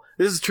Neil.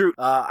 This is true.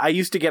 I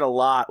used to get a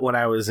lot when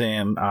I was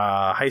in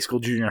high school,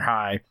 junior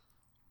high.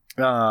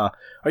 Are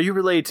you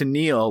related to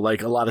Neil?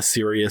 Like, a lot of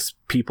serious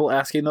people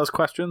asking those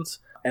questions.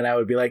 And I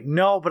would be like,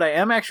 no, but I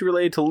am actually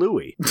related to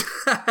Louis.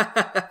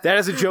 That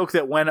is a joke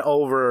that went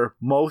over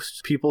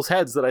most people's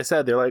heads that I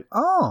said. They're like,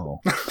 oh.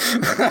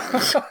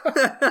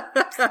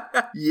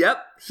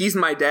 Yep, he's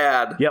my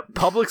dad. Yep,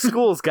 public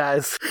schools,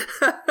 guys.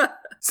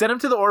 Send him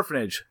to the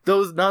orphanage.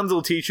 Those nuns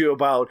will teach you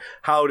about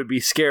how to be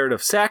scared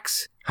of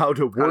sex, how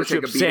to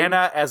worship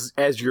Santa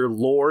as your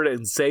Lord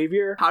and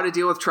Savior. How to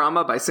deal with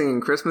trauma by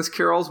singing Christmas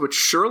carols, which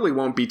surely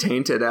won't be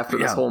tainted after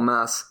this whole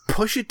mess.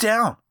 Push it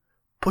down.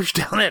 Push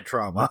down that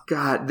trauma.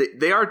 God,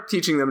 they are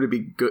teaching them to be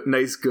good,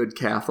 nice, good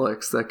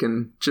Catholics that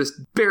can just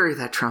bury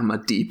that trauma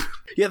deep.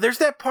 Yeah, there's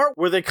that part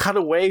where they cut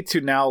away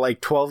to now, like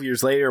 12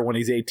 years later when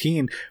he's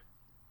 18,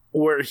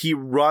 where he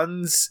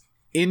runs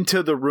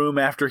into the room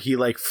after he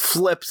like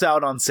flips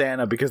out on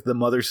Santa because the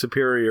Mother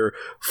Superior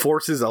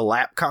forces a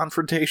lap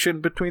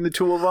confrontation between the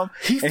two of them.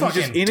 He's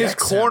just in his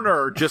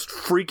corner just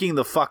freaking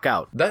the fuck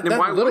out. That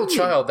little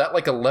child, that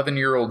like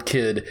 11-year-old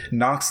kid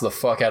knocks the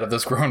fuck out of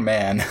this grown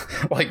man.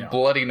 Like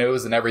bloody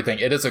nose and everything.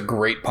 It is a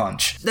great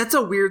punch. That's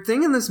a weird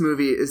thing in this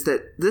movie is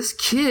that this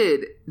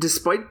kid,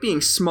 despite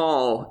being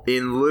small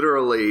in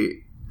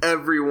literally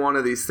every one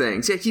of these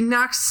things, he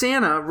knocks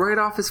Santa right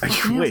off his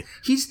fucking hands.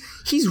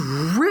 He's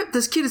ripped.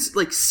 This kid is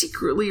like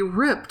secretly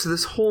ripped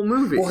this whole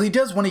movie. Well, he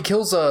does when he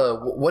kills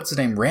what's his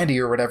name, Randy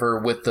or whatever,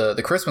 with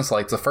the Christmas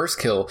lights. The first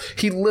kill,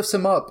 he lifts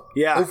him up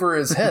over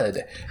his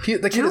head.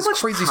 The kid is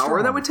crazy power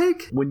strong. That would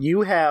take when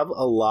you have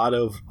a lot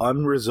of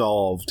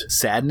unresolved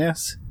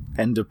sadness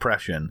and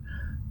depression.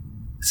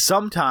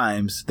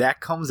 Sometimes that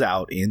comes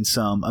out in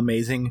some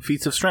amazing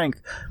feats of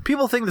strength.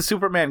 People think the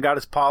Superman got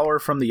his power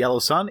from the yellow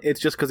sun. It's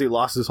just because he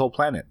lost his whole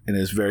planet and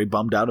is very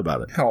bummed out about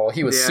it. Oh,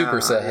 he was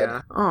super sad.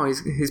 Yeah. Oh,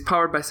 he's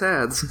powered by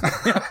sads.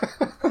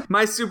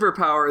 My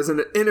superpower is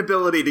an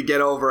inability to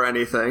get over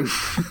anything.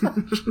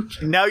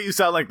 Now you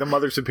sound like the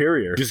Mother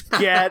Superior. Just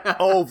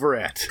get over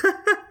it.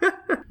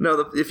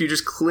 No, if you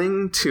just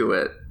cling to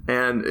it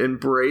and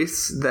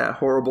embrace that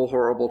horrible,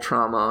 horrible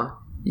trauma,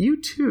 you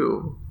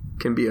too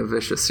can be a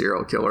vicious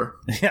serial killer.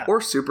 Yeah.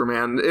 Or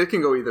Superman. It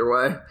can go either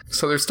way.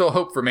 So there's still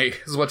hope for me,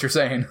 is what you're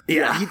saying.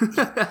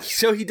 Yeah.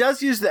 So he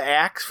does use the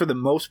axe for the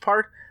most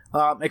part,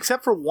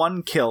 except for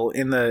one kill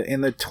in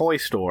the toy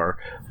store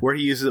where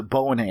he uses a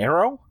bow and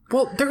arrow.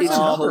 Well, there's a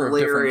number of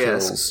different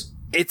kills.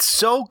 It's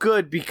so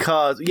good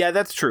because, yeah,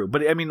 that's true.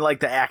 But, I mean,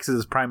 like, the axe is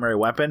his primary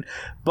weapon.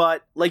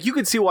 But, like, you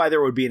could see why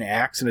there would be an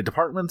axe in a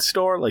department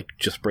store. Like,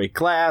 just break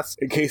glass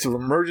in case of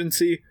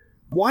emergency.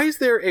 Why is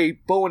there a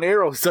bow and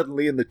arrow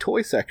suddenly in the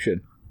toy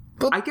section?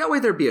 I get why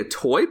there'd be a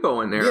toy bow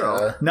and arrow.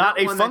 Yeah.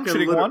 Not a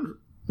functioning one.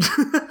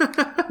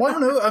 Well, I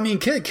don't know. I mean,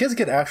 kids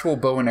get actual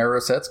bow and arrow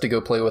sets to go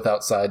play with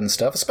outside and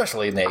stuff,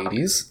 especially in the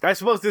 80s. I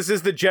suppose this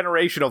is the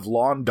generation of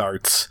lawn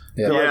darts.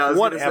 Yeah, like,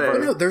 whatever.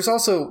 No, there's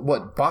also,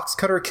 box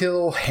cutter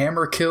kill,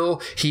 hammer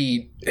kill.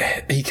 He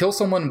kills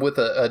someone with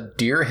a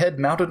deer head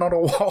mounted on a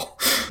wall.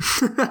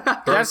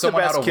 That's the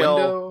best kill.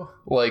 Window.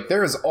 Like,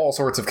 there's all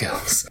sorts of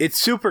kills. It's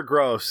super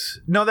gross.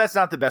 No, that's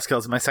not the best kill.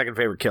 It's my second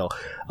favorite kill.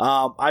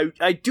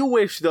 I do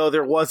wish, though,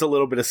 there was a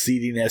little bit of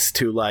seediness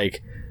to,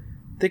 like,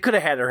 they could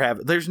have had her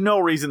have... There's no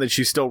reason that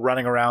she's still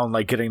running around,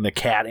 like, getting the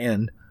cat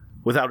in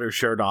without her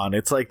shirt on.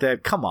 It's like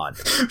that. Come on.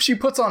 She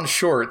puts on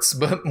shorts,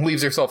 but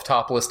leaves herself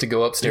topless to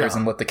go upstairs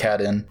and let the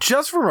cat in.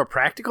 Just from a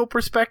practical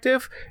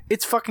perspective,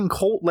 it's fucking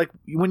cold. Like,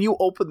 when you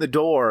open the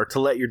door to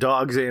let your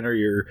dogs in or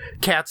your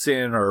cats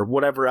in or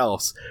whatever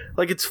else,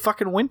 like, it's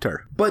fucking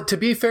winter. But to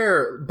be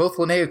fair, both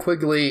Linnea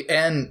Quigley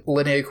and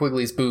Linnea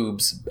Quigley's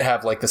boobs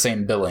have, like, the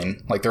same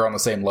billing. Like, they're on the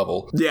same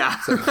level. Yeah.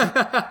 So,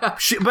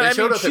 they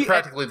showed up at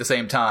practically the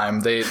same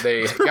time. They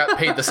got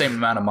paid the same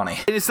amount of money.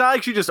 And it's not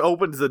like she just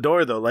opens the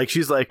door, though. Like,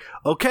 she's like,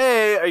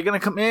 okay, are you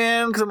gonna come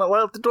in? Because I'm gonna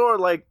let out the door.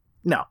 Like,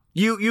 no,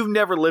 you've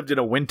never lived in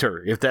a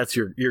winter if that's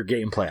your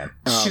game plan.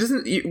 She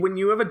doesn't. When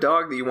you have a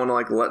dog that you want to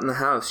like let in the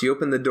house, you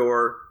open the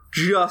door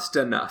just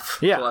enough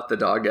to let the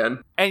dog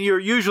in, and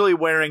you're usually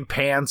wearing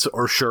pants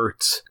or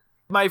shirts.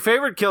 My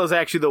favorite kill is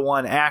actually the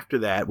one after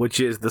that, which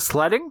is the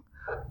sledding.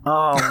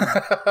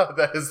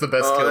 That is the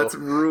best kill. That's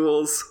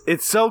rules.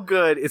 It's so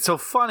good. It's so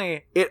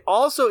funny. It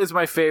also is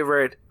my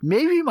favorite,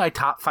 maybe my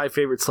top 5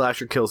 favorite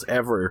slasher kills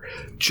ever,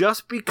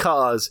 just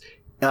because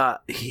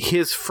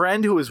his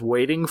friend who is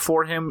waiting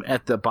for him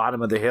at the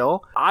bottom of the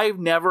hill, I've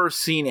never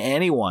seen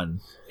anyone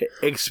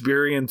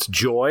experience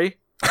joy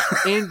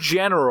in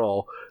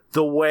general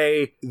the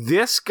way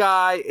this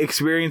guy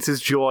experiences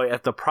joy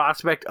at the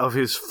prospect of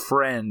his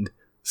friend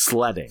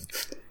sledding.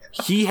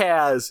 He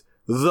has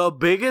the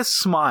biggest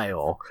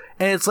smile,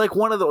 and it's like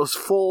one of those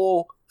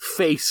full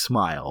face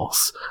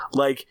smiles.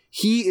 Like,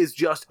 he is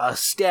just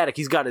ecstatic.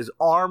 He's got his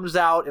arms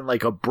out in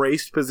like a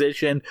braced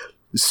position,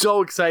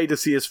 so excited to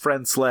see his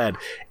friend sled.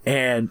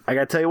 And I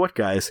gotta tell you what,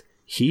 guys,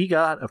 he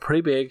got a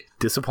pretty big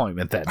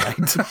disappointment that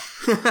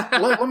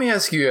night. Let me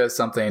ask you guys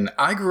something.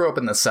 I grew up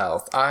in the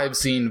South. I've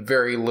seen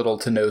very little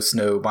to no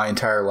snow my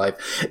entire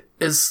life.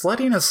 Is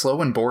sledding as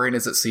slow and boring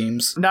as it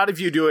seems? Not if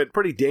you do it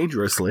pretty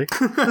dangerously.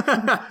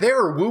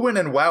 They're wooing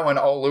and wowing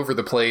all over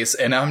the place,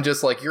 and I'm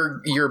just like,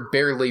 you're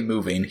barely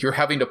moving. You're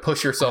having to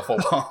push yourself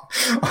along.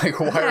 Like,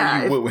 why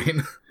are you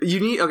wooing? So you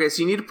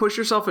need to push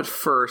yourself at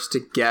first to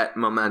get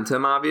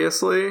momentum,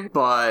 obviously.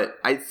 But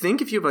I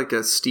think if you have like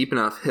a steep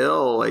enough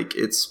hill, like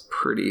it's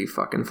pretty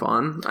fucking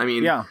fun. I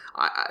mean, Yeah.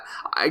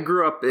 I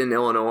grew up in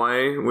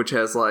Illinois, which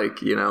has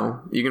like, you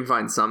know, you can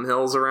find some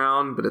hills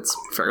around, but it's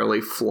fairly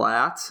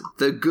flat.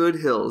 The good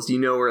hills, you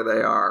know where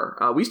they are.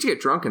 We used to get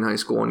drunk in high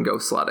school and go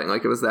sledding.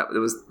 Like it was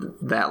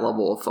that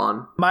level of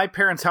fun. My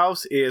parents'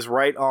 house is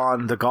right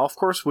on the golf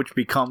course, which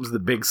becomes the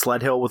big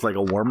sled hill with like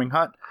a warming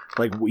hut.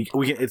 Like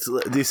it's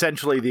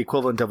essentially the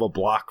equivalent of a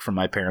block from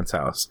my parents'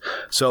 house.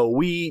 So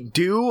we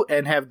do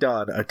and have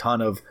done a ton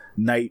of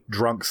night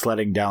drunk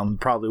sledding down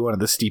probably one of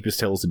the steepest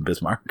hills in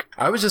Bismarck.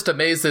 I was just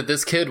amazed that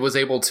this kid was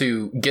able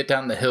to get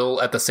down the hill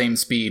at the same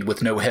speed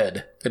with no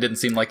head. It didn't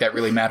seem like that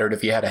really mattered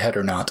if you had a head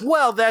or not.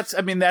 Well, that's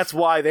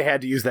why they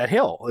had to use that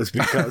hill, is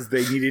because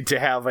they needed to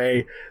have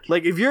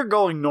if you're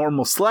going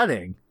normal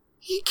sledding,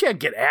 you can't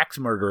get axe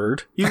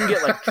murdered. You can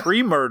get like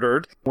tree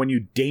murdered when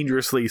you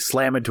dangerously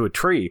slam into a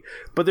tree,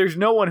 but there's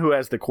no one who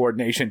has the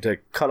coordination to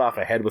cut off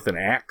a head with an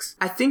axe.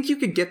 I think you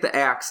could get the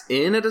axe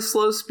in at a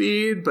slow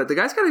speed, but the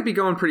guy's got to be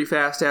going pretty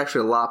fast to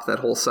actually lop that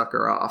whole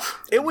sucker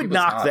off. It would was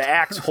knock not. the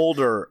axe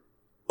holder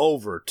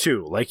over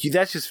too. Like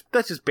that's just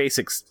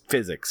basic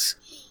physics.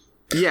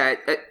 Yeah.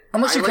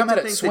 Unless you I come like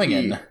at to it think that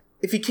swinging.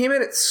 if he came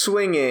at it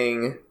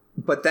swinging,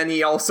 but then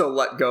he also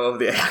let go of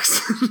the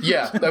axe.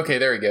 Yeah, okay,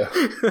 there we go.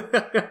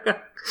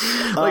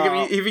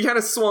 If he kind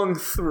of swung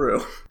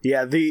through.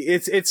 Yeah,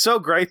 it's so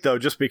great though,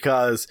 just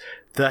because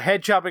the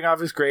head chopping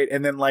off is great,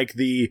 and then like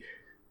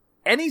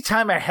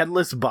anytime a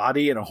headless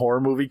body in a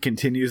horror movie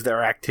continues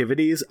their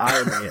activities, I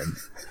am in.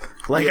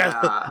 Like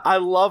Yeah. I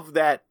love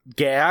that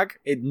gag.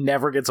 It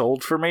never gets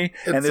old for me,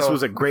 and this all-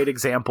 was a great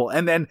example.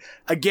 And then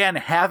again,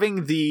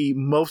 having the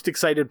most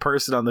excited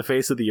person on the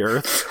face of the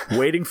earth,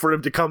 waiting for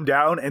him to come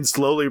down, and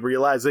slowly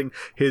realizing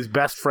his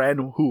best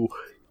friend, who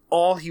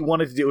all he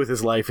wanted to do with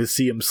his life is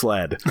see him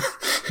sled,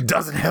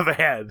 doesn't have a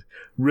head,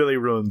 really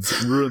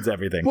ruins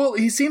everything. Well,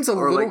 he seems a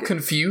little like-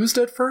 confused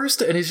at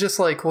first, and he's just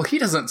like, well, he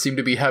doesn't seem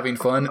to be having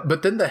fun,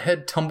 but then the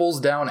head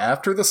tumbles down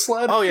after the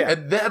sled, Oh, yeah.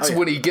 and that's Oh, yeah.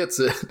 when he gets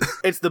it.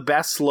 It's the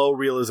best slow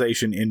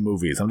realization in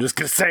movies. I'm just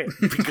gonna say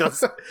it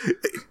because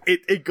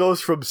it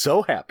goes from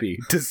so happy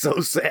to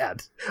so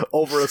sad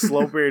over a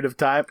slow period of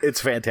time.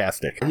 It's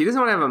fantastic. He doesn't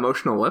want to have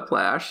emotional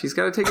whiplash. He's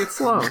got to take it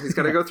slow. He's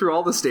got to go through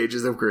all the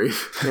stages of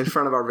grief in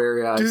front of our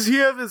very eyes. Does he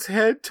have his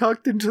head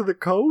tucked into the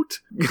coat?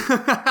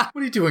 What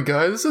are you doing,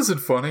 guys? This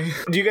isn't funny.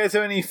 Do you guys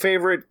have any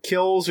favorite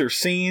kills or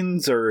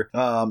scenes or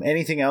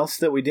anything else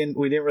that we didn't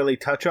really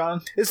touch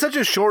on? It's such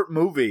a short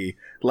movie.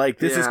 Like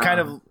this is Yeah. kind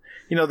of,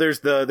 there's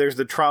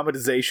the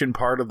traumatization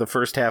part of the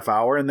first half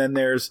hour, and then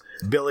there's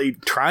Billy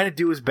trying to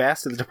do his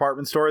best at the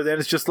department store. Then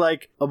it's just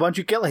like a bunch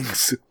of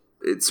killings.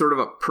 It's sort of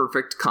a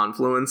perfect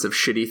confluence of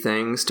shitty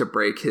things to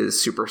break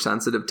his super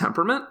sensitive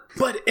temperament.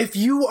 But if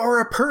you are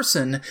a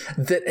person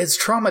that is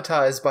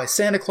traumatized by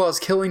Santa Claus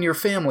killing your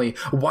family,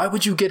 why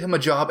would you get him a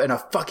job in a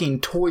fucking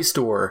toy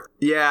store?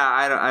 Yeah,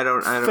 I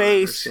don't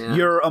Face understand.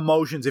 your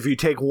emotions. If you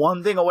take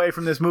one thing away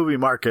from this movie,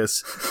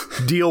 Marcus,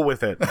 deal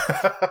with it.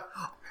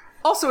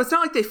 Also, it's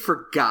not like they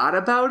forgot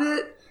about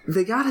it.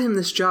 They got him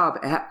this job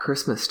at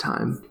Christmas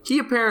time. He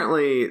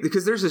apparently,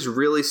 because there's this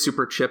really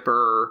super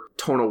chipper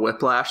tonal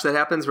whiplash that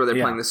happens where they're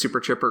Yeah. playing the super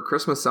chipper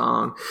Christmas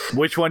song.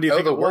 Which one do you Oh,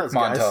 think the it work was,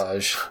 guys?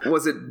 montage.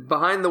 Was it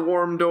Behind the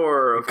Warm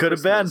Door of Could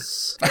have been.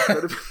 Christmas?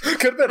 Could have been.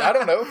 Could have been. I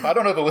don't know. I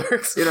don't know the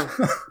lyrics. You know,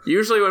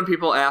 usually when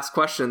people ask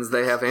questions,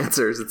 they have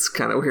answers. It's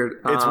kind of weird.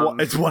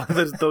 It's one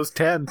of those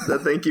 10.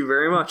 Thank you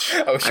very much.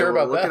 Oh, sure I will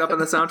about look that. it up in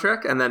the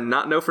soundtrack and then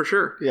not know for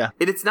sure. Yeah.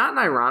 It's not an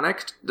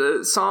ironic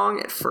song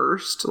at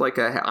first, like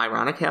a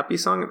ironic happy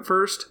song at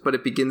first, but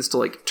it begins to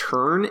like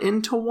turn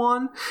into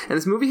one. And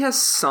this movie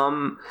has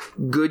some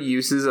good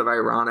uses of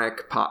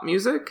ironic pop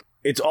music.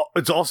 It's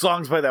all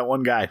songs by that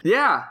one guy.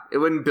 Yeah,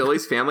 when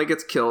Billy's family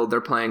gets killed,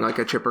 they're playing like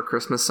a chipper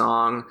Christmas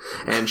song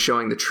and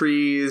showing the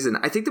trees. And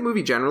I think the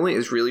movie generally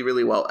is really,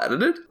 really well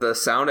edited. The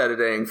sound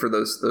editing for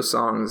those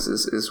songs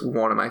is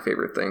one of my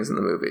favorite things in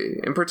the movie.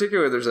 In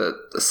particular, there's a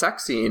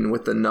sex scene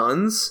with the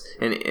nuns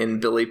and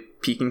Billy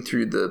peeking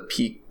through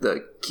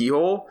the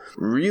keyhole.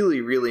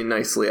 Really, really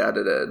nicely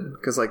edited,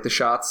 because like the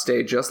shots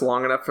stay just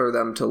long enough for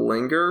them to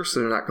linger,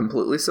 so they're not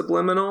completely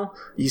subliminal.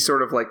 He's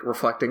sort of like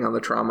reflecting on the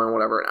trauma and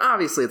whatever. And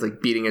obviously it's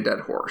like beating a dead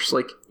horse.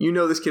 Like,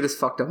 this kid is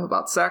fucked up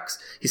about sex.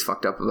 He's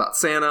fucked up about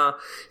Santa.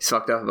 He's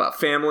fucked up about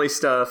family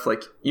stuff.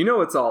 Like,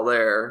 it's all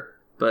there.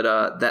 But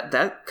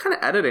that kind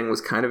of editing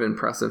was kind of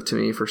impressive to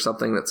me for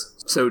something that's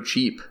so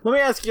cheap. Let me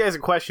ask you guys a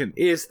question.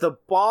 Is the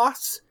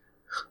boss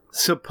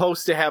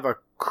supposed to have a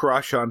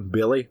crush on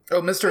Billy?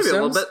 Oh, Mr. Maybe a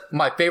little Sims, bit.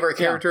 my favorite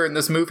character in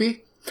this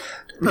movie.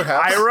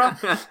 Perhaps.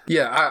 Ira?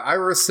 Yeah,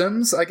 Ira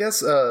Sims, I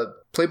guess,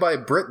 played by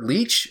Britt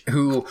Leach,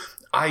 who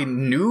I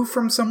knew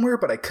from somewhere,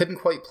 but I couldn't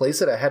quite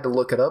place it. I had to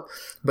look it up.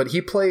 But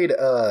he played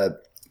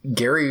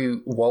Gary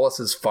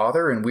Wallace's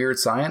father in Weird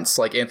Science,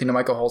 like Anthony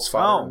Michael Hall's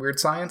father in Weird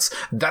Science.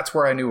 That's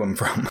where I knew him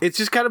from. It's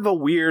just kind of a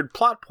weird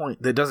plot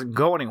point that doesn't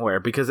go anywhere,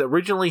 because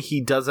originally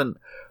he doesn't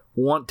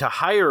want to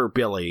hire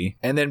Billy,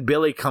 and then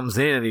Billy comes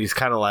in and he's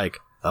kind of like,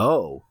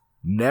 oh,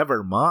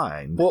 never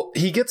mind. Well,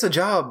 he gets a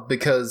job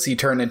because he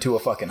turned into a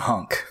fucking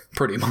hunk,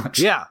 pretty much.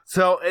 Yeah.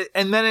 So,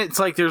 and then it's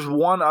like there's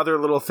one other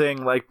little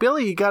thing, like,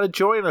 Billy, you gotta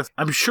join us.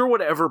 I'm sure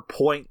whatever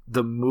point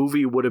the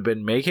movie would have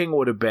been making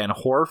would have been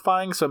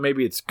horrifying, so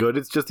maybe it's good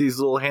it's just these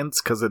little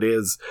hints, because it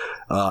is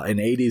an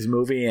 80s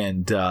movie,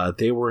 and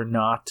they were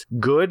not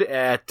good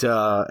at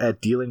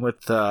dealing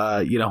with,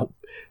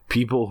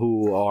 people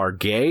who are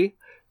gay.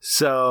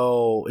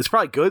 So it's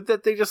probably good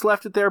that they just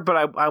left it there, but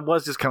I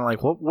was just kind of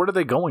like, what are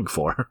they going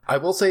for? I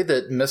will say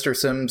that Mr.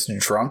 Sims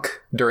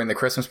drunk during the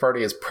Christmas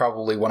party is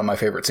probably one of my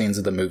favorite scenes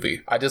of the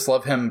movie. I just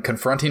love him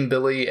confronting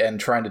Billy and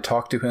trying to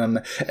talk to him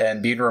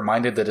and being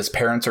reminded that his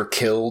parents are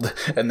killed,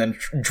 and then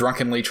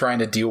drunkenly trying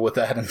to deal with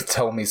that and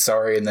tell him he's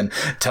sorry, and then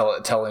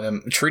telling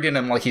him, treating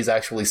him like he's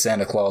actually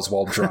Santa Claus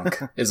while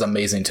drunk is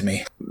amazing to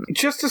me.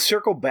 Just to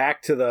circle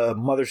back to the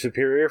Mother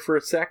Superior for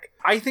a sec,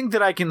 I think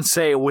that I can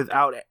say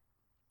without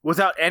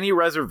any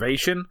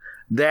reservation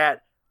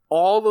that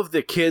all of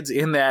the kids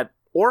in that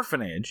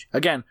orphanage,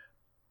 again,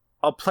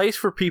 a place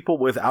for people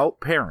without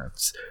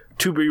parents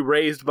to be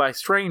raised by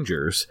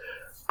strangers,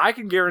 I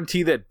can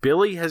guarantee that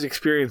Billy has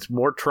experienced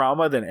more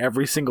trauma than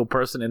every single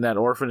person in that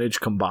orphanage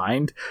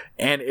combined.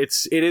 And it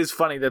is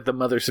funny that the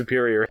Mother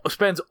Superior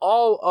spends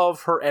all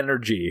of her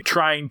energy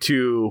trying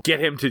to get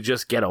him to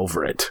just get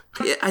over it.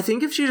 Yeah, I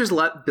think if she just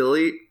let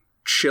Billy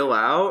chill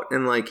out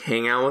and like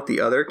hang out with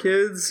the other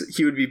kids,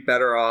 he would be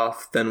better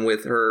off than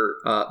with her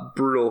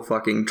brutal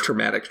fucking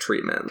traumatic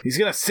treatment. He's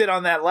gonna sit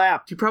on that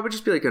lap. He'd probably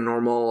just be like a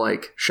normal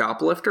like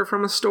shoplifter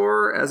from a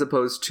store as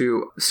opposed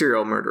to a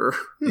serial murderer.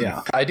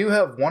 Yeah. I do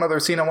have one other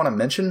scene I want to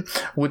mention,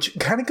 which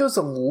kind of goes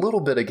a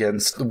little bit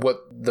against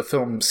what the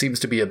film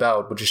seems to be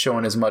about, which is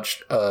showing as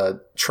much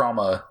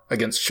trauma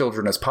against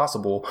children as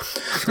possible.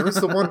 There is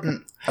the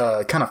one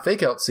kind of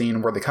fake out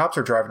scene where the cops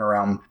are driving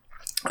around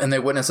and they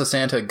witness a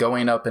Santa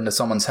going up into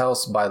someone's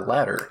house by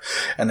ladder,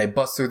 and they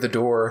bust through the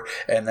door,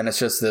 and then it's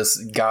just this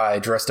guy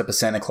dressed up as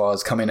Santa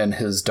Claus coming in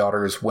his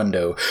daughter's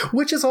window,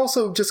 which is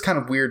also just kind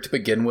of weird to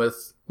begin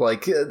with.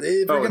 Like, if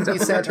you're going to be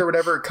Santa or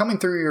whatever, coming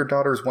through your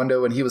daughter's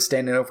window and he was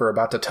standing over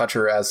about to touch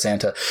her as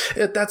Santa,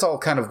 that's all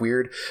kind of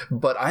weird.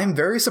 But I'm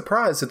very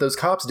surprised that those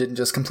cops didn't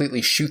just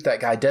completely shoot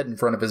that guy dead in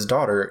front of his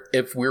daughter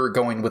if we were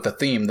going with the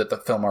theme that the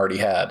film already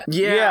had.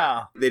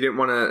 Yeah. They didn't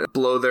want to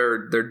blow their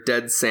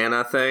dead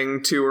Santa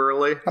thing too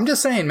early. I'm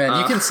just saying, man,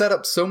 you can set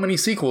up so many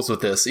sequels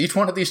with this. Each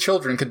one of these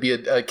children could be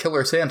a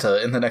killer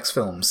Santa in the next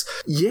films.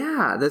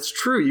 Yeah, that's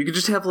true. You could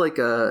just have like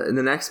in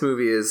the next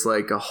movie is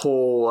like a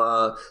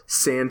whole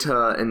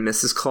Santa and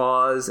Mrs.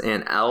 Claus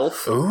and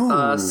Elf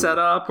set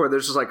up where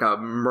there's just like a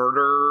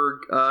murder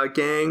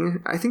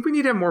gang. I think we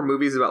need to have more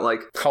movies about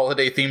like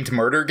holiday-themed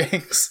murder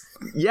gangs.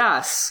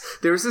 Yes.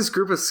 There was this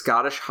group of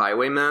Scottish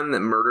highwaymen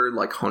that murdered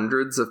like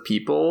hundreds of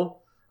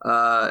people.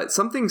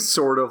 Something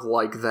sort of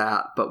like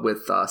that, but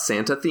with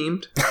Santa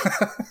themed.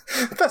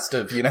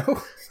 Festive, you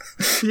know?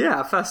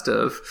 Yeah,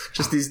 festive.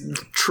 Just these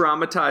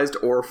traumatized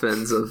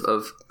orphans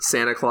of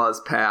Santa Claus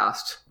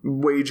past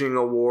waging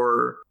a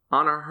war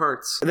on our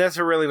hearts. That's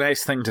a really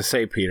nice thing to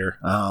say, Peter.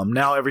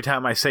 Now every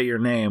time I say your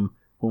name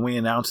when we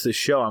announce this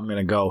show, I'm going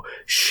to go,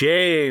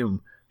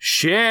 shame,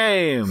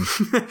 shame,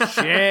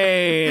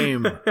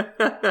 shame.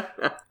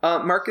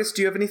 Marcus,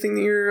 do you have anything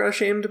that you're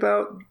ashamed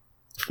about?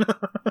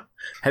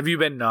 Have you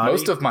been naughty?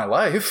 Most of my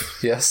life,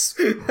 yes.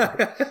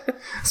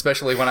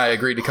 Especially when I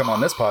agreed to come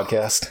on this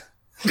podcast.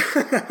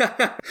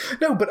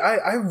 No, but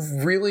I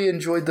really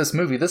enjoyed this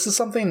movie. This is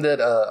something that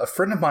a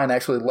friend of mine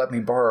actually let me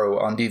borrow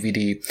on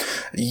DVD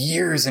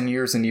years and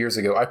years and years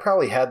ago. I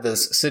probably had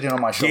this sitting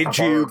on my shelf.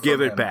 Did you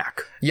give it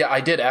back? Yeah,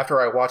 I did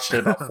after I watched it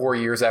about 4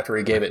 years after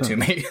he gave it to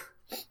me.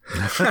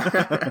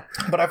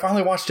 But I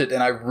finally watched it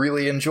and I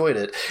really enjoyed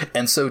it.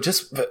 And so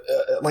just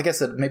like I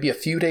said, maybe a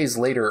few days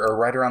later or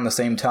right around the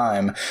same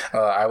time,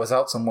 I was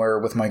out somewhere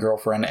with my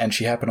girlfriend and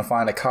she happened to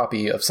find a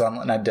copy of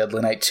Silent Night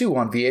Deadly Night 2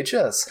 on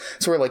VHS.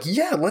 So we're like,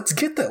 yeah, let's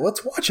get that.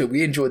 Let's watch it.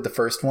 We enjoyed the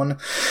first one.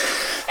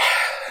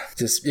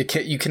 Just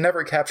you can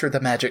never capture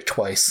the magic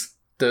twice.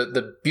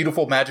 The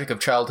beautiful magic of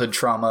childhood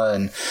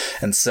trauma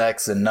and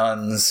sex and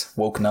nuns,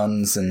 woke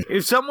nuns. And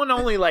if someone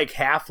only like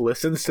half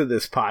listens to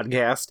this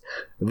podcast,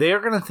 they're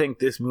going to think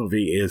this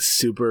movie is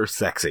super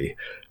sexy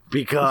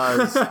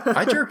because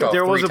I jerked off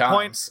there was 3 a times.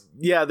 point.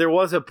 Yeah, there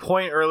was a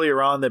point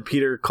earlier on that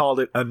Peter called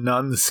it a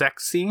nun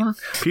sex scene.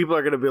 People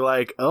are going to be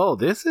like, oh,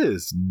 this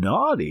is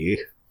naughty.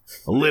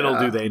 Little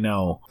do they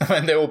know.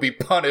 And they will be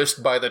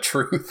punished by the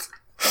truth.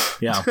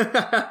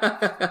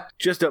 Yeah.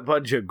 Just a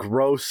bunch of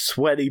gross,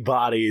 sweaty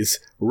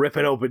bodies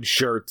ripping open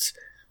shirts.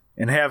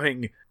 and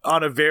having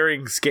on a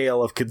varying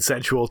scale of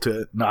consensual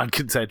to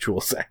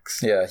non-consensual sex.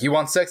 Yeah, you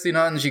want sexy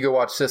nuns, you go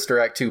watch Sister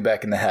Act 2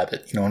 Back in the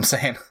Habit. You know what I'm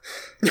saying?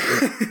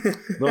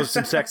 Those are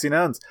some sexy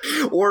nuns.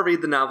 Or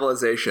read the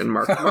novelization.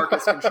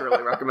 Marcus can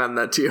surely recommend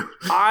that to you.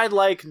 I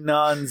like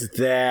nuns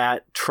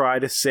that try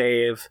to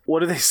save... What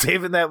do they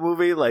save in that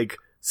movie? Like,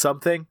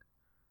 something?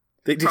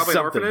 They do Probably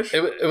something. an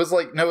orphanage? It was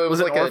like, no, it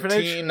was like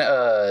orphanage?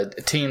 a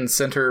teen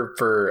center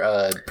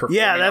for performing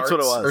that's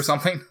what it arts was. or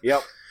something.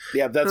 Yep.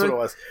 Yeah, that's what it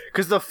was.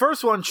 Because the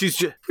first one, she's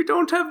just... We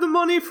don't have the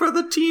money for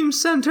the teen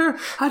center.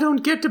 I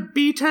don't get to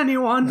beat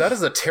anyone. That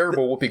is a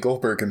terrible Whoopi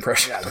Goldberg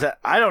impression.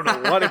 I don't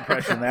know what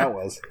impression that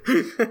was.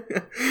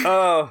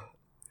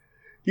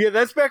 Yeah,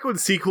 that's back when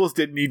sequels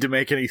didn't need to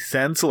make any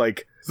sense.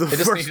 Like, the It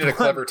just first needed a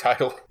clever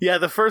title. Yeah,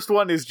 the first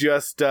one is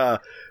just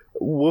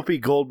Whoopi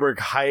Goldberg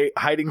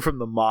hiding from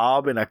the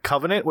mob in a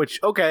covenant,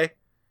 which, okay,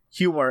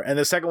 humor. And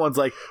the second one's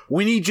like,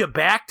 we need you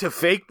back to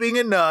fake being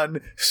a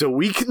nun so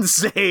we can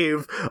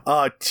save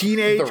a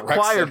teenage The rec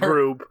choir center.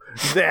 group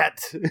that,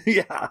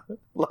 yeah,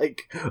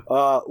 like,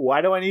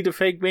 why do I need to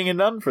fake being a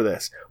nun for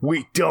this?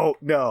 We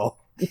don't know.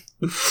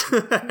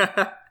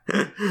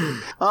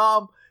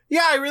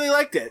 Yeah, I really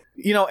liked it.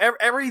 You know,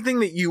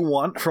 everything that you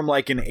want from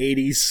like an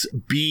 80s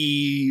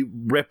B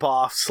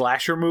rip-off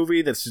slasher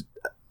movie, this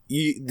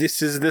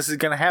is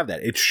going to have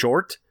that. It's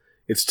short,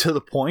 it's to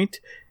the point,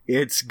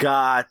 it's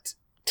got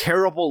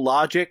terrible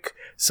logic,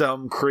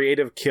 some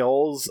creative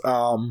kills,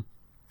 some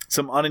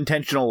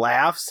unintentional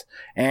laughs,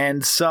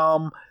 and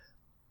some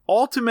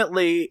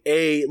ultimately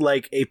a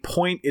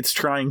point it's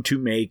trying to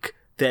make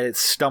that it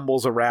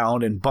stumbles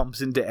around and bumps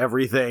into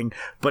everything,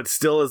 but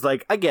still is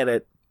like, I get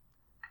it.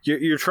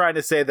 You're trying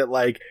to say that,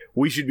 like,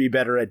 we should be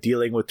better at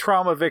dealing with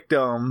trauma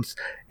victims,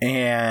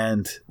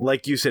 and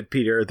like you said,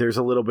 Peter, there's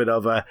a little bit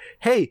of a,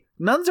 hey,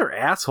 nuns are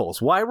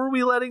assholes. Why were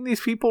we letting these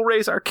people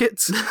raise our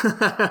kids?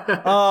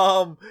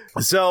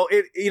 So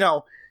it, you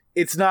know,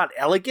 it's not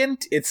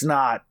elegant, it's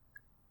not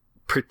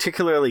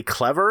particularly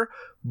clever,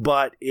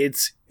 but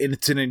it's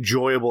an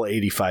enjoyable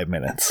 85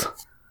 minutes.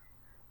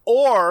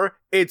 Or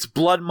it's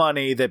blood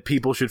money that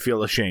people should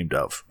feel ashamed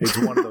of. It's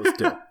one of those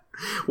two.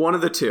 One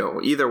of the two,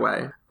 either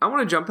way. I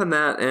want to jump in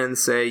that and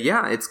say,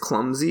 yeah, it's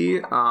clumsy,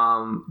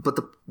 but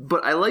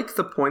I like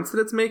the points that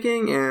it's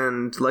making,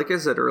 and like I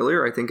said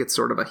earlier, I think it's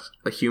sort of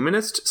a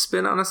humanist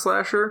spin on a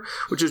slasher,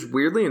 which is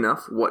weirdly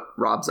enough what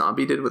Rob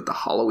Zombie did with the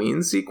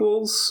Halloween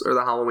sequels, or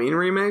the Halloween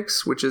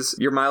remakes, which is,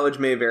 your mileage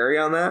may vary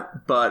on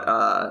that, but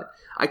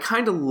I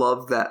kind of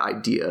love that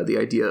idea, the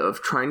idea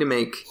of trying to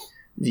make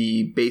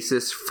the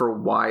basis for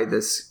why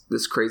this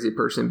crazy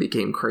person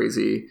became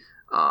crazy,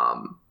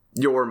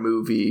 your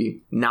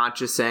movie, not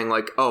just saying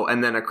like, oh,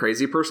 and then a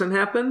crazy person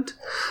happened.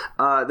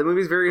 The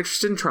movie's very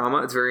interested in trauma.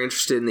 It's very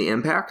interested in the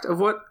impact of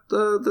what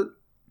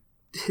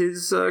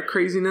his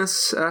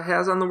craziness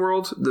has on the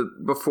world.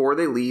 Before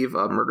they leave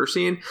a murder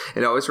scene,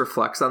 it always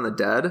reflects on the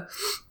dead.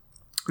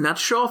 Not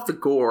to show off the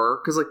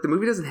gore, because like the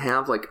movie doesn't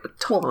have like a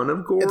ton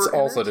of gore. It's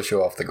also to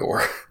show off the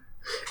gore.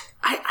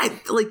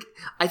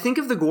 I think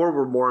if the gore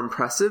were more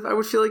impressive, I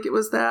would feel like it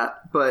was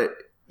that, but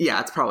yeah,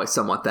 it's probably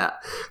somewhat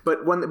that.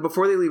 But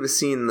before they leave a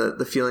scene,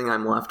 the feeling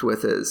I'm left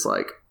with is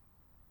like,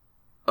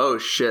 oh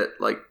shit,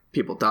 like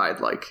people died.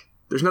 Like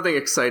there's nothing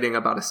exciting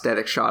about a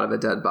static shot of a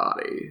dead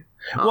body.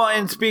 Well,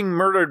 and it's being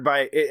murdered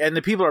and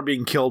the people are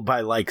being killed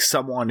by like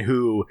someone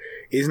who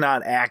is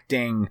not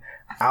acting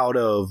out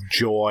of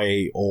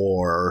joy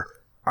or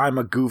I'm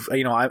a goof.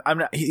 You know, I'm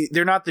not.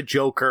 They're not the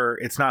Joker.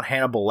 It's not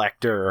Hannibal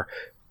Lecter.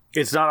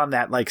 It's not on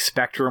that like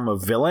spectrum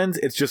of villains.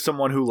 It's just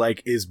someone who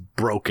like is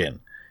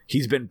broken.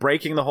 He's been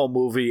breaking the whole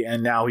movie,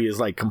 and now he is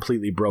like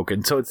completely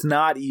broken. So it's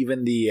not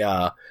even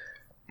the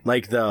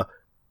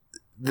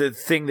the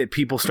thing that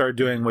people started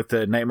doing with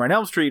the Nightmare on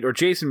Elm Street or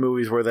Jason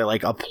movies, where they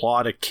like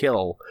applaud a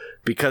kill,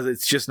 because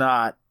it's just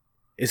not.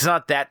 It's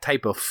not that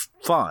type of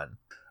fun.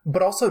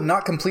 But also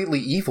not completely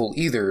evil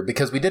either,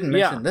 because we didn't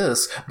mention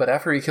this, but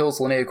after he kills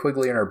Linnea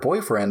Quigley and her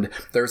boyfriend,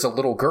 there's a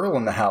little girl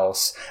in the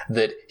house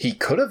that he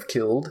could have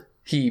killed.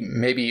 He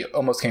maybe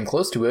almost came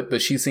close to it,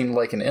 but she seemed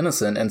like an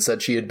innocent and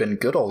said she had been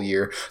good all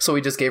year, so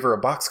he just gave her a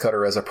box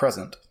cutter as a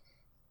present.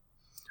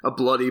 A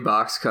bloody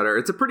box cutter.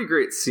 It's a pretty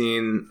great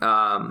scene,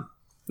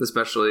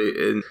 especially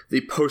in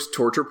the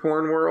post-torture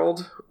porn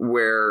world,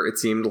 where it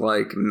seemed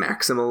like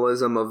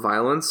maximalism of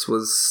violence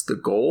was the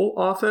goal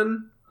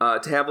often.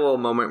 To have a little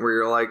moment where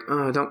you're like,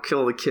 oh, don't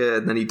kill the kid,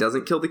 and then he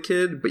doesn't kill the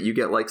kid, but you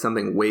get like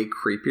something way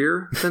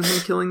creepier than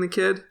him killing the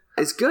kid.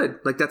 It's good.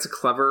 Like that's a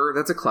clever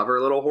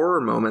little horror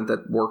moment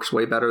that works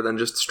way better than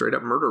just straight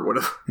up murder would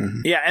have.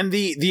 Mm-hmm. Yeah, and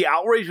the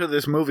outrage of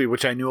this movie,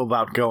 which I knew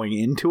about going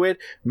into it,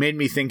 made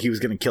me think he was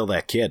going to kill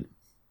that kid.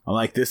 I'm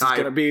like, this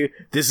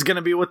is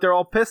gonna be what they're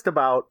all pissed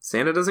about.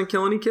 Santa doesn't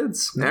kill any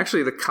kids.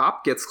 Actually, the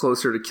cop gets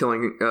closer to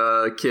killing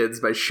kids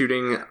by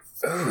shooting.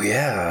 Oh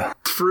yeah,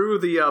 through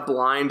the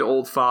blind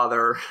old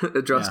father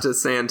dressed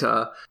as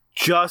Santa.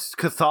 Just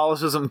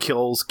Catholicism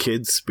kills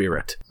kids'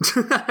 spirit.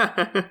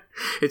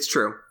 It's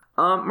true.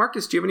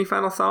 Marcus, do you have any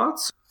final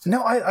thoughts?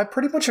 No, I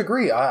pretty much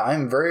agree.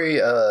 I'm very,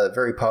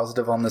 very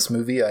positive on this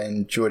movie. I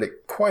enjoyed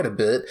it quite a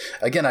bit.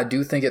 Again, I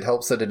do think it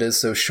helps that it is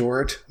so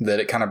short, that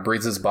it kind of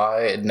breezes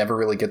by. It never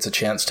really gets a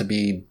chance to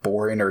be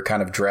boring or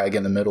kind of drag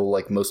in the middle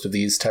like most of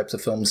these types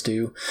of films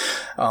do.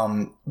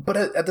 But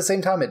at the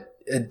same time,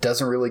 it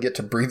doesn't really get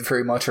to breathe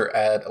very much or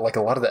add, like,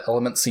 a lot of the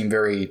elements seem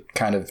very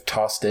kind of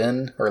tossed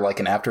in or like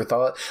an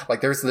afterthought.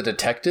 Like, there's the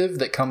detective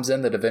that comes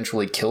in that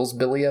eventually kills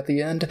Billy at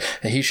the end,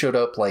 and he showed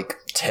up like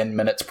 10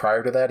 minutes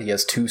prior to that. He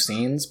has 2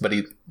 scenes, but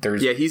he's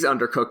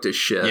undercooked as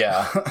shit.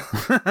 Yeah.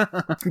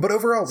 But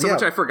overall,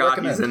 much I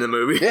forgot he's in the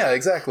movie. Yeah,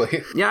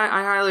 exactly. Yeah,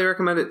 I highly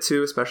recommend it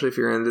too, especially if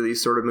you're into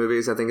these sort of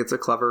movies. I think it's a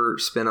clever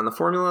spin on the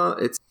formula.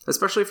 It's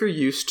especially if you're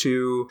used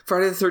to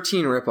Friday the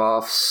 13th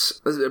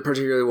ripoffs,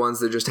 particularly ones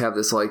that just have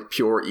this like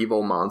pure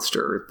evil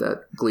monster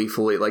that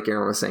gleefully, like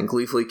Aaron was saying,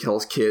 gleefully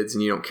kills kids,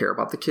 and you don't care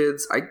about the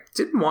kids. I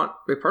didn't want,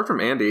 apart from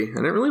Andy, I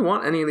didn't really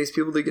want any of these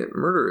people to get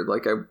murdered.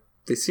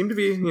 They seem to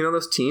be,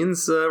 those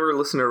teens were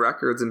listening to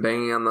records and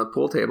banging on the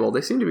pool table.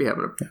 They seem to be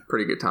having a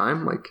pretty good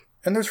time.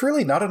 And there's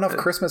really not enough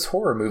Christmas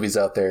horror movies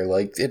out there.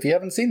 Like, if you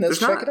haven't seen this,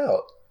 check it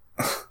out.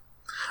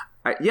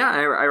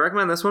 I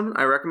recommend this one.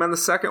 I recommend the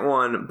second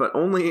one, but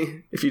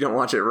only if you don't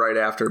watch it right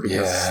after,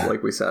 because,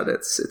 like we said,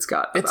 it's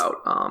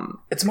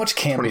much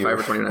campier. 25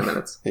 or 29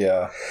 minutes.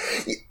 Yeah.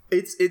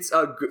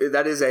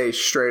 That is a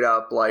straight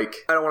up, like,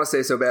 I don't want to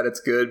say so bad it's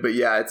good, but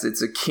yeah, it's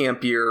a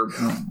campier,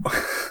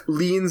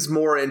 leans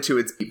more into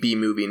its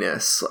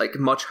B-moviness, like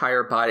much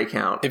higher body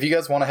count. If you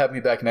guys want to have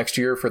me back next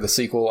year for the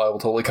sequel, I will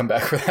totally come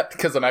back for that,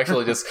 because I'm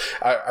actually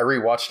I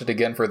rewatched it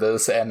again for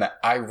this, and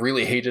I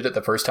really hated it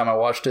the first time I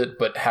watched it,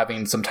 but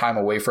having some time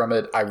away from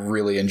it, I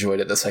really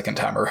enjoyed it the second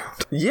time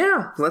around.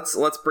 Yeah, let's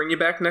bring you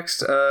back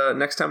next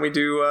time we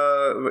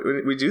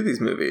do these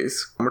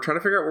movies. We're trying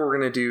to figure out what we're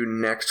going to do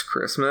next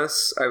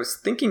Christmas. I was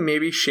thinking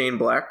maybe Shane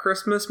Black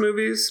Christmas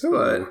movies,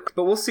 but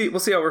we'll see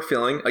how we're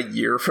feeling a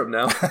year from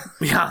now.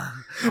 Yeah,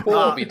 we'll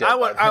all be dead.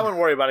 I wouldn't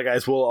worry about it,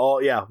 guys. We'll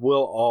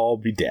all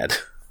be dead.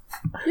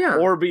 Yeah,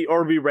 or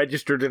be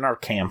registered in our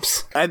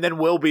camps, and then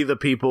we'll be the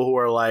people who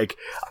are like,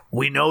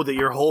 we know that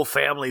your whole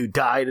family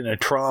died in a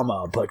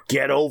trauma, but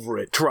get over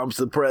it. Trump's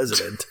the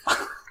president.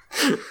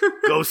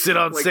 Go sit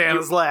on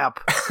Santa's lap.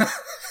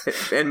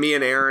 And me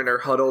and Aaron are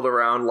huddled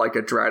around like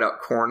a dried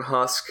up corn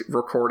husk,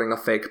 recording a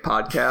fake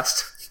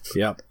podcast.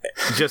 Yep.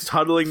 Just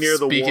huddling near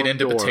the Speaking warm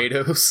into door.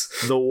 potatoes.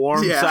 The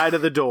warm side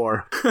of the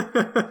door.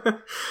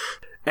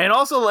 And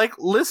also,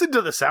 listen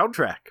to the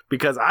soundtrack,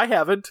 because I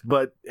haven't,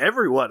 but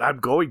everyone, I'm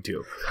going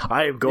to.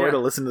 I am going to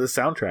listen to the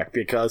soundtrack,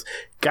 because,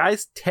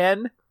 guys,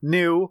 10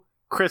 new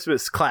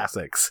Christmas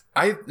classics.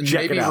 I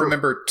maybe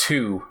remember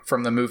 2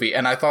 from the movie,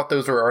 and I thought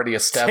those were already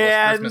established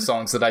Christmas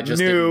songs that I just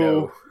didn't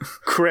know.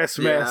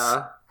 Christmas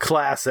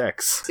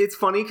classics. It's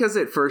funny, because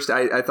at first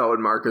I thought what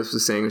Marcus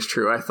was saying was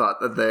true. I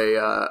thought that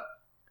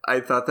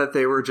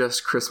they were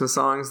just Christmas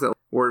songs that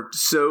were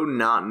so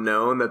not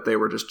known that they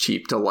were just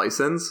cheap to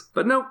license.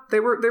 But no,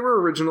 they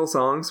were original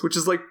songs, which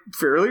is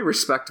fairly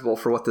respectable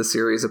for what the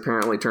series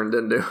apparently turned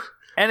into.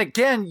 And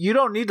again, you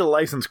don't need to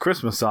license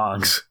Christmas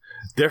songs.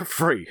 They're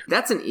free.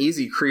 That's an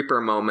easy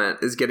creeper moment,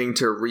 is getting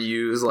to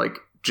reuse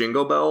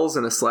Jingle Bells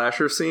in a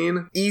slasher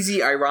scene.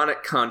 Easy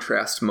ironic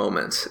contrast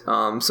moment.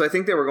 So I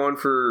think they were going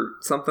for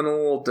something a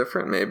little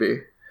different,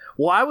 maybe.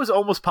 Well, I was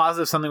almost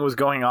positive something was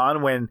going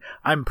on when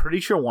I'm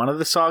pretty sure one of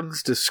the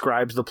songs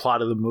describes the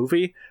plot of the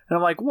movie. And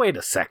I'm like, wait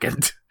a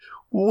second.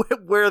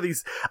 Where are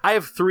these? I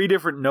have 3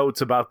 different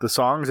notes about the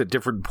songs at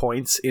different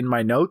points in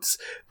my notes,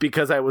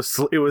 because it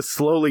was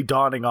slowly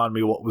dawning on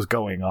me what was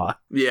going on.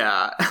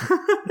 Yeah.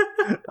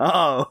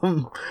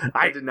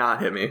 I did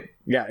not hit me.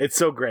 Yeah, it's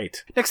so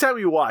great. Next time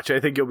you watch, I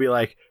think you'll be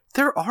like,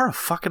 there are a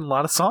fucking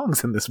lot of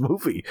songs in this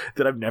movie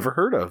that I've never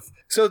heard of.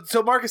 So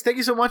Marcus, thank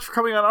you so much for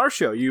coming on our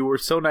show. You were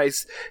so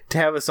nice to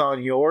have us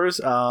on yours.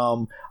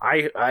 I'm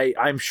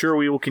sure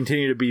we will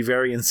continue to be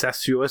very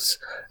incestuous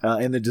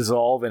in the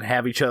Dissolve and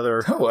have each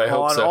other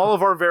on all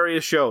of our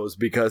various shows,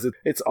 because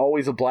it's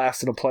always a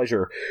blast and a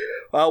pleasure.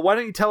 Why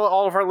don't you tell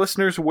all of our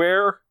listeners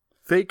where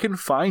they can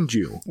find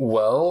you?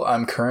 Well,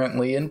 I'm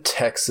currently in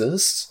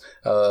Texas.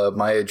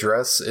 My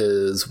address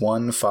is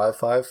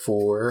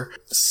 1554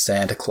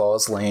 Santa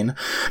Claus Lane.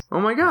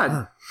 Oh my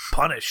god.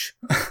 Punish.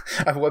 I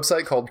have a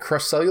website called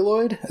Crush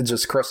Celluloid. It's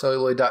just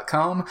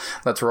crushcelluloid.com.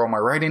 That's where all my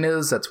writing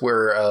is. That's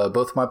where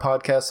both of my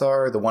podcasts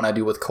are. The one I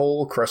do with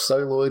Cole, Crush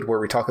Celluloid, where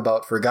we talk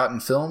about forgotten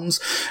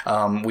films.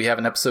 We have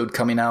an episode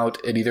coming out.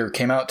 It either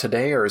came out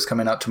today or is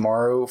coming out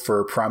tomorrow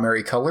for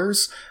Primary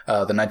Colors,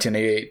 the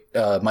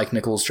 1988 Mike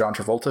Nichols, John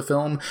Travolta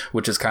film,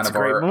 which is kind of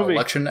our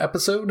election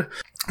episode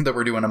that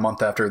we're doing a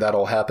month after that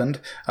all happened.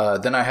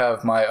 Then I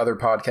have my other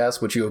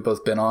podcast, which you have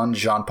both been on,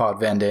 Jean Pod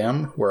Van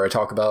Damme, where I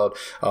talk about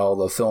all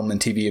the film and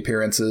TV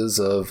appearances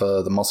of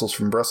the Muscles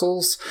from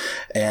Brussels.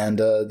 And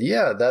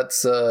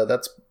that's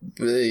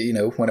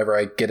whenever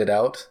I get it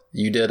out.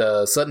 You did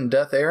Sudden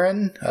Death,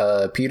 Aaron.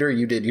 Peter,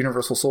 you did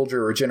Universal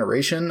Soldier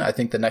Regeneration. I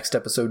think the next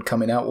episode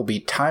coming out will be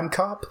Time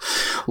Cop.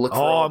 Look for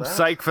all I'm that.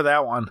 psyched for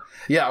that one.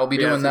 Yeah, I'll be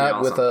doing that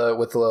awesome.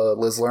 with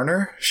Liz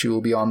Lerner. She will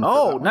be on.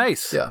 Oh,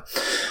 nice. Yeah,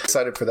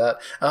 excited for that.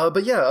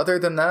 But yeah, other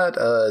than that,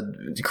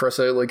 Crush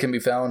Celluloid can be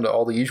found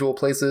all the usual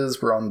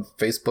places. We're on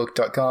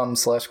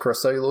Facebook.com/Crush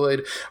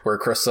Celluloid. We're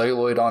Crush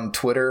Celluloid on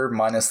Twitter,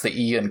 minus the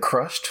E and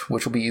crushed,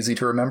 which will be easy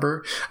to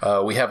remember.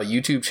 We have a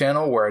YouTube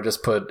channel where I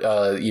just put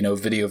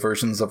video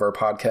versions of our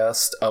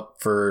podcast up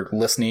for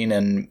listening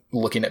and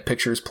looking at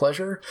pictures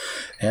pleasure,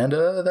 and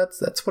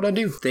that's what I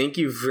do. Thank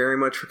you very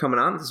much for coming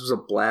on. This was a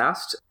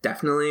blast.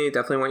 Definitely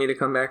want you to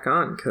come back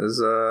on,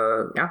 because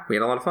we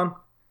had a lot of fun.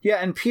 Yeah,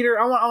 and Peter,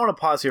 I want to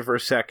pause here for a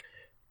sec.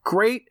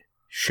 Great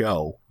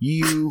show.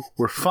 You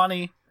were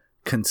funny,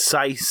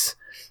 concise,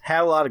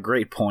 had a lot of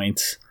great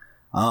points.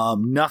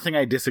 Nothing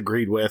I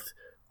disagreed with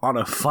on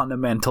a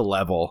fundamental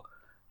level.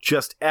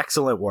 Just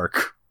excellent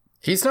work.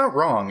 He's not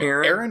wrong.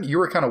 Aaron, you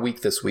were kind of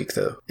weak this week,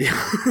 though.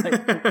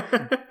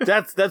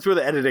 That's where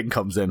the editing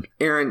comes in.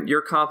 Aaron,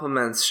 your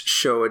compliments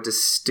show a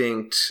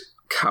distinct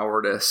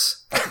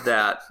cowardice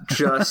that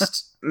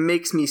just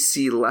makes me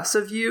see less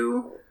of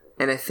you.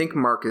 And I think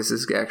Marcus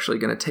is actually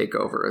going to take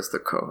over as the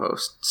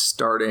co-host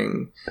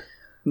starting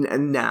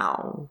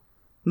now.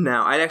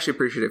 Now, I'd actually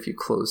appreciate it if you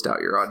closed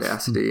out your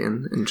audacity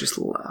and just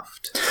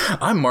left.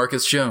 I'm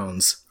Marcus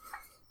Jones.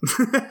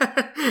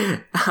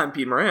 I'm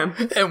Pete Moran.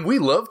 And we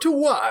love to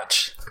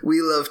watch. We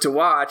love to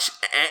watch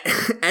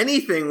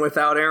anything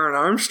without Aaron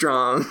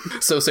Armstrong.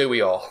 So say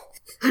we all.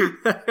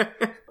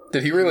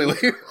 Did he really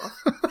leave?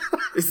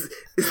 Is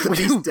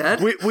he's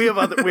dead? We have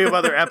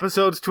other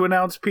episodes to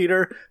announce,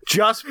 Peter,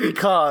 just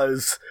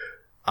because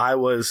I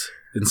was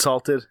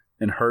insulted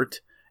and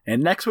hurt.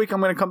 And next week I'm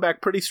going to come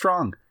back pretty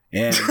strong.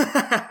 And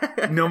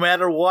no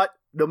matter what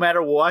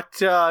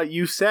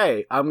you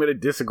say, I'm going to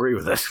disagree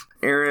with it.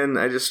 Aaron,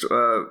 I just,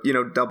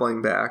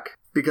 doubling back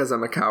because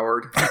I'm a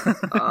coward.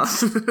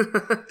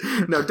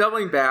 No,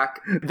 doubling back.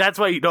 That's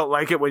why you don't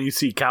like it when you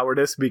see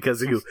cowardice,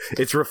 because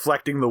it's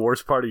reflecting the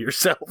worst part of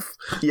yourself.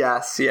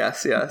 Yes.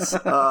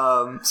 Sort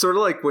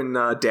of like when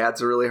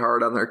dads are really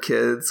hard on their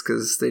kids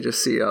because they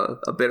just see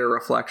a bitter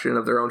reflection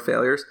of their own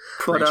failures.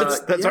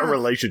 But that's our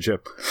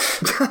relationship.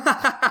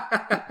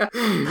 But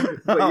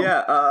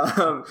yeah,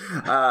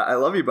 I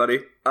love you, buddy.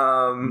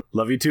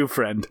 Love you too,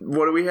 friend.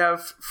 What do we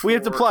have? We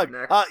have to plug.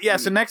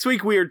 So next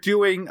week we are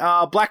doing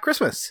Black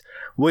Christmas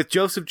with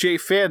Joseph J.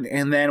 Finn,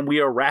 and then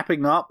we are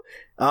wrapping up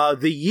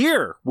the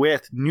year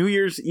with New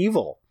Year's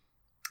Evil.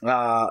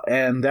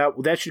 And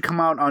that should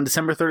come out on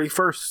December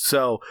 31st.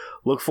 So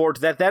look forward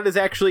to that. That is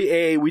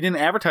actually we didn't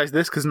advertise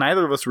this because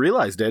neither of us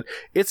realized it.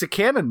 It's a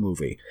canon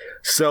movie.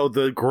 So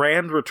the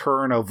grand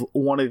return of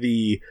one of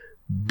the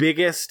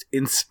biggest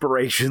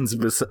inspirations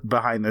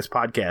behind this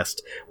podcast,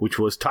 which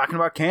was talking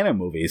about canon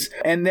movies.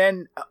 And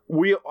then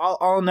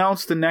I'll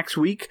announce the next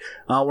week.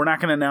 We're not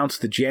going to announce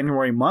the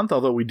January month,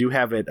 although we do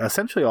have it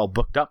essentially all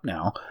booked up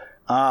now.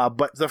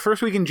 But the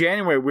first week in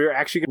January, we're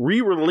actually going to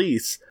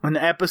re-release an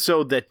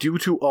episode that, due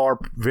to our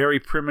very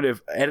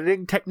primitive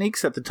editing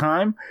techniques at the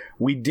time,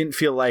 we didn't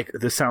feel like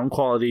the sound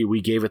quality we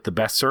gave it the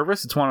best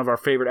service. It's one of our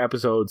favorite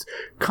episodes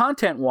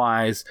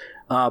content-wise,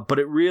 but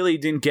it really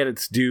didn't get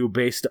its due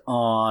based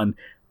on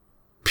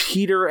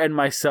Peter and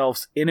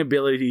myself's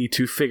inability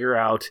to figure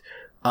out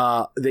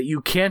that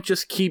you can't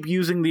just keep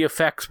using the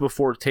effects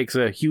before it takes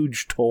a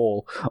huge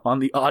toll on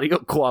the audio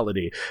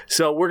quality.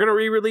 So we're going to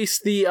re-release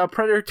the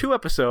Predator 2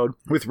 episode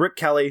with Rick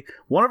Kelly,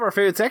 one of our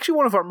favorites, actually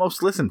one of our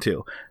most listened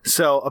to.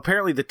 So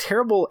apparently the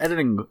terrible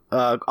editing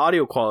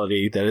audio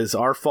quality that is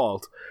our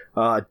fault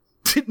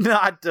did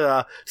not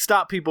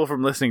stop people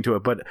from listening to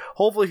it. But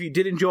hopefully if you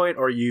did enjoy it,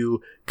 or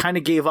you kind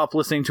of gave up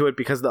listening to it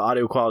because of the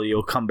audio quality,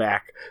 will come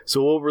back.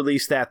 So we'll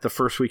release that the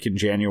first week in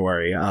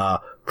January.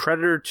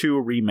 Predator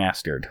 2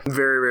 Remastered.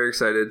 Very, very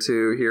excited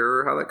to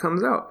hear how that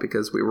comes out,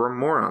 because we were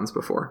morons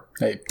before.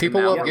 Hey,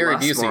 people love Gary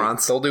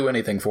Busey. They'll do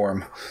anything for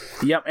him.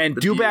 Yep, and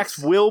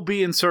Dewbacks will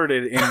be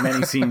inserted in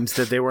many scenes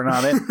that they were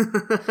not in.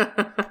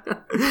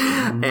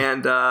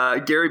 And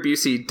Gary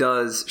Busey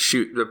does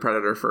shoot the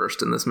Predator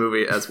first in this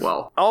movie as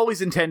well.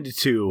 Always intended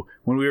to,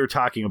 when we were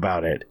talking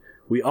about it.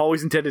 We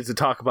always intended to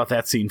talk about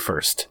that scene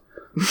first.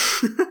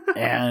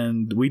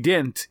 And we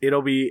didn't.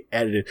 It'll be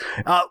edited.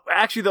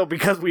 Actually, though,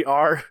 because we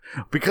are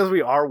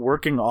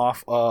working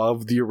off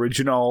of the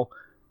original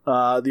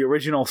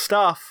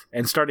stuff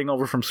and starting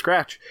over from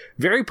scratch,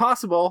 very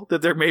possible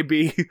that there may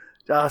be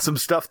some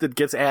stuff that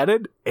gets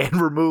added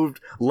and removed,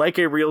 like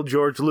a real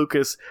George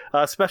Lucas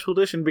special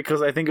edition,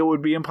 because I think it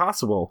would be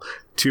impossible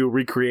to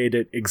recreate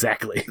it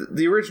exactly.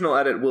 The original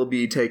edit will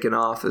be taken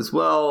off as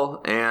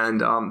well,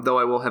 and though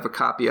I will have a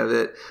copy of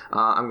it,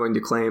 I'm going to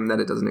claim that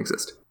it doesn't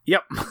exist.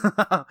 Yep.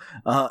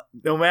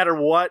 No matter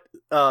what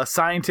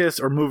scientists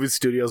or movie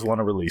studios want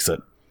to release it.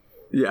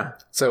 Yeah.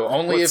 So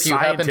only What if you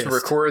happen to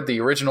scientist? record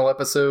the original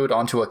episode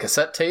onto a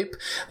cassette tape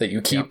that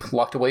you keep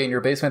locked away in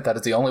your basement, that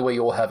is the only way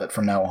you will have it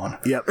from now on.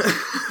 Yep.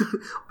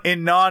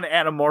 In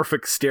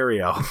non-anamorphic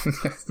stereo.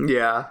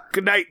 Yeah.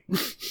 Good night.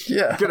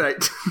 Yeah. Good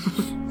night.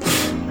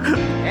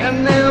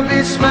 And they'll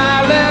be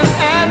smiling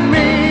at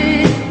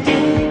me,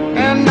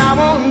 and I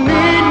won't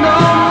need no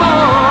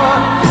more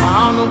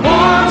on the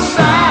one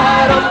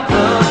side of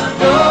the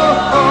door.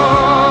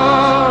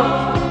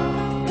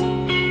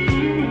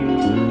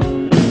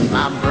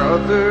 My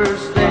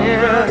brother's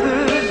there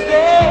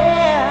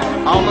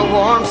on the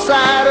one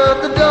side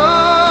of the door.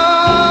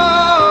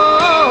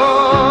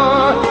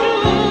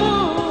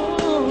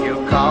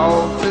 He'll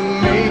call to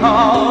me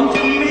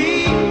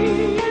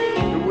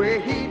the way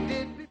he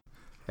did.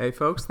 Hey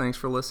folks, thanks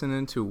for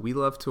listening to We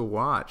Love to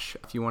Watch.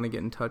 If you want to get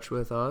in touch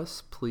with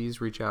us,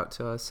 please reach out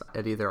to us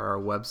at either our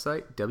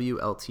website,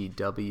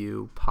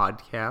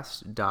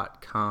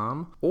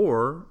 WLTWpodcast.com,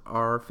 or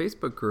our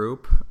Facebook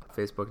group,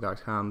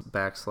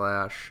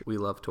 facebook.com/We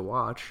Love to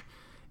Watch.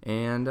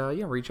 And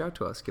reach out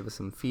to us. Give us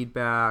some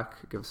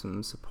feedback, give us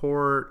some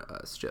support,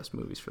 suggest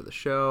movies for the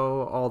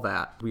show, all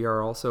that. We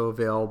are also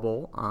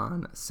available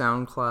on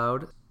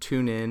SoundCloud,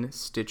 TuneIn,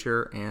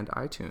 Stitcher, and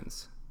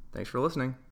iTunes. Thanks for listening.